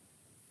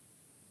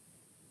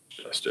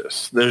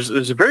justice.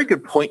 There's a very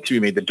good point to be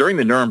made that during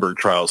the Nuremberg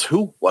trials,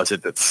 who was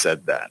it that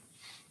said that?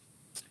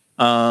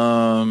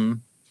 It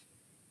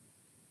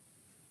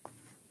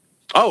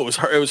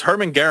was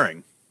Hermann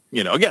Goering.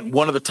 Again,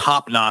 one of the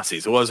top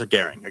Nazis. It was a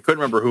Goering. I couldn't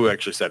remember who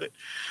actually said it.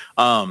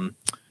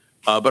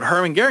 But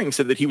Hermann Goering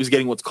said that he was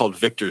getting what's called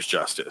victor's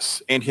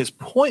justice. And his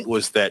point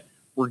was that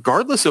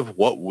regardless of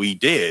what we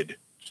did,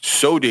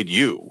 so did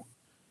you.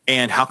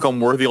 And how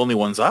come we're the only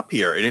ones up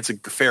here? And it's a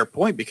fair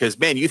point because,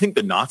 man, you think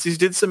the Nazis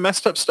did some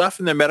messed up stuff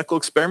in their medical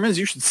experiments?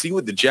 You should see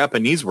what the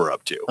Japanese were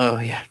up to. Oh,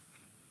 yeah.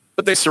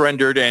 But they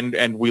surrendered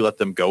and we let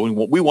them go. And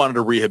we wanted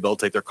to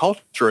rehabilitate their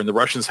culture, and the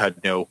Russians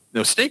had no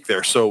stake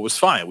there. So it was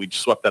fine. We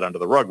just swept that under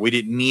the rug. We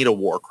didn't need a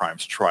war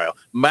crimes trial.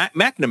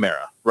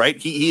 McNamara, right?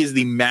 He is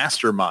the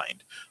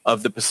mastermind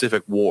of the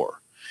Pacific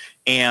War.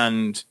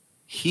 And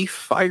he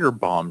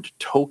firebombed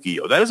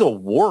Tokyo. That is a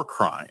war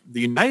crime.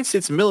 The United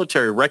States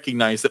military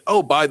recognized that,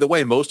 oh, by the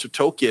way, most of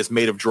Tokyo is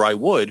made of dry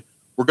wood.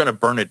 We're going to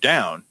burn it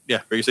down.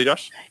 Yeah, what you say,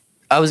 Josh?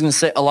 I was going to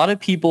say, a lot of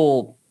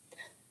people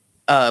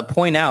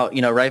point out,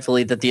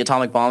 rightfully, that the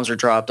atomic bombs were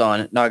dropped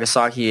on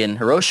Nagasaki and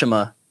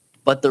Hiroshima,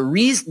 but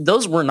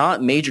those were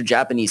not major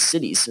Japanese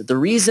cities. The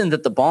reason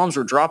that the bombs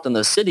were dropped on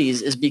those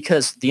cities is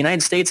because the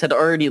United States had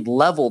already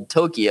leveled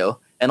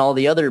Tokyo and all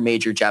the other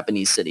major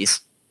Japanese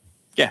cities.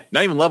 Yeah,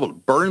 not even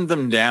leveled, burned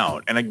them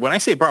down. And when I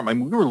say burn,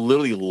 we were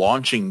literally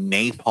launching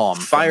napalm.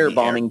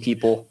 Firebombing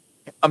people.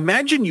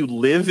 Imagine you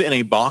live in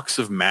a box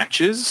of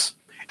matches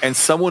and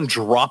someone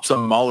drops a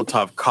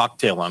Molotov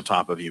cocktail on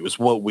top of you is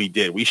what we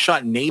did. We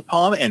shot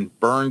napalm and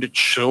burned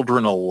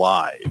children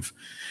alive.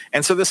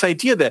 And so this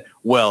idea that,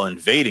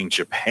 invading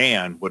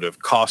Japan would have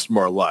cost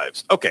more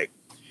lives. Okay.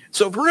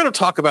 So if we're going to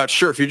talk about,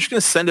 if you're just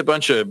going to send a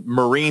bunch of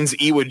Marines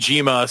Iwo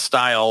Jima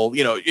style,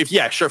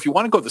 if you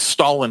want to go the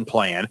Stalin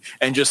plan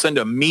and just send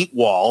a meat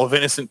wall of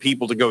innocent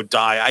people to go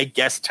die, I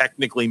guess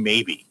technically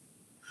maybe.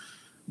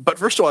 But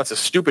first of all, that's a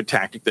stupid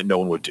tactic that no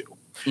one would do.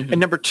 Mm-hmm.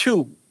 And number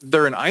two,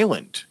 they're an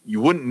island.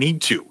 You wouldn't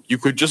need to. You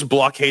could just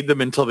blockade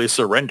them until they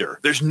surrender.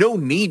 There's no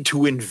need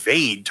to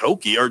invade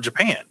Tokyo or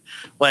Japan.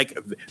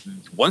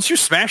 Once you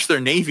smash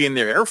their Navy and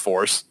their Air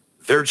Force,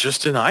 they're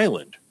just an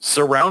island.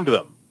 Surround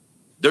them.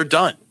 They're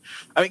done.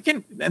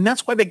 Again, and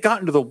that's why they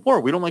got into the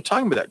war. We don't like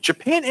talking about that.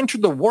 Japan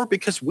entered the war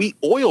because we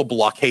oil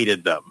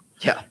blockaded them.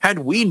 Yeah. Had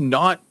we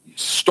not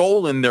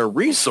stolen their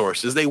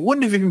resources, they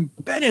wouldn't have even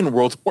been in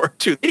World War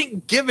II. They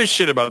didn't give a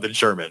shit about the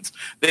Germans.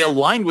 They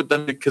aligned with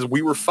them because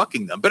we were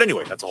fucking them. But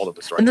anyway, that's all of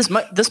the story. And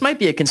this might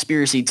be a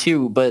conspiracy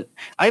too, but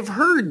I've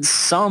heard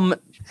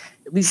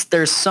at least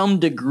there's some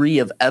degree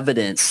of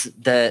evidence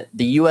that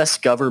the U.S.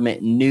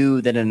 government knew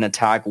that an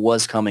attack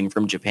was coming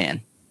from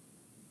Japan.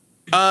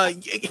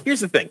 Here's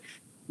the thing.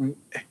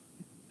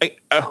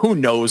 Who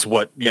knows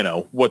what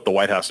the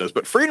White House knows,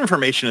 but Freedom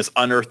Information has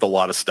unearthed a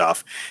lot of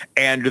stuff,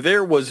 and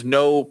there was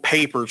no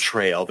paper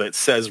trail that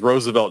says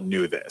Roosevelt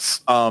knew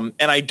this. And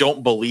I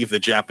don't believe the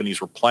Japanese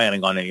were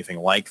planning on anything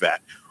like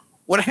that.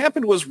 What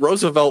happened was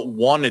Roosevelt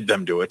wanted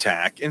them to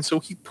attack, and so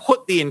he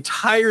put the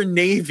entire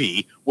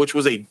Navy, which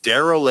was a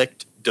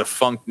derelict,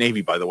 defunct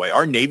Navy, by the way.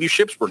 Our Navy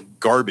ships were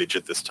garbage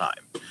at this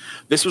time.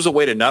 This was a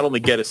way to not only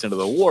get us into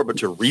the war, but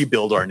to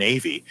rebuild our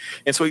Navy.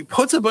 And so he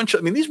puts a bunch of,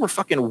 I mean, these were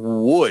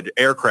fucking wood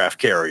aircraft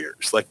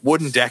carriers, like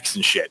wooden decks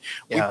and shit.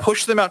 Yeah. We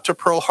pushed them out to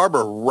Pearl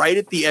Harbor right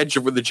at the edge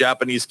of where the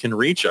Japanese can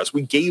reach us.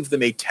 We gave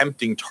them a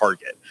tempting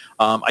target.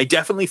 I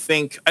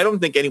don't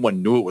think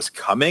anyone knew it was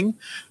coming.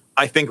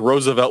 I think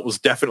Roosevelt was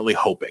definitely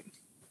hoping.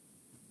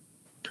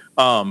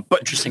 But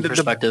Interesting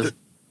perspective.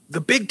 The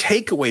big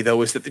takeaway,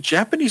 though, is that the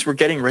Japanese were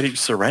getting ready to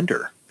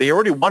surrender. They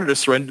already wanted to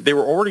surrender. They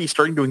were already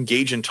starting to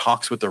engage in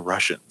talks with the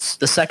Russians.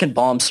 The second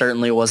bomb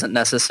certainly wasn't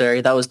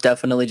necessary. That was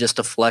definitely just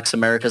to flex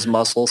America's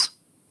muscles.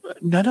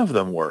 None of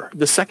them were.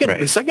 The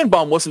second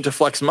bomb wasn't to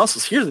flex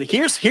muscles.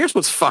 Here's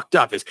what's fucked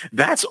up is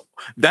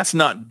that's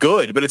not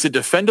good, but it's a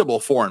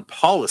defendable foreign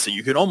policy.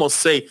 You can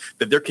almost say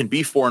that there can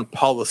be foreign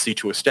policy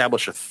to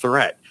establish a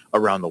threat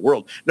around the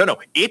world. No,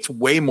 it's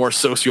way more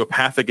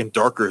sociopathic and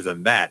darker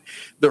than that.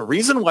 The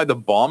reason why the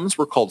bombs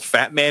were called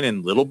Fat Man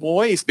and Little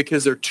Boy is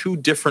because they're two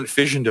different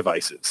fission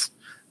devices.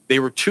 They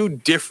were two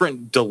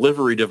different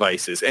delivery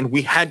devices, and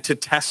we had to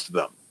test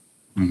them.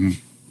 Mm-hmm.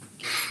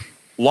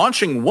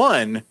 Launching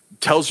one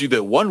tells you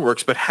that one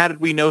works, but how did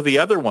we know the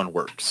other one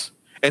works?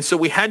 And so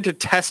we had to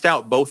test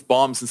out both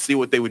bombs and see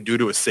what they would do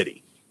to a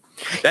city.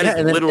 That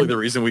is literally the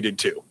reason we did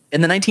two.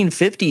 In the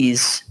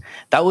 1950s,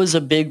 that was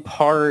a big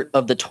part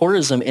of the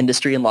tourism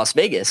industry in Las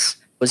Vegas,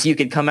 was you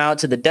could come out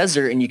to the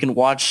desert and you can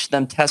watch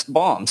them test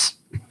bombs.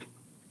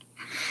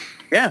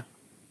 Yeah.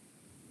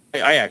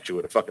 I actually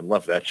would have fucking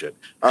loved that shit.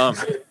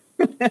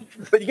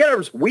 But you gotta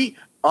remember,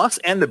 us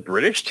and the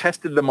British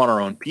tested them on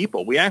our own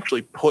people. We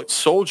actually put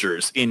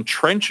soldiers in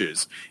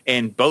trenches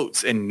and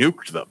boats and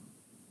nuked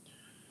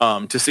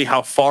them to see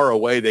how far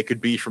away they could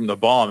be from the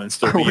bomb and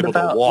still be able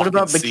to walk. What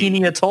about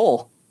Bikini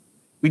Atoll?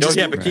 We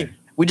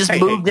just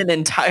moved an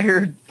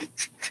entire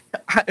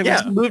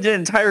moved an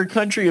entire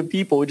country of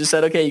people. We just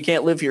said, okay, you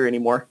can't live here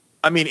anymore.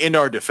 I mean, in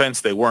our defense,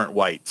 they weren't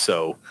white,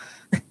 so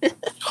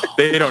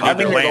they don't need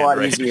their land, a lot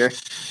right? easier.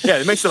 Yeah,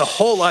 it makes it a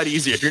whole lot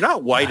easier. If you're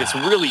not white, it's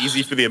really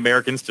easy for the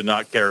Americans to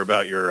not care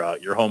about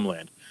your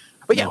homeland.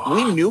 But yeah,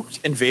 we nuked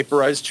and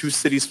vaporized two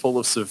cities full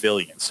of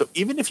civilians. So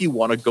even if you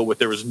want to go with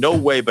there was no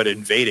way but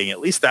invading, at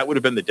least that would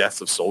have been the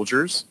deaths of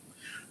soldiers.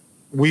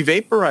 We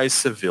vaporized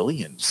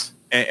civilians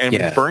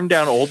and burned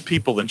down old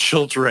people and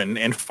children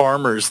and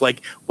farmers.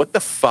 Like, what the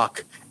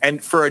fuck?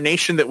 And for a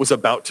nation that was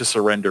about to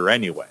surrender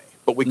anyway.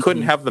 But we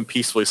couldn't have them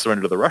peacefully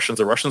surrender to the Russians.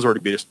 The Russians already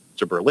beat us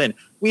to Berlin.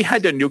 We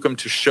had to nuke them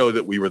to show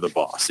that we were the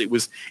boss. It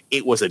was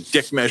a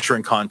dick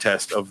measuring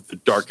contest of the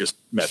darkest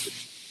method.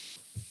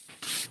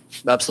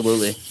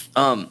 Absolutely.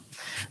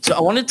 So I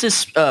wanted to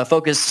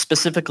focus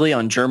specifically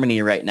on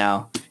Germany right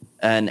now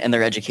and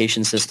their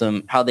education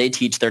system, how they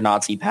teach their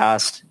Nazi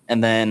past,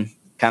 and then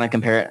kind of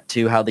compare it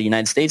to how the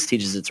United States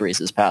teaches its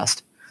racist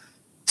past.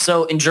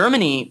 So in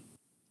Germany,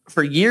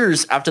 for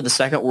years after the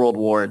Second World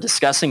War,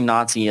 discussing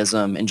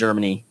Nazism in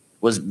Germany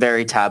was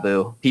very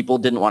taboo. People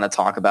didn't want to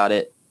talk about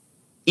it.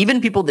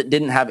 Even people that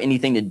didn't have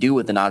anything to do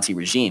with the Nazi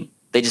regime.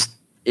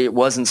 It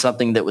wasn't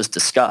something that was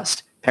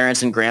discussed.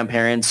 Parents and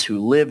grandparents who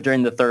lived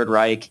during the Third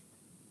Reich,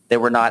 they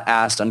were not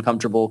asked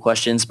uncomfortable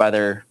questions by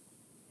their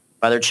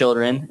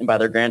children and by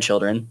their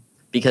grandchildren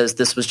because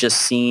this was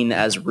just seen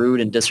as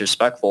rude and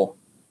disrespectful.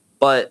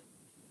 But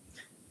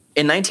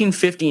in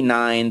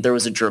 1959, there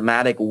was a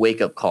dramatic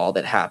wake-up call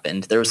that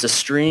happened. There was a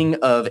string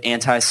of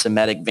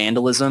anti-Semitic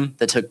vandalism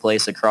that took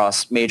place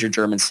across major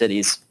German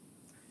cities.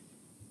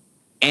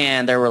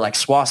 And there were like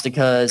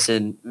swastikas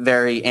and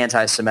very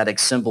anti-Semitic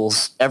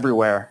symbols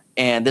everywhere.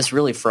 And this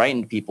really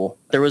frightened people.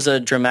 There was a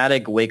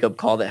dramatic wake-up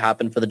call that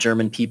happened for the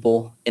German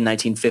people in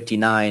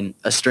 1959.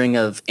 A string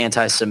of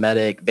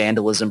anti-Semitic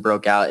vandalism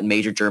broke out in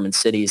major German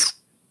cities.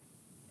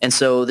 And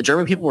so the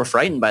German people were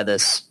frightened by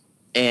this.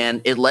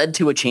 And it led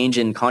to a change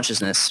in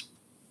consciousness,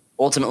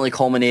 ultimately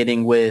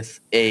culminating with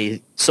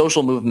a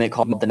social movement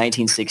called the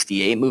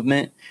 1968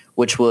 movement,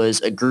 which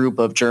was a group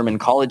of German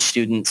college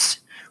students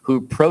who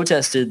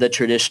protested the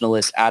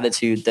traditionalist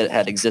attitude that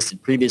had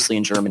existed previously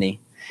in Germany.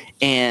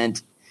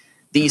 And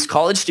these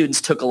college students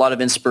took a lot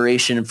of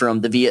inspiration from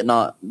the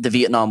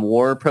Vietnam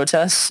War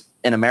protests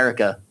in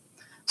America.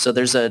 So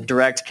there's a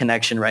direct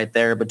connection right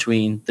there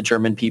between the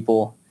German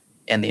people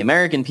and the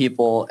American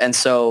people. And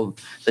so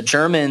the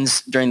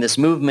Germans during this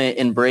movement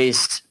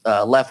embraced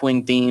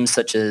left-wing themes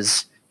such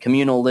as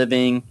communal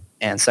living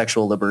and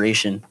sexual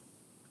liberation.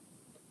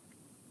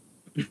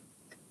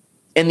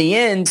 In the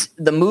end,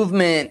 the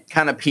movement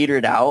kind of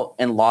petered out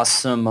and lost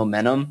some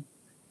momentum,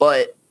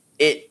 but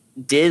it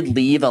did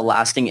leave a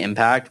lasting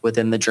impact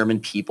within the German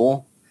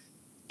people,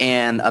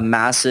 and a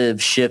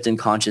massive shift in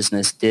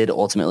consciousness did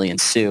ultimately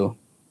ensue.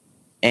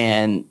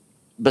 And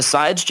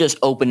besides just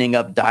opening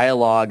up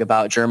dialogue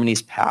about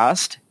Germany's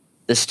past,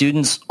 the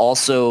students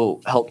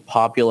also helped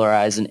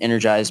popularize and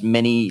energize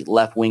many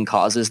left-wing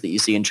causes that you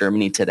see in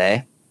Germany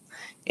today.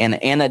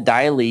 And Anna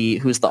Diley,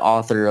 who's the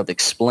author of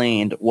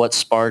Explained, What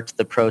Sparked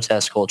the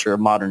Protest Culture of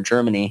Modern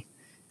Germany,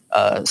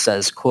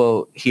 says,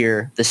 quote,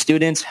 here, the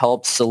students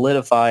helped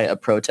solidify a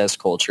protest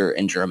culture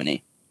in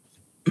Germany.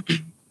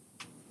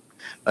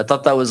 I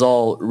thought that was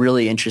all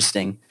really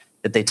interesting.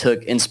 that they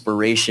took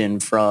inspiration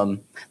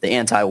from the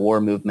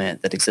anti-war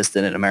movement that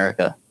existed in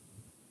America.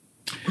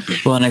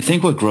 Well, and I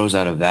think what grows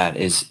out of that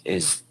is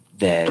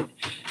that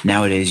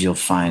nowadays you'll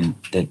find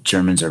that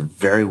Germans are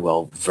very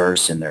well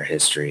versed in their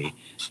history.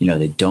 You know,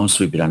 they don't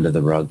sweep it under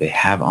the rug. They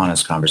have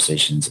honest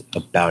conversations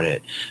about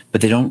it,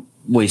 but they don't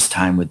waste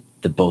time with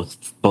the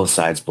both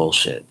sides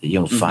bullshit that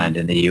you'll find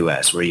in the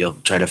U.S., where you'll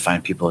try to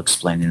find people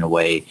explaining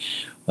away,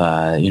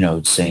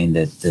 saying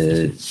that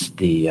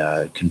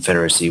the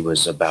Confederacy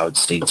was about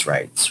states'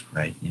 rights,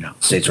 right? You know,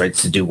 states'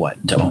 rights to do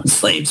what? To own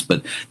slaves,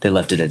 but they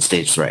left it at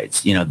states'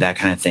 rights. You know, that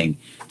kind of thing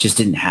just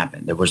didn't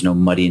happen. There was no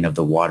muddying of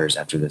the waters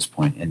after this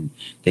point. And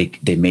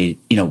they made,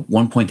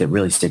 one point that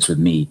really sticks with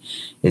me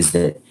is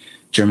that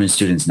German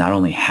students not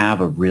only have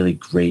a really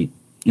great,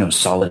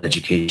 solid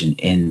education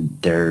in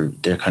their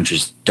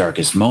country's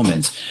darkest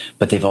moments,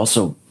 but they've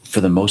also, for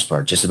the most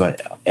part, just about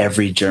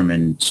every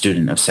German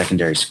student of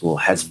secondary school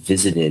has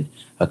visited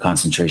a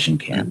concentration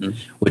camp,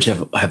 which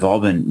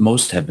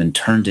most have been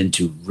turned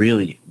into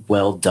really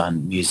well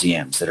done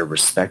museums that are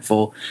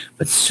respectful,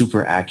 but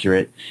super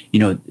accurate.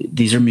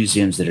 These are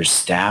museums that are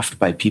staffed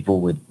by people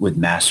with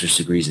master's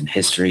degrees in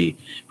history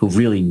who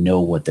really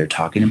know what they're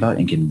talking about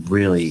and can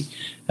really,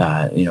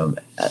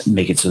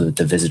 make it so that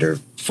the visitor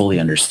fully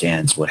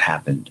understands what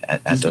happened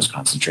at those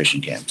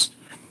concentration camps.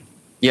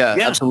 Yeah,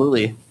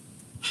 absolutely.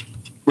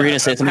 Were you going to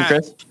say something,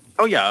 Chris?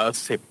 Oh, yeah. Let's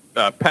say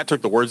Pat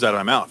took the words out of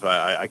my mouth.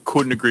 I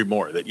couldn't agree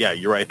more that, yeah,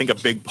 you're right. I think a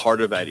big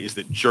part of that is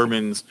that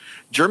Germans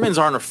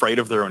aren't afraid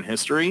of their own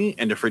history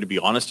and afraid to be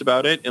honest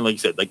about it. And like you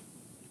said, like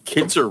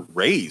kids are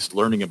raised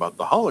learning about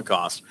the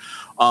Holocaust.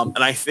 And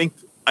I think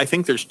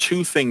there's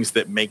two things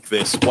that make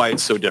this why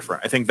it's so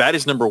different. I think that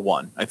is number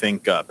one. I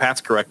think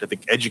Pat's correct. I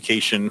think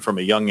education from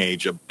a young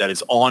age that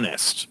is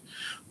honest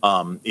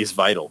is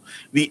vital.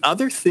 The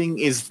other thing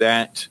is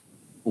that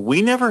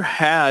we never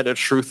had a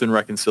truth and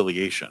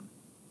reconciliation.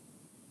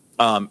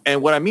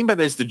 And what I mean by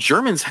that is the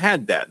Germans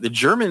had that. The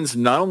Germans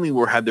not only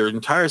had their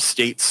entire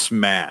state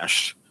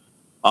smashed,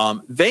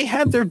 they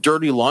had their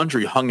dirty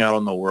laundry hung out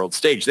on the world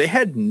stage. They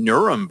had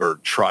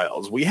Nuremberg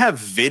trials. We have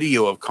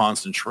video of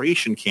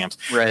concentration camps.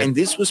 Right. And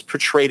this was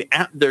portrayed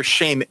at their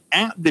shame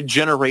at the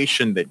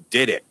generation that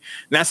did it.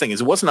 And that's the thing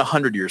is it wasn't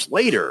 100 years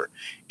later.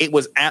 It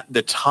was at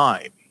the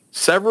time.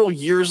 Several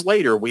years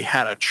later, we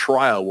had a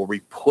trial where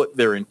we put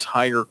their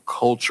entire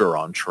culture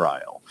on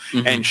trial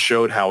and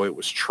showed how it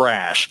was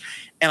trash.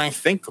 And I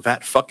think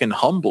that fucking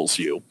humbles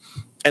you.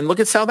 And look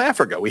at South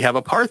Africa. We have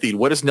apartheid.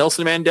 What does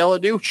Nelson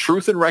Mandela do?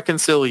 Truth and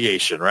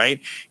reconciliation,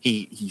 right?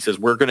 He says,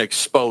 we're going to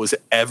expose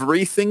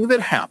everything that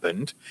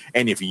happened.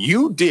 And if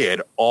you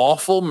did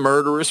awful,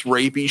 murderous,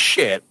 rapey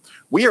shit,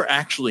 we are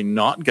actually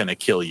not going to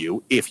kill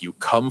you if you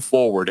come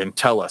forward and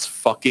tell us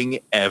fucking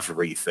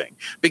everything.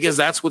 Because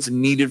that's what's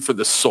needed for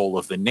the soul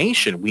of the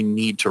nation. We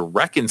need to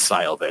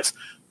reconcile this.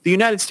 The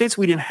United States,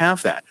 we didn't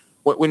have that.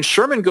 When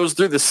Sherman goes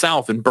through the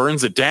South and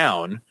burns it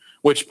down,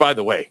 which, by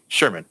the way,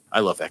 Sherman,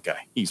 I love that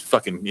guy. He's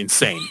fucking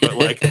insane.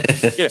 But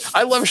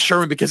I love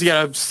Sherman because he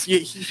had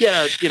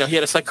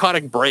a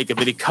psychotic break, and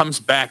then he comes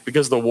back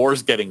because the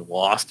war's getting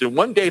lost. And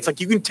one day, it's like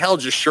you can tell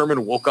just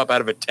Sherman woke up out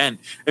of a tent,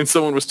 and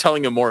someone was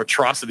telling him more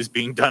atrocities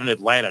being done in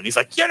Atlanta, and he's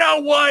like, you know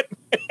what?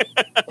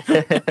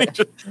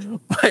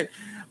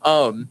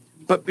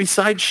 But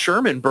besides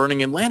Sherman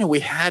burning Atlanta, we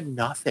had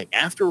nothing.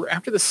 After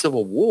the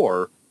Civil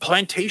War,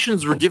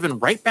 plantations were given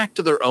right back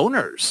to their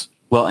owners.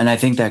 Well, and I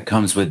think that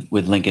comes with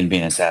Lincoln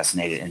being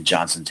assassinated and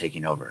Johnson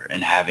taking over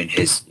and having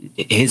his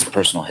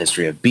personal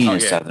history of being a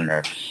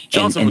Southerner.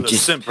 Johnson was a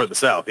simp for the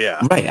South, yeah.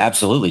 Right,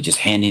 absolutely. Just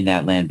handing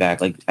that land back.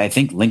 Like, I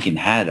think Lincoln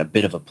had a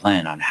bit of a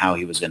plan on how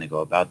he was going to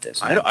go about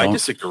this. I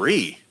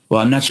disagree.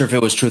 Well, I'm not sure if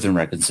it was truth and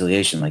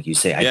reconciliation, like you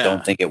say. I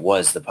don't think it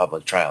was the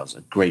public trials.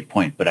 A great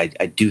point. But I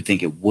do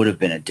think it would have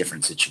been a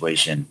different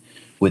situation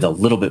with a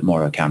little bit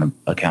more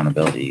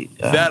accountability.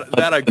 That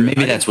I agree.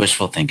 Maybe that's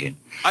wishful thinking.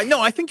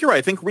 I think you're right.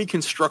 I think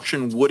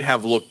Reconstruction would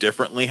have looked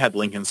differently had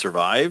Lincoln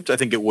survived. I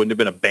think it wouldn't have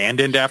been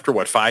abandoned after,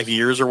 5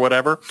 years or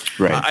whatever.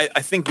 Right.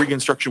 I think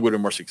Reconstruction would have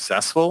been more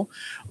successful.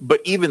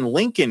 But even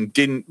Lincoln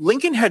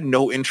had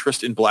no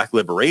interest in black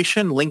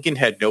liberation. Lincoln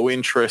had no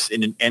interest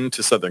in an end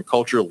to Southern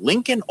culture.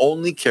 Lincoln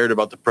only cared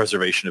about the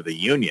preservation of the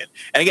Union.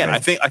 And again,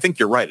 right. I think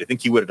you're right. I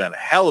think he would have done a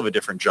hell of a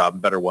different job, a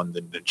better one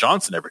than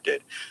Johnson ever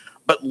did.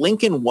 But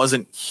Lincoln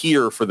wasn't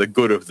here for the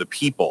good of the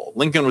people.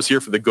 Lincoln was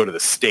here for the good of the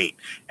state.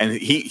 And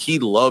he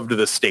loved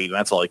the state, and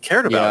that's all he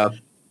cared about. Yeah.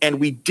 And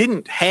we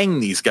didn't hang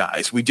these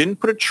guys. We didn't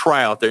put a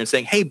trial out there and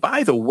saying, hey,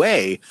 by the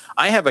way,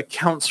 I have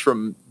accounts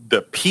from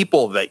the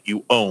people that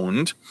you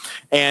owned,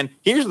 and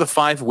here's the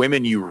 5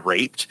 women you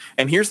raped,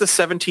 and here's the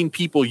 17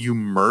 people you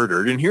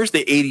murdered, and here's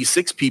the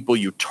 86 people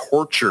you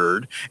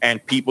tortured,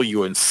 and people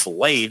you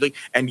enslaved,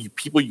 and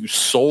people you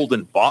sold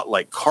and bought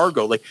like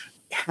cargo.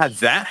 Had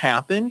that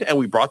happened and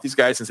we brought these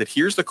guys and said,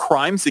 here's the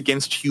crimes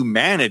against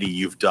humanity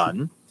you've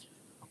done,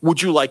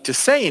 would you like to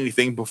say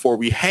anything before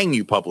we hang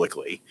you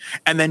publicly?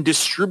 And then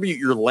distribute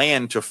your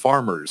land to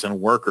farmers and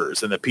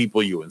workers and the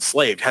people you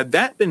enslaved. Had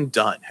that been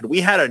done, had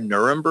we had a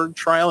Nuremberg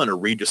trial and a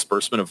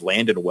redisbursement of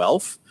land and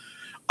wealth,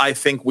 I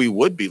think we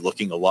would be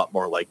looking a lot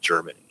more like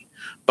Germany.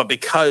 But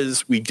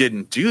because we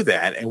didn't do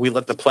that and we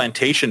let the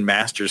plantation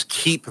masters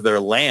keep their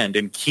land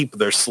and keep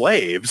their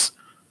slaves.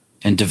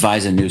 And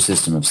devise a new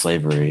system of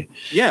slavery.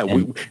 Yeah.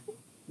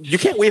 You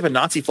can't wave a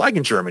Nazi flag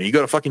in Germany. You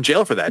go to fucking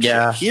jail for that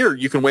shit. Here,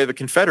 you can wave a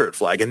Confederate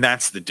flag, and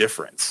that's the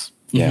difference.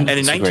 Yeah, and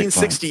in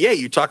 1968,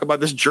 you talk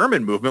about this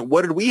German movement.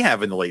 What did we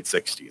have in the late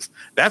 60s?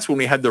 That's when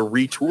we had the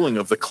retooling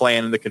of the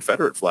Klan and the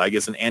Confederate flag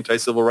as an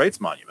anti-civil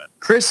rights monument.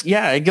 Chris,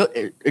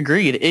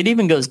 agreed. It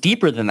even goes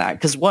deeper than that.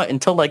 Because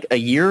until like a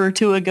year or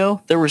two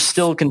ago, there were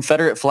still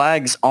Confederate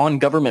flags on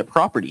government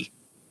property.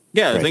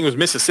 Yeah, I think it was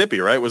Mississippi,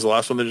 right? Was the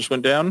last one that just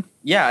went down?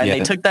 Yeah, and they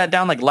took that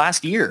down like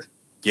last year.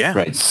 Yeah.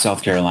 Right.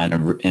 South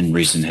Carolina in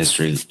recent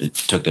history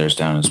took theirs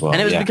down as well. And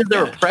it was because they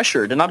were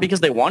pressured and not because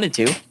they wanted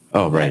to.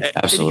 Oh, right.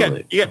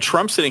 Absolutely. You got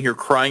Trump sitting here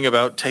crying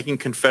about taking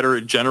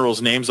Confederate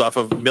generals' names off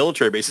of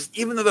military bases,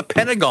 even though the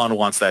Pentagon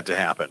wants that to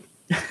happen.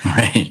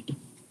 Right.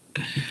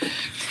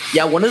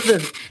 Yeah, one of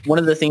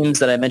the themes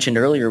that I mentioned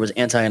earlier was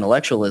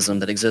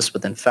anti-intellectualism that exists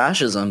within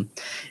fascism.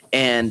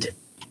 And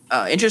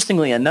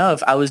interestingly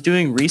enough, I was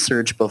doing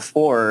research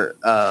before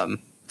on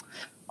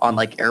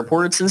like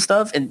airports and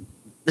stuff, and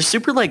they're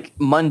super like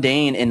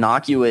mundane,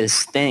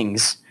 innocuous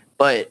things,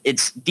 but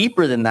it's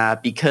deeper than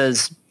that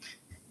because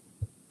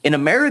in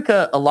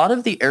America, a lot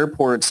of the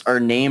airports are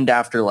named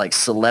after like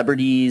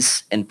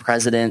celebrities and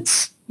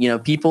presidents,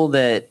 people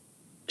that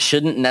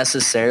shouldn't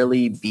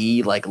necessarily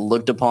be like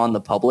looked upon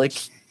the public.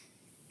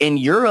 In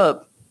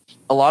Europe,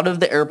 a lot of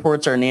the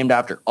airports are named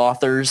after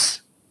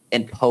authors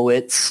and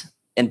poets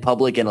and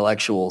public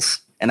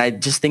intellectuals. And I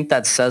just think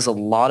that says a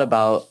lot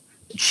about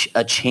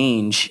a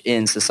change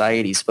in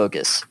society's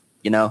focus.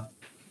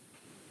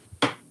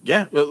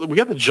 Yeah, we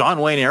got the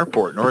John Wayne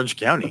Airport in Orange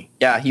County.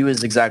 Yeah, he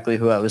was exactly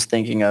who I was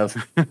thinking of.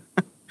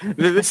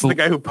 This is the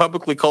guy who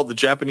publicly called the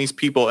Japanese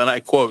people, and I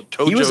quote,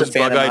 Tojo's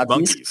bug-eyed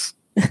monkeys.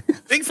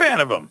 Big fan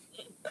of him.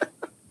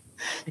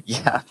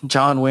 Yeah,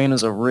 John Wayne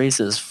was a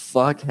racist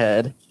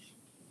fuckhead.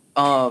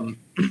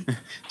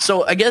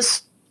 So I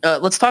guess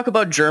let's talk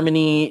about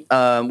Germany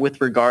with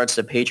regards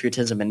to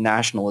patriotism and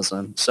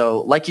nationalism.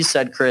 So like you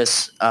said,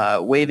 Chris,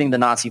 waving the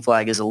Nazi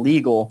flag is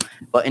illegal,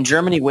 but in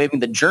Germany, waving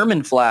the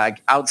German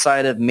flag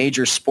outside of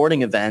major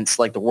sporting events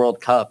like the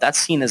World Cup, that's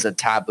seen as a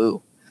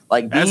taboo.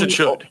 As it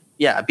should.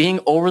 Yeah, being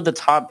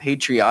over-the-top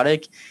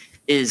patriotic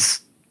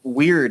is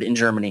weird in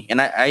Germany, and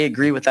I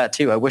agree with that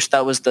too. I wish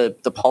that was the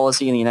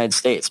policy in the United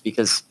States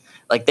because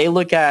like they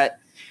look at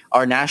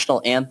our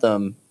national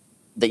anthem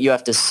that you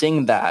have to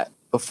sing that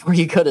before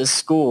you go to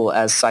school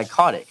as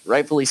psychotic,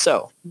 rightfully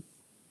so.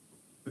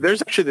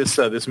 There's actually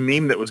this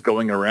meme that was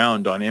going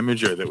around on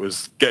Imager that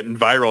was getting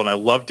viral, and I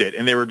loved it.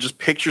 And they were just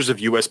pictures of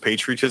U.S.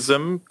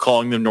 patriotism,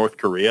 calling them North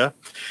Korea.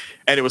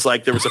 And it was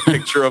like there was a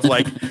picture of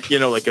like,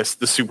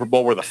 the Super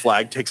Bowl where the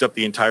flag takes up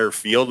the entire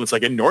field. And it's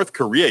like in North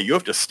Korea, you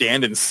have to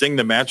stand and sing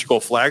the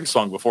magical flag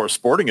song before a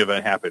sporting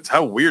event happens.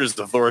 How weird is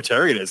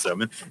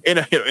authoritarianism?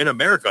 And in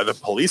America, the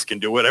police can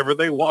do whatever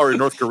they want. Or in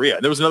North Korea.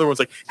 And there was another one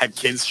like had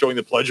kids showing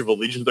the Pledge of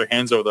Allegiance with their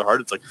hands over their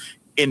heart. It's like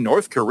in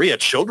North Korea,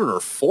 children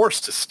are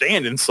forced to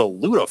stand and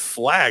salute a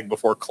flag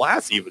before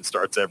class even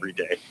starts every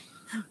day.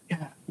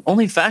 Yeah.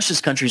 Only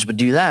fascist countries would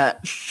do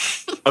that.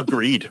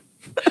 Agreed.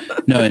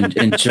 No,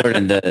 and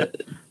Jordan,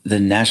 the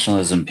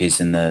nationalism piece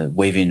and the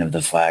waving of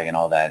the flag and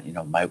all that,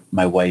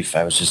 my wife,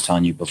 I was just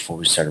telling you before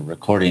we started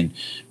recording,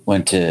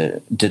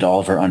 did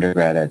all of her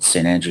undergrad at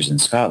St. Andrews in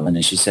Scotland,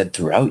 and she said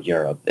throughout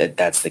Europe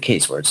that's the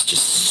case where it's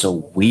just so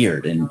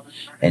weird and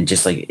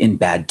just like in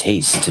bad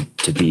taste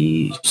to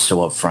be so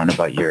upfront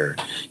about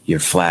your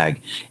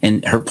flag.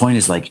 And her point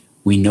is like,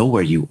 we know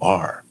where you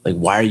are. Like,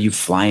 why are you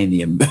flying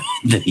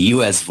the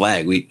U.S.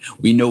 flag?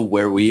 We know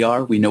where we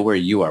are. We know where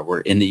you are. We're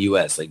in the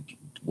U.S. Like,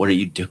 what are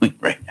you doing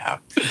right now?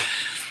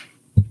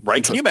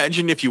 Right. Can you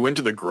imagine if you went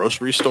to the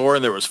grocery store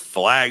and there was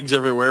flags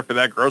everywhere for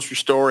that grocery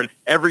store, and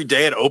every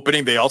day at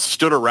opening they all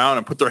stood around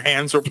and put their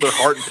hands over their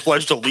heart and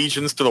pledged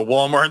allegiance to the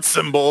Walmart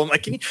symbol? And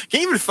like, can you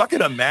even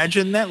fucking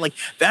imagine that? Like,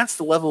 that's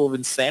the level of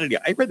insanity.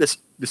 I read this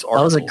article.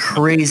 That was a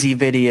crazy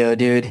video,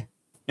 dude.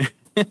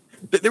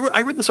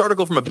 I read this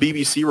article from a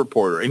BBC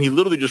reporter, and he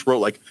literally just wrote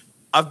like,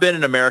 I've been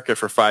in America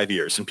for 5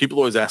 years, and people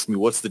always ask me,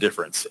 what's the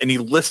difference? And he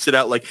listed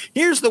out like,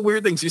 here's the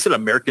weird things. He said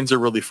Americans are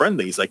really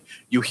friendly. He's like,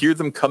 you hear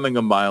them coming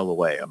a mile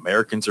away.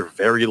 Americans are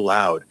very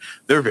loud.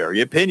 They're very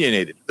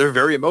opinionated. They're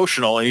very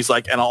emotional. And he's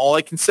like, and all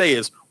I can say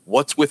is,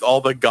 what's with all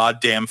the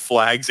goddamn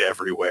flags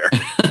everywhere?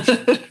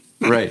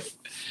 Right.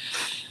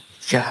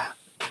 Yeah.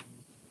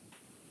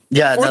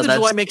 Yeah. Fourth of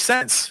July makes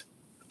sense.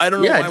 I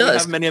don't know why we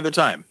have them any other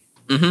time.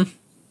 Mm-hmm.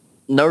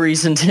 No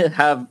reason to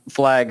have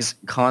flags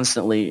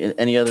constantly.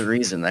 Any other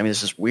reason? I mean,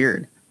 it's just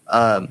weird.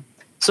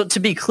 So to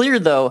be clear,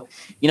 though,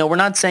 we're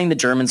not saying the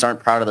Germans aren't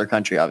proud of their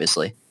country.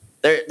 Obviously,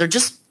 they're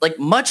just like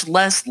much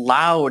less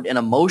loud and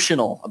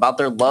emotional about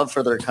their love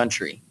for their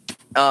country.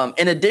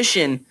 In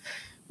addition,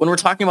 when we're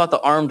talking about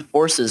the armed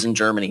forces in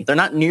Germany, they're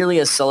not nearly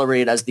as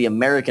celebrated as the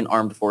American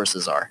armed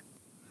forces are.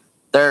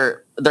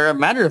 They're a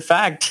matter of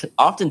fact,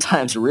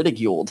 oftentimes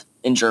ridiculed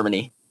in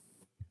Germany.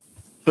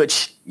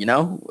 which,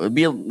 would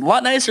be a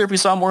lot nicer if we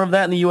saw more of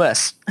that in the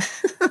U.S.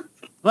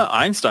 Well,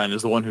 Einstein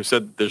is the one who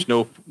said there's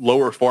no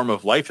lower form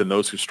of life than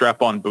those who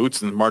strap on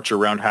boots and march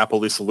around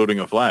happily saluting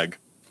a flag.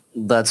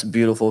 That's a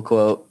beautiful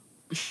quote.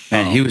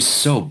 Man, he was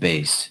so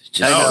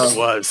based. I know. It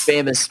was.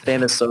 Famous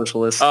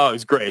socialist. Oh,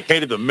 he's great.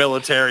 Hated the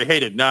military,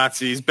 hated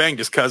Nazis, banged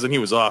his cousin. He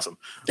was awesome.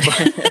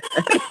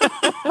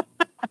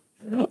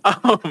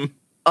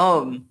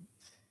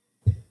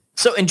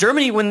 So in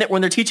Germany, when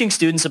they're teaching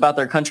students about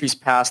their country's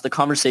past, the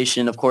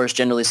conversation, of course,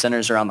 generally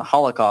centers around the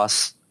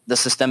Holocaust, the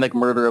systemic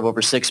murder of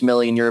over 6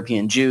 million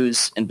European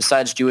Jews. And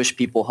besides Jewish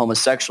people,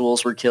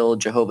 homosexuals were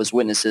killed, Jehovah's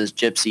Witnesses,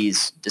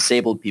 gypsies,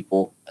 disabled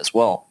people as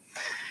well.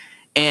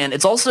 And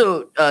it's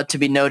also to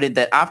be noted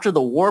that after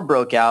the war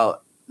broke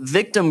out,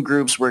 victim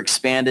groups were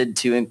expanded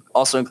to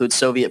also include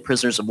Soviet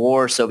prisoners of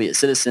war, Soviet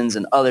citizens,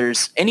 and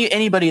others.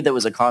 Anybody that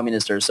was a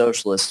communist or a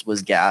socialist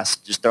was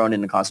gassed, just thrown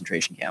in a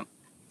concentration camp.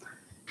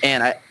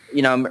 And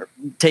I'm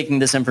taking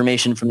this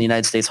information from the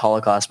United States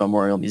Holocaust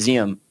Memorial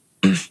Museum.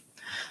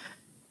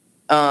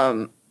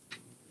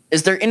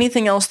 Is there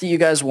anything else that you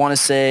guys want to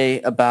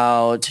say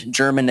about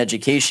German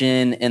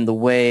education and the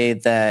way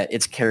that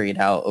it's carried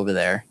out over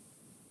there?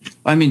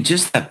 I mean,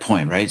 just that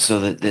point, right? So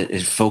that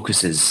it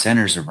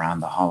centers around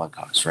the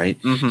Holocaust, right?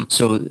 Mm-hmm.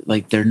 So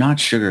like they're not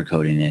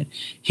sugarcoating it.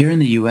 Here in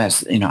the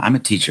U.S., I'm a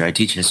teacher. I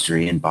teach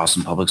history in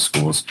Boston Public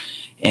Schools.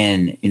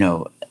 And,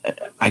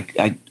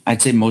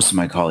 I'd say most of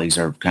my colleagues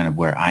are kind of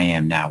where I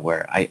am now,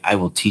 where I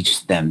will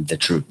teach them the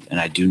truth and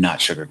I do not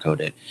sugarcoat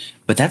it.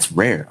 But that's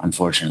rare,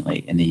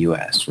 unfortunately, in the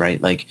U.S., right?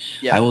 Like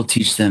I will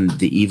teach them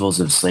the evils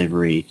of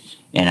slavery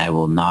and I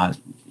will not,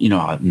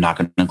 I'm not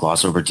going to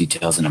gloss over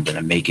details and I'm going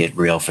to make it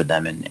real for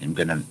them and I'm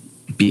going to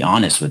be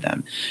honest with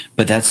them.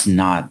 But that's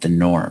not the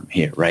norm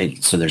here,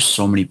 right? So there's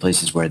so many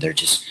places where they're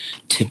just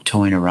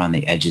tiptoeing around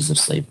the edges of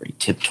slavery,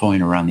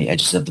 tiptoeing around the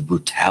edges of the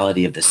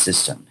brutality of the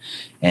system.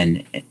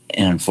 And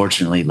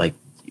unfortunately, like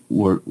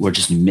we're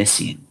just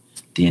missing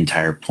the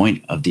entire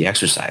point of the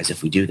exercise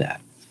if we do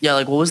that. Yeah,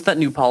 like what was that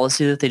new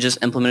policy that they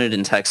just implemented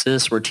in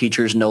Texas where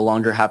teachers no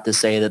longer have to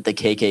say that the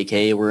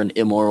KKK were an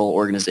immoral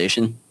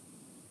organization?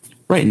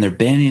 Right, and they're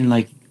banning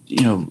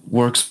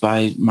works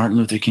by Martin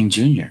Luther King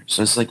Jr.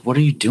 So it's like, what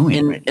are you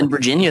doing? In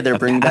Virginia, they're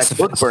bringing back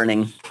book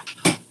burning.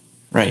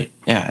 Right.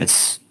 Yeah,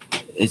 it's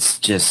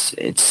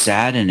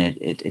sad and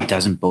it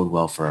doesn't bode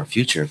well for our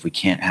future if we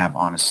can't have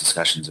honest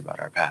discussions about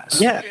our past.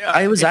 Yeah,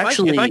 I was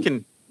actually. If I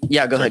can.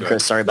 Yeah, go ahead,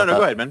 Chris. Sorry about that. No,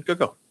 go ahead, man.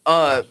 Go.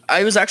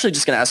 I was actually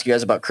just going to ask you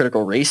guys about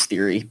critical race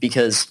theory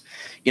because,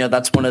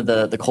 that's one of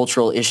the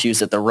cultural issues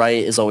that the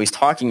right is always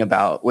talking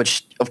about,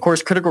 which, of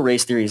course, critical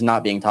race theory is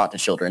not being taught to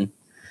children.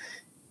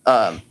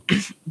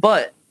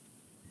 But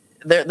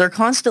they're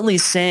constantly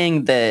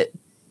saying that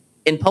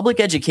in public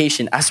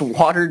education, as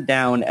watered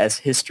down as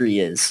history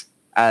is,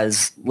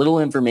 as little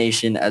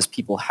information as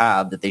people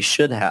have that they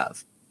should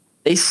have,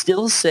 they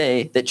still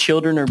say that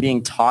children are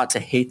being taught to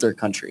hate their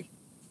country.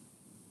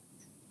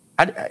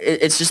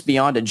 It's just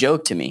beyond a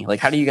joke to me. Like,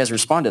 how do you guys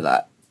respond to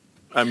that?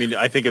 I mean,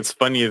 I think it's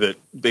funny that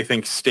they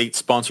think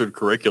state-sponsored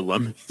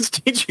curriculum is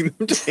teaching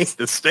them to hate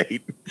the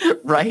state.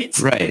 Right?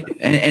 Right.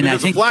 And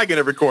there's a flag in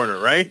every corner,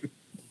 right?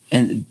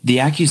 And the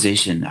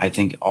accusation, I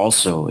think,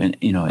 also, in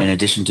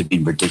addition to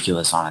being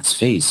ridiculous on its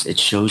face, it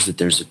shows that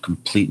there's a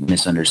complete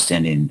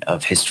misunderstanding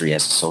of history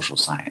as a social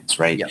science,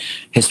 right? Yep.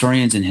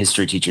 Historians and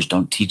history teachers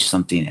don't teach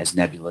something as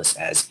nebulous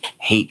as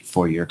hate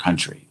for your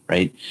country,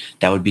 right?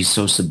 That would be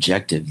so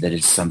subjective that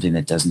it's something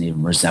that doesn't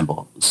even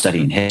resemble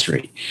studying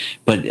history.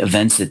 But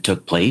events that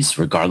took place,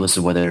 regardless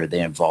of whether they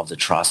involved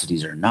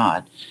atrocities or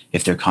not,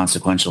 if they're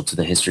consequential to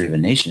the history of a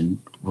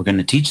nation, we're going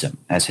to teach them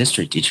as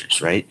history teachers,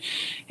 right?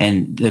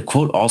 And the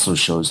quote also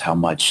shows how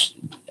much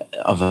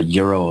of a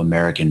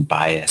Euro-American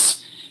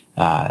bias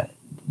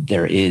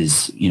there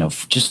is,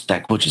 just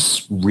that quote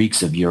just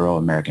reeks of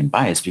Euro-American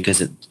bias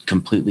because it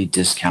completely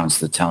discounts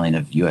the telling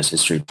of U.S.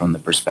 history from the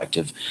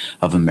perspective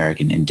of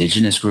American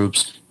indigenous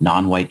groups,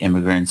 non-white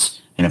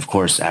immigrants, and of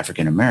course,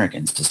 African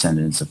Americans,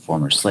 descendants of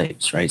former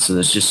slaves, right? So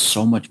there's just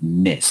so much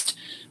missed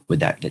with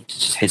that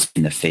just hits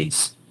me in the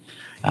face.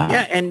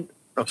 And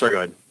sorry, go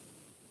ahead.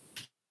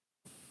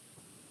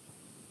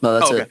 No,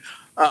 that's okay. it.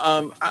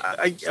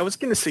 I was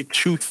going to say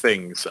two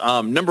things.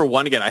 Number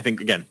one, again, I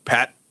think,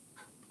 Pat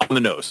on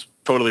the nose,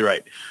 totally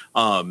right.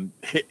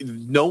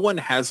 No one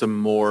has a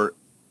more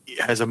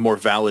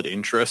valid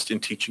interest in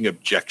teaching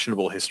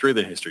objectionable history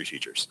than history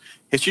teachers.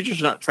 History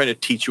teachers are not trying to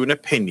teach you an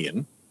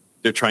opinion.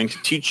 They're trying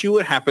to teach you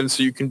what happened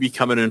so you can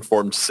become an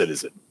informed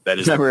citizen. That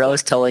is. Remember, I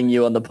was telling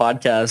you on the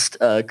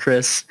podcast,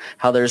 Chris,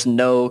 how there's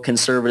no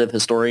conservative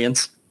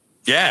historians.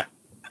 Yeah.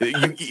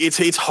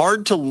 It's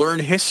hard to learn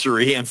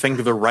history and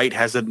think the right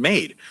has it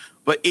made.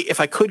 But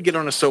if I could get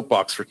on a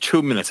soapbox for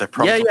 2 minutes, I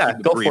probably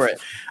go for it.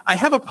 I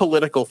have a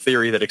political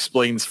theory that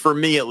explains, for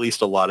me at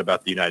least, a lot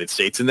about the United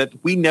States and that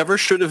we never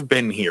should have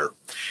been here.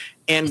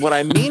 And what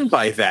I mean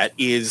by that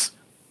is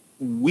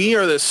we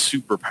are the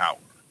superpower.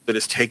 that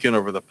has taken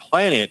over the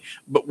planet,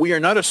 but we are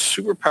not a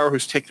superpower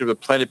who's taken over the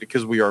planet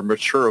because we are a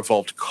mature,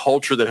 evolved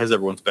culture that has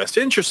everyone's best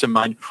interest in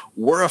mind.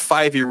 We're a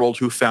 5-year-old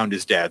who found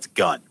his dad's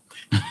gun.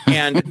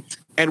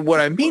 And what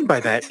I mean by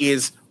that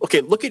is,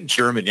 okay, look at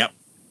Germany. Now,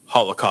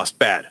 Holocaust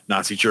bad,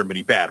 Nazi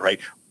Germany bad, right?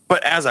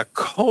 But as a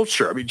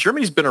culture, I mean,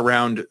 Germany's been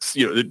around,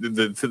 you know,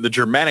 the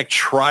Germanic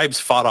tribes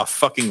fought off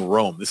fucking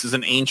Rome. This is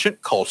an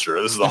ancient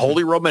culture. This is the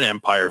Holy Roman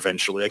Empire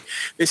eventually. Like,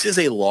 this is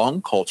a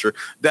long culture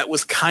that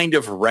was kind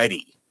of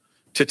ready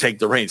to take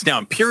the reins. Now,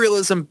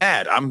 imperialism,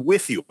 bad. I'm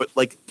with you. But,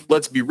 like,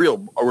 let's be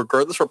real.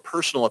 Regardless of our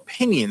personal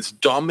opinions,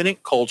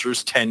 dominant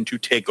cultures tend to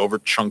take over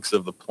chunks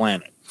of the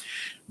planet.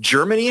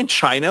 Germany and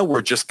China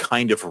were just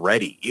kind of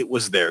ready. It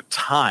was their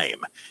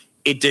time.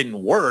 It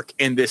didn't work,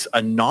 and this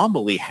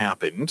anomaly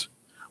happened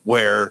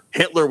where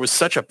Hitler was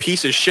such a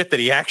piece of shit that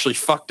he actually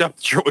fucked up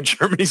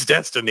Germany's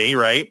destiny,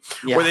 right?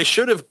 Yeah. Where they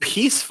should have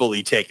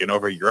peacefully taken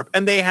over Europe,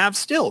 and they have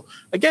still.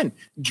 Again,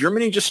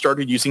 Germany just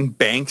started using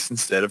banks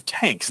instead of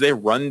tanks. They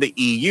run the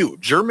EU.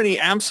 Germany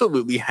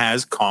absolutely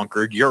has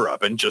conquered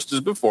Europe, and just as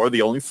before,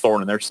 the only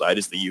thorn in their side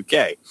is the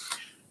UK.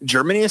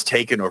 Germany has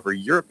taken over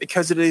Europe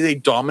because it is a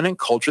dominant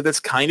culture that's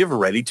kind of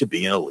ready to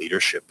be in a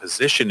leadership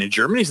position. And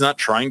Germany's not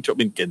trying to, I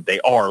mean, they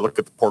are. Look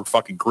at the poor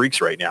fucking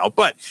Greeks right now.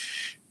 But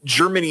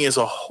Germany as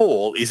a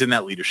whole is in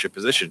that leadership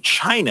position.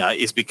 China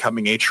is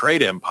becoming a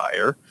trade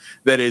empire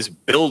that is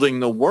building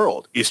the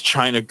world. Is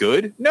China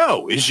good?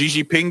 No. Is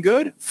Xi Jinping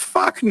good?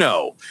 Fuck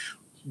no.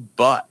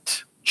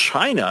 But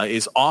China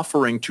is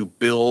offering to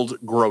build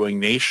growing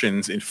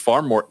nations in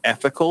far more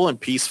ethical and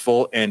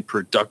peaceful and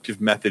productive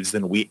methods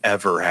than we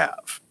ever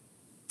have.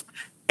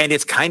 And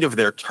it's kind of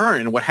their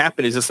turn. And what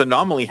happened is this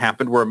anomaly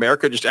happened where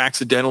America just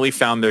accidentally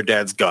found their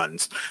dad's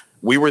guns.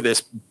 We were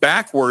this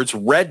backwards,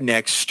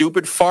 redneck,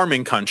 stupid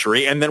farming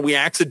country, and then we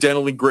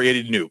accidentally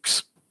created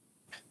nukes.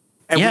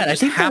 And yeah,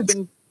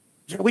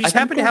 we just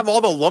happened to have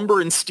all the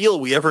lumber and steel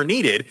we ever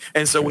needed.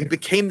 And so we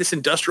became this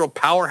industrial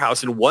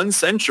powerhouse in 1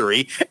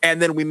 century, and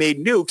then we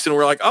made nukes, and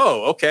we're like,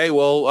 oh, okay,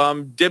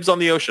 well, dibs on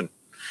the ocean.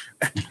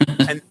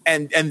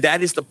 and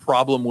that is the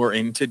problem we're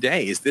in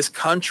today, is this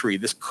country,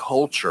 this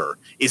culture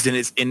is in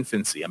its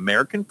infancy.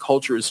 American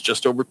culture is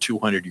just over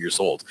 200 years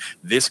old.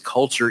 This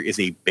culture is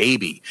a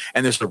baby.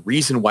 And there's a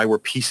reason why we're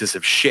pieces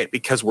of shit,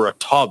 because we're a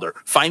toddler.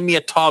 Find me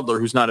a toddler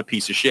who's not a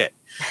piece of shit.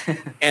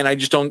 And I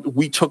just don't,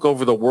 we took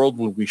over the world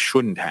when we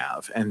shouldn't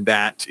have. And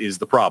that is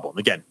the problem.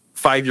 Again,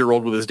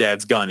 5-year-old with his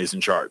dad's gun is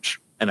in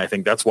charge. And I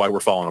think that's why we're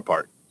falling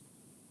apart.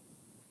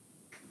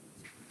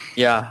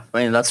 Yeah,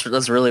 I mean,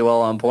 that's really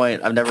well on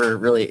point. I've never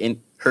really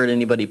heard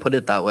anybody put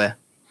it that way.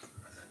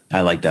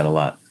 I like that a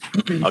lot.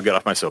 I'll get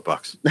off my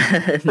soapbox.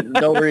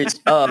 No worries.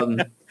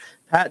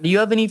 Pat, do you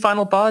have any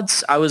final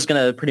thoughts? I was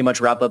going to pretty much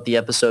wrap up the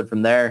episode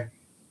from there.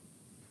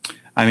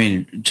 I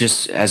mean,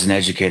 just as an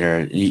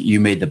educator, you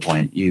made the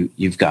point.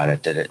 You've got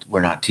it, that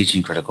we're not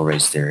teaching critical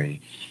race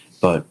theory,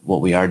 but what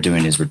we are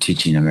doing is we're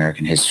teaching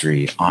American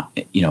history,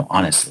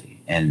 honestly.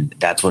 And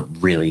that's what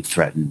really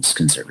threatens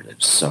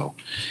conservatives. So,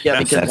 yeah,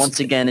 because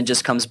once again, it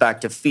just comes back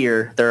to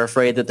fear. They're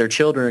afraid that their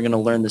children are going to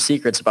learn the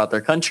secrets about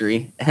their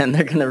country, and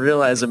they're going to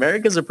realize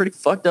America's a pretty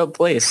fucked up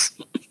place.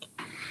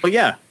 Well,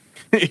 yeah.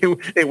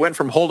 It went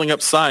from holding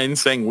up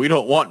signs saying we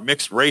don't want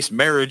mixed race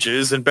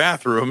marriages and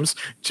bathrooms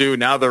to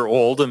now they're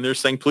old and they're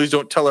saying, please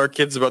don't tell our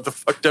kids about the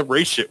fucked up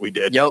race shit we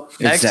did. Yep.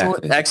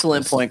 Exactly.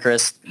 Excellent point,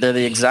 Chris. They're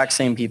the exact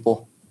same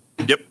people.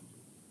 Yep.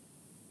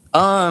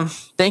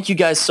 Thank you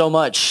guys so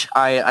much.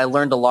 I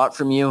learned a lot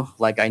from you,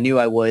 like I knew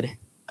I would.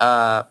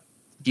 Do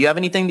you have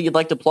anything that you'd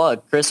like to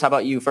plug? Chris, how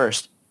about you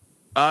first?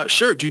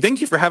 Sure. Thank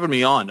you for having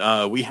me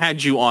on. We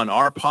had you on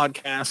our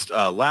podcast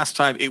last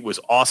time. It was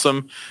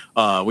awesome.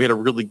 We had a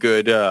really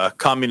good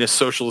communist,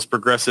 socialist,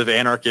 progressive,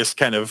 anarchist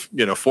kind of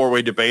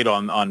four-way debate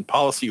on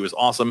policy. It was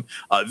awesome.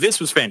 This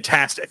was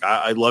fantastic.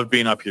 I love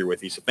being up here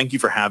with you. So thank you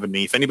for having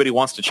me. If anybody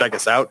wants to check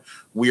us out,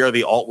 we are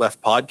the Alt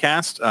Left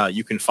Podcast.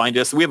 You can find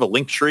us. We have a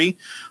link tree,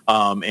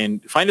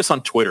 and find us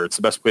on Twitter. It's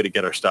the best way to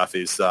get our stuff.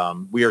 Is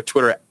we are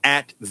Twitter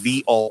at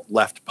the Alt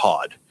Left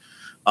Pod.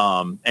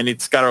 And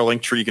it's got our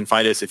link tree. You can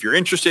find us if you're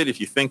interested.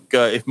 If you think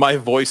if my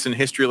voice and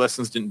history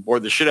lessons didn't bore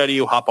the shit out of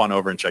you, hop on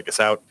over and check us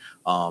out.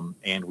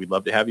 And we'd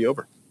love to have you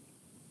over.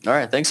 All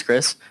right. Thanks,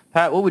 Chris.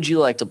 Pat, what would you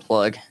like to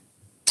plug?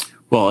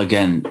 Well,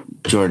 again,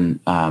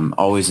 Jordan,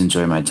 always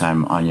enjoy my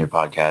time on your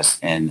podcast.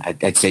 And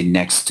I'd say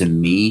next to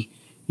me,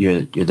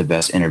 you're the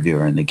best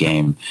interviewer in the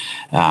game.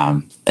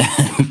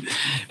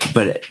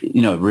 But,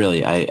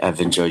 really,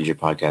 I've enjoyed your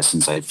podcast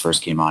since I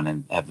first came on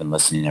and have been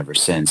listening ever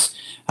since.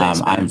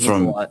 Thanks, I'm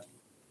from...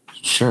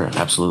 Sure,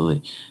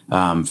 absolutely.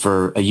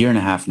 For a year and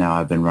a half now,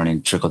 I've been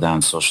running Trickle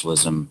Down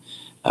Socialism,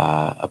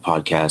 a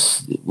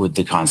podcast with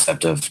the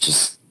concept of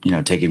just,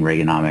 taking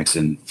Reaganomics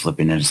and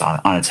flipping it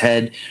on its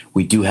head.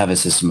 We do have a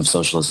system of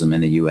socialism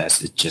in the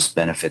U.S. It just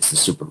benefits the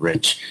super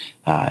rich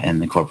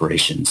and the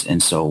corporations.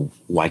 And so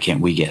why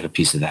can't we get a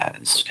piece of that?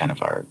 It's kind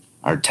of our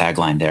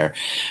tagline there.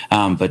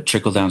 But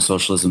Trickle Down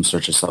Socialism,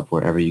 search us up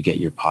wherever you get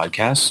your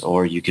podcasts,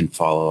 or you can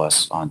follow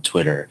us on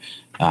Twitter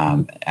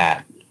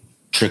at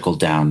Trickle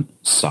Down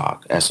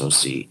SOC,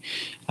 SOC.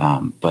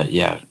 But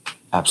yeah,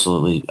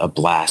 absolutely a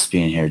blast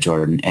being here,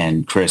 Jordan.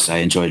 And Chris, I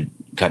enjoyed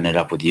cutting it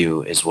up with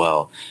you as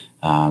well.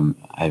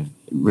 I've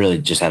really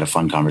just had a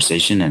fun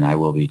conversation, and I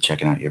will be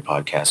checking out your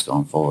podcast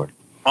going forward.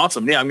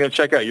 Awesome. Yeah, I'm going to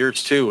check out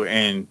yours too.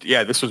 And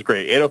yeah, this was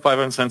great. 805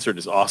 Uncensored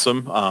is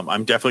awesome.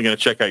 I'm definitely going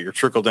to check out your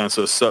Trickle Down.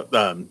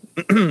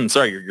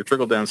 Your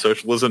Trickle Down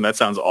Socialism. That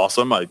sounds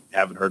awesome. I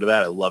haven't heard of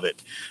that. I love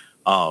it.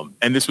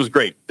 And this was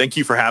great. Thank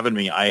you for having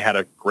me. I had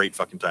a great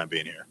fucking time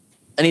being here.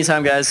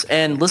 Anytime, guys.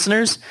 And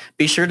listeners,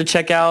 be sure to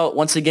check out,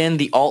 once again,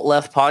 the Alt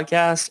Left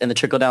podcast and the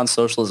Trickle Down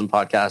Socialism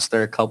podcast.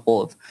 They're a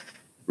couple of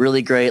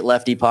really great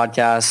lefty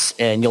podcasts,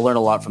 and you'll learn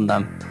a lot from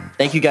them.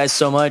 Thank you guys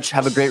so much.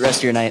 Have a great rest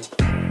of your night.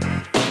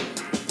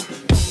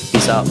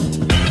 Peace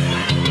out.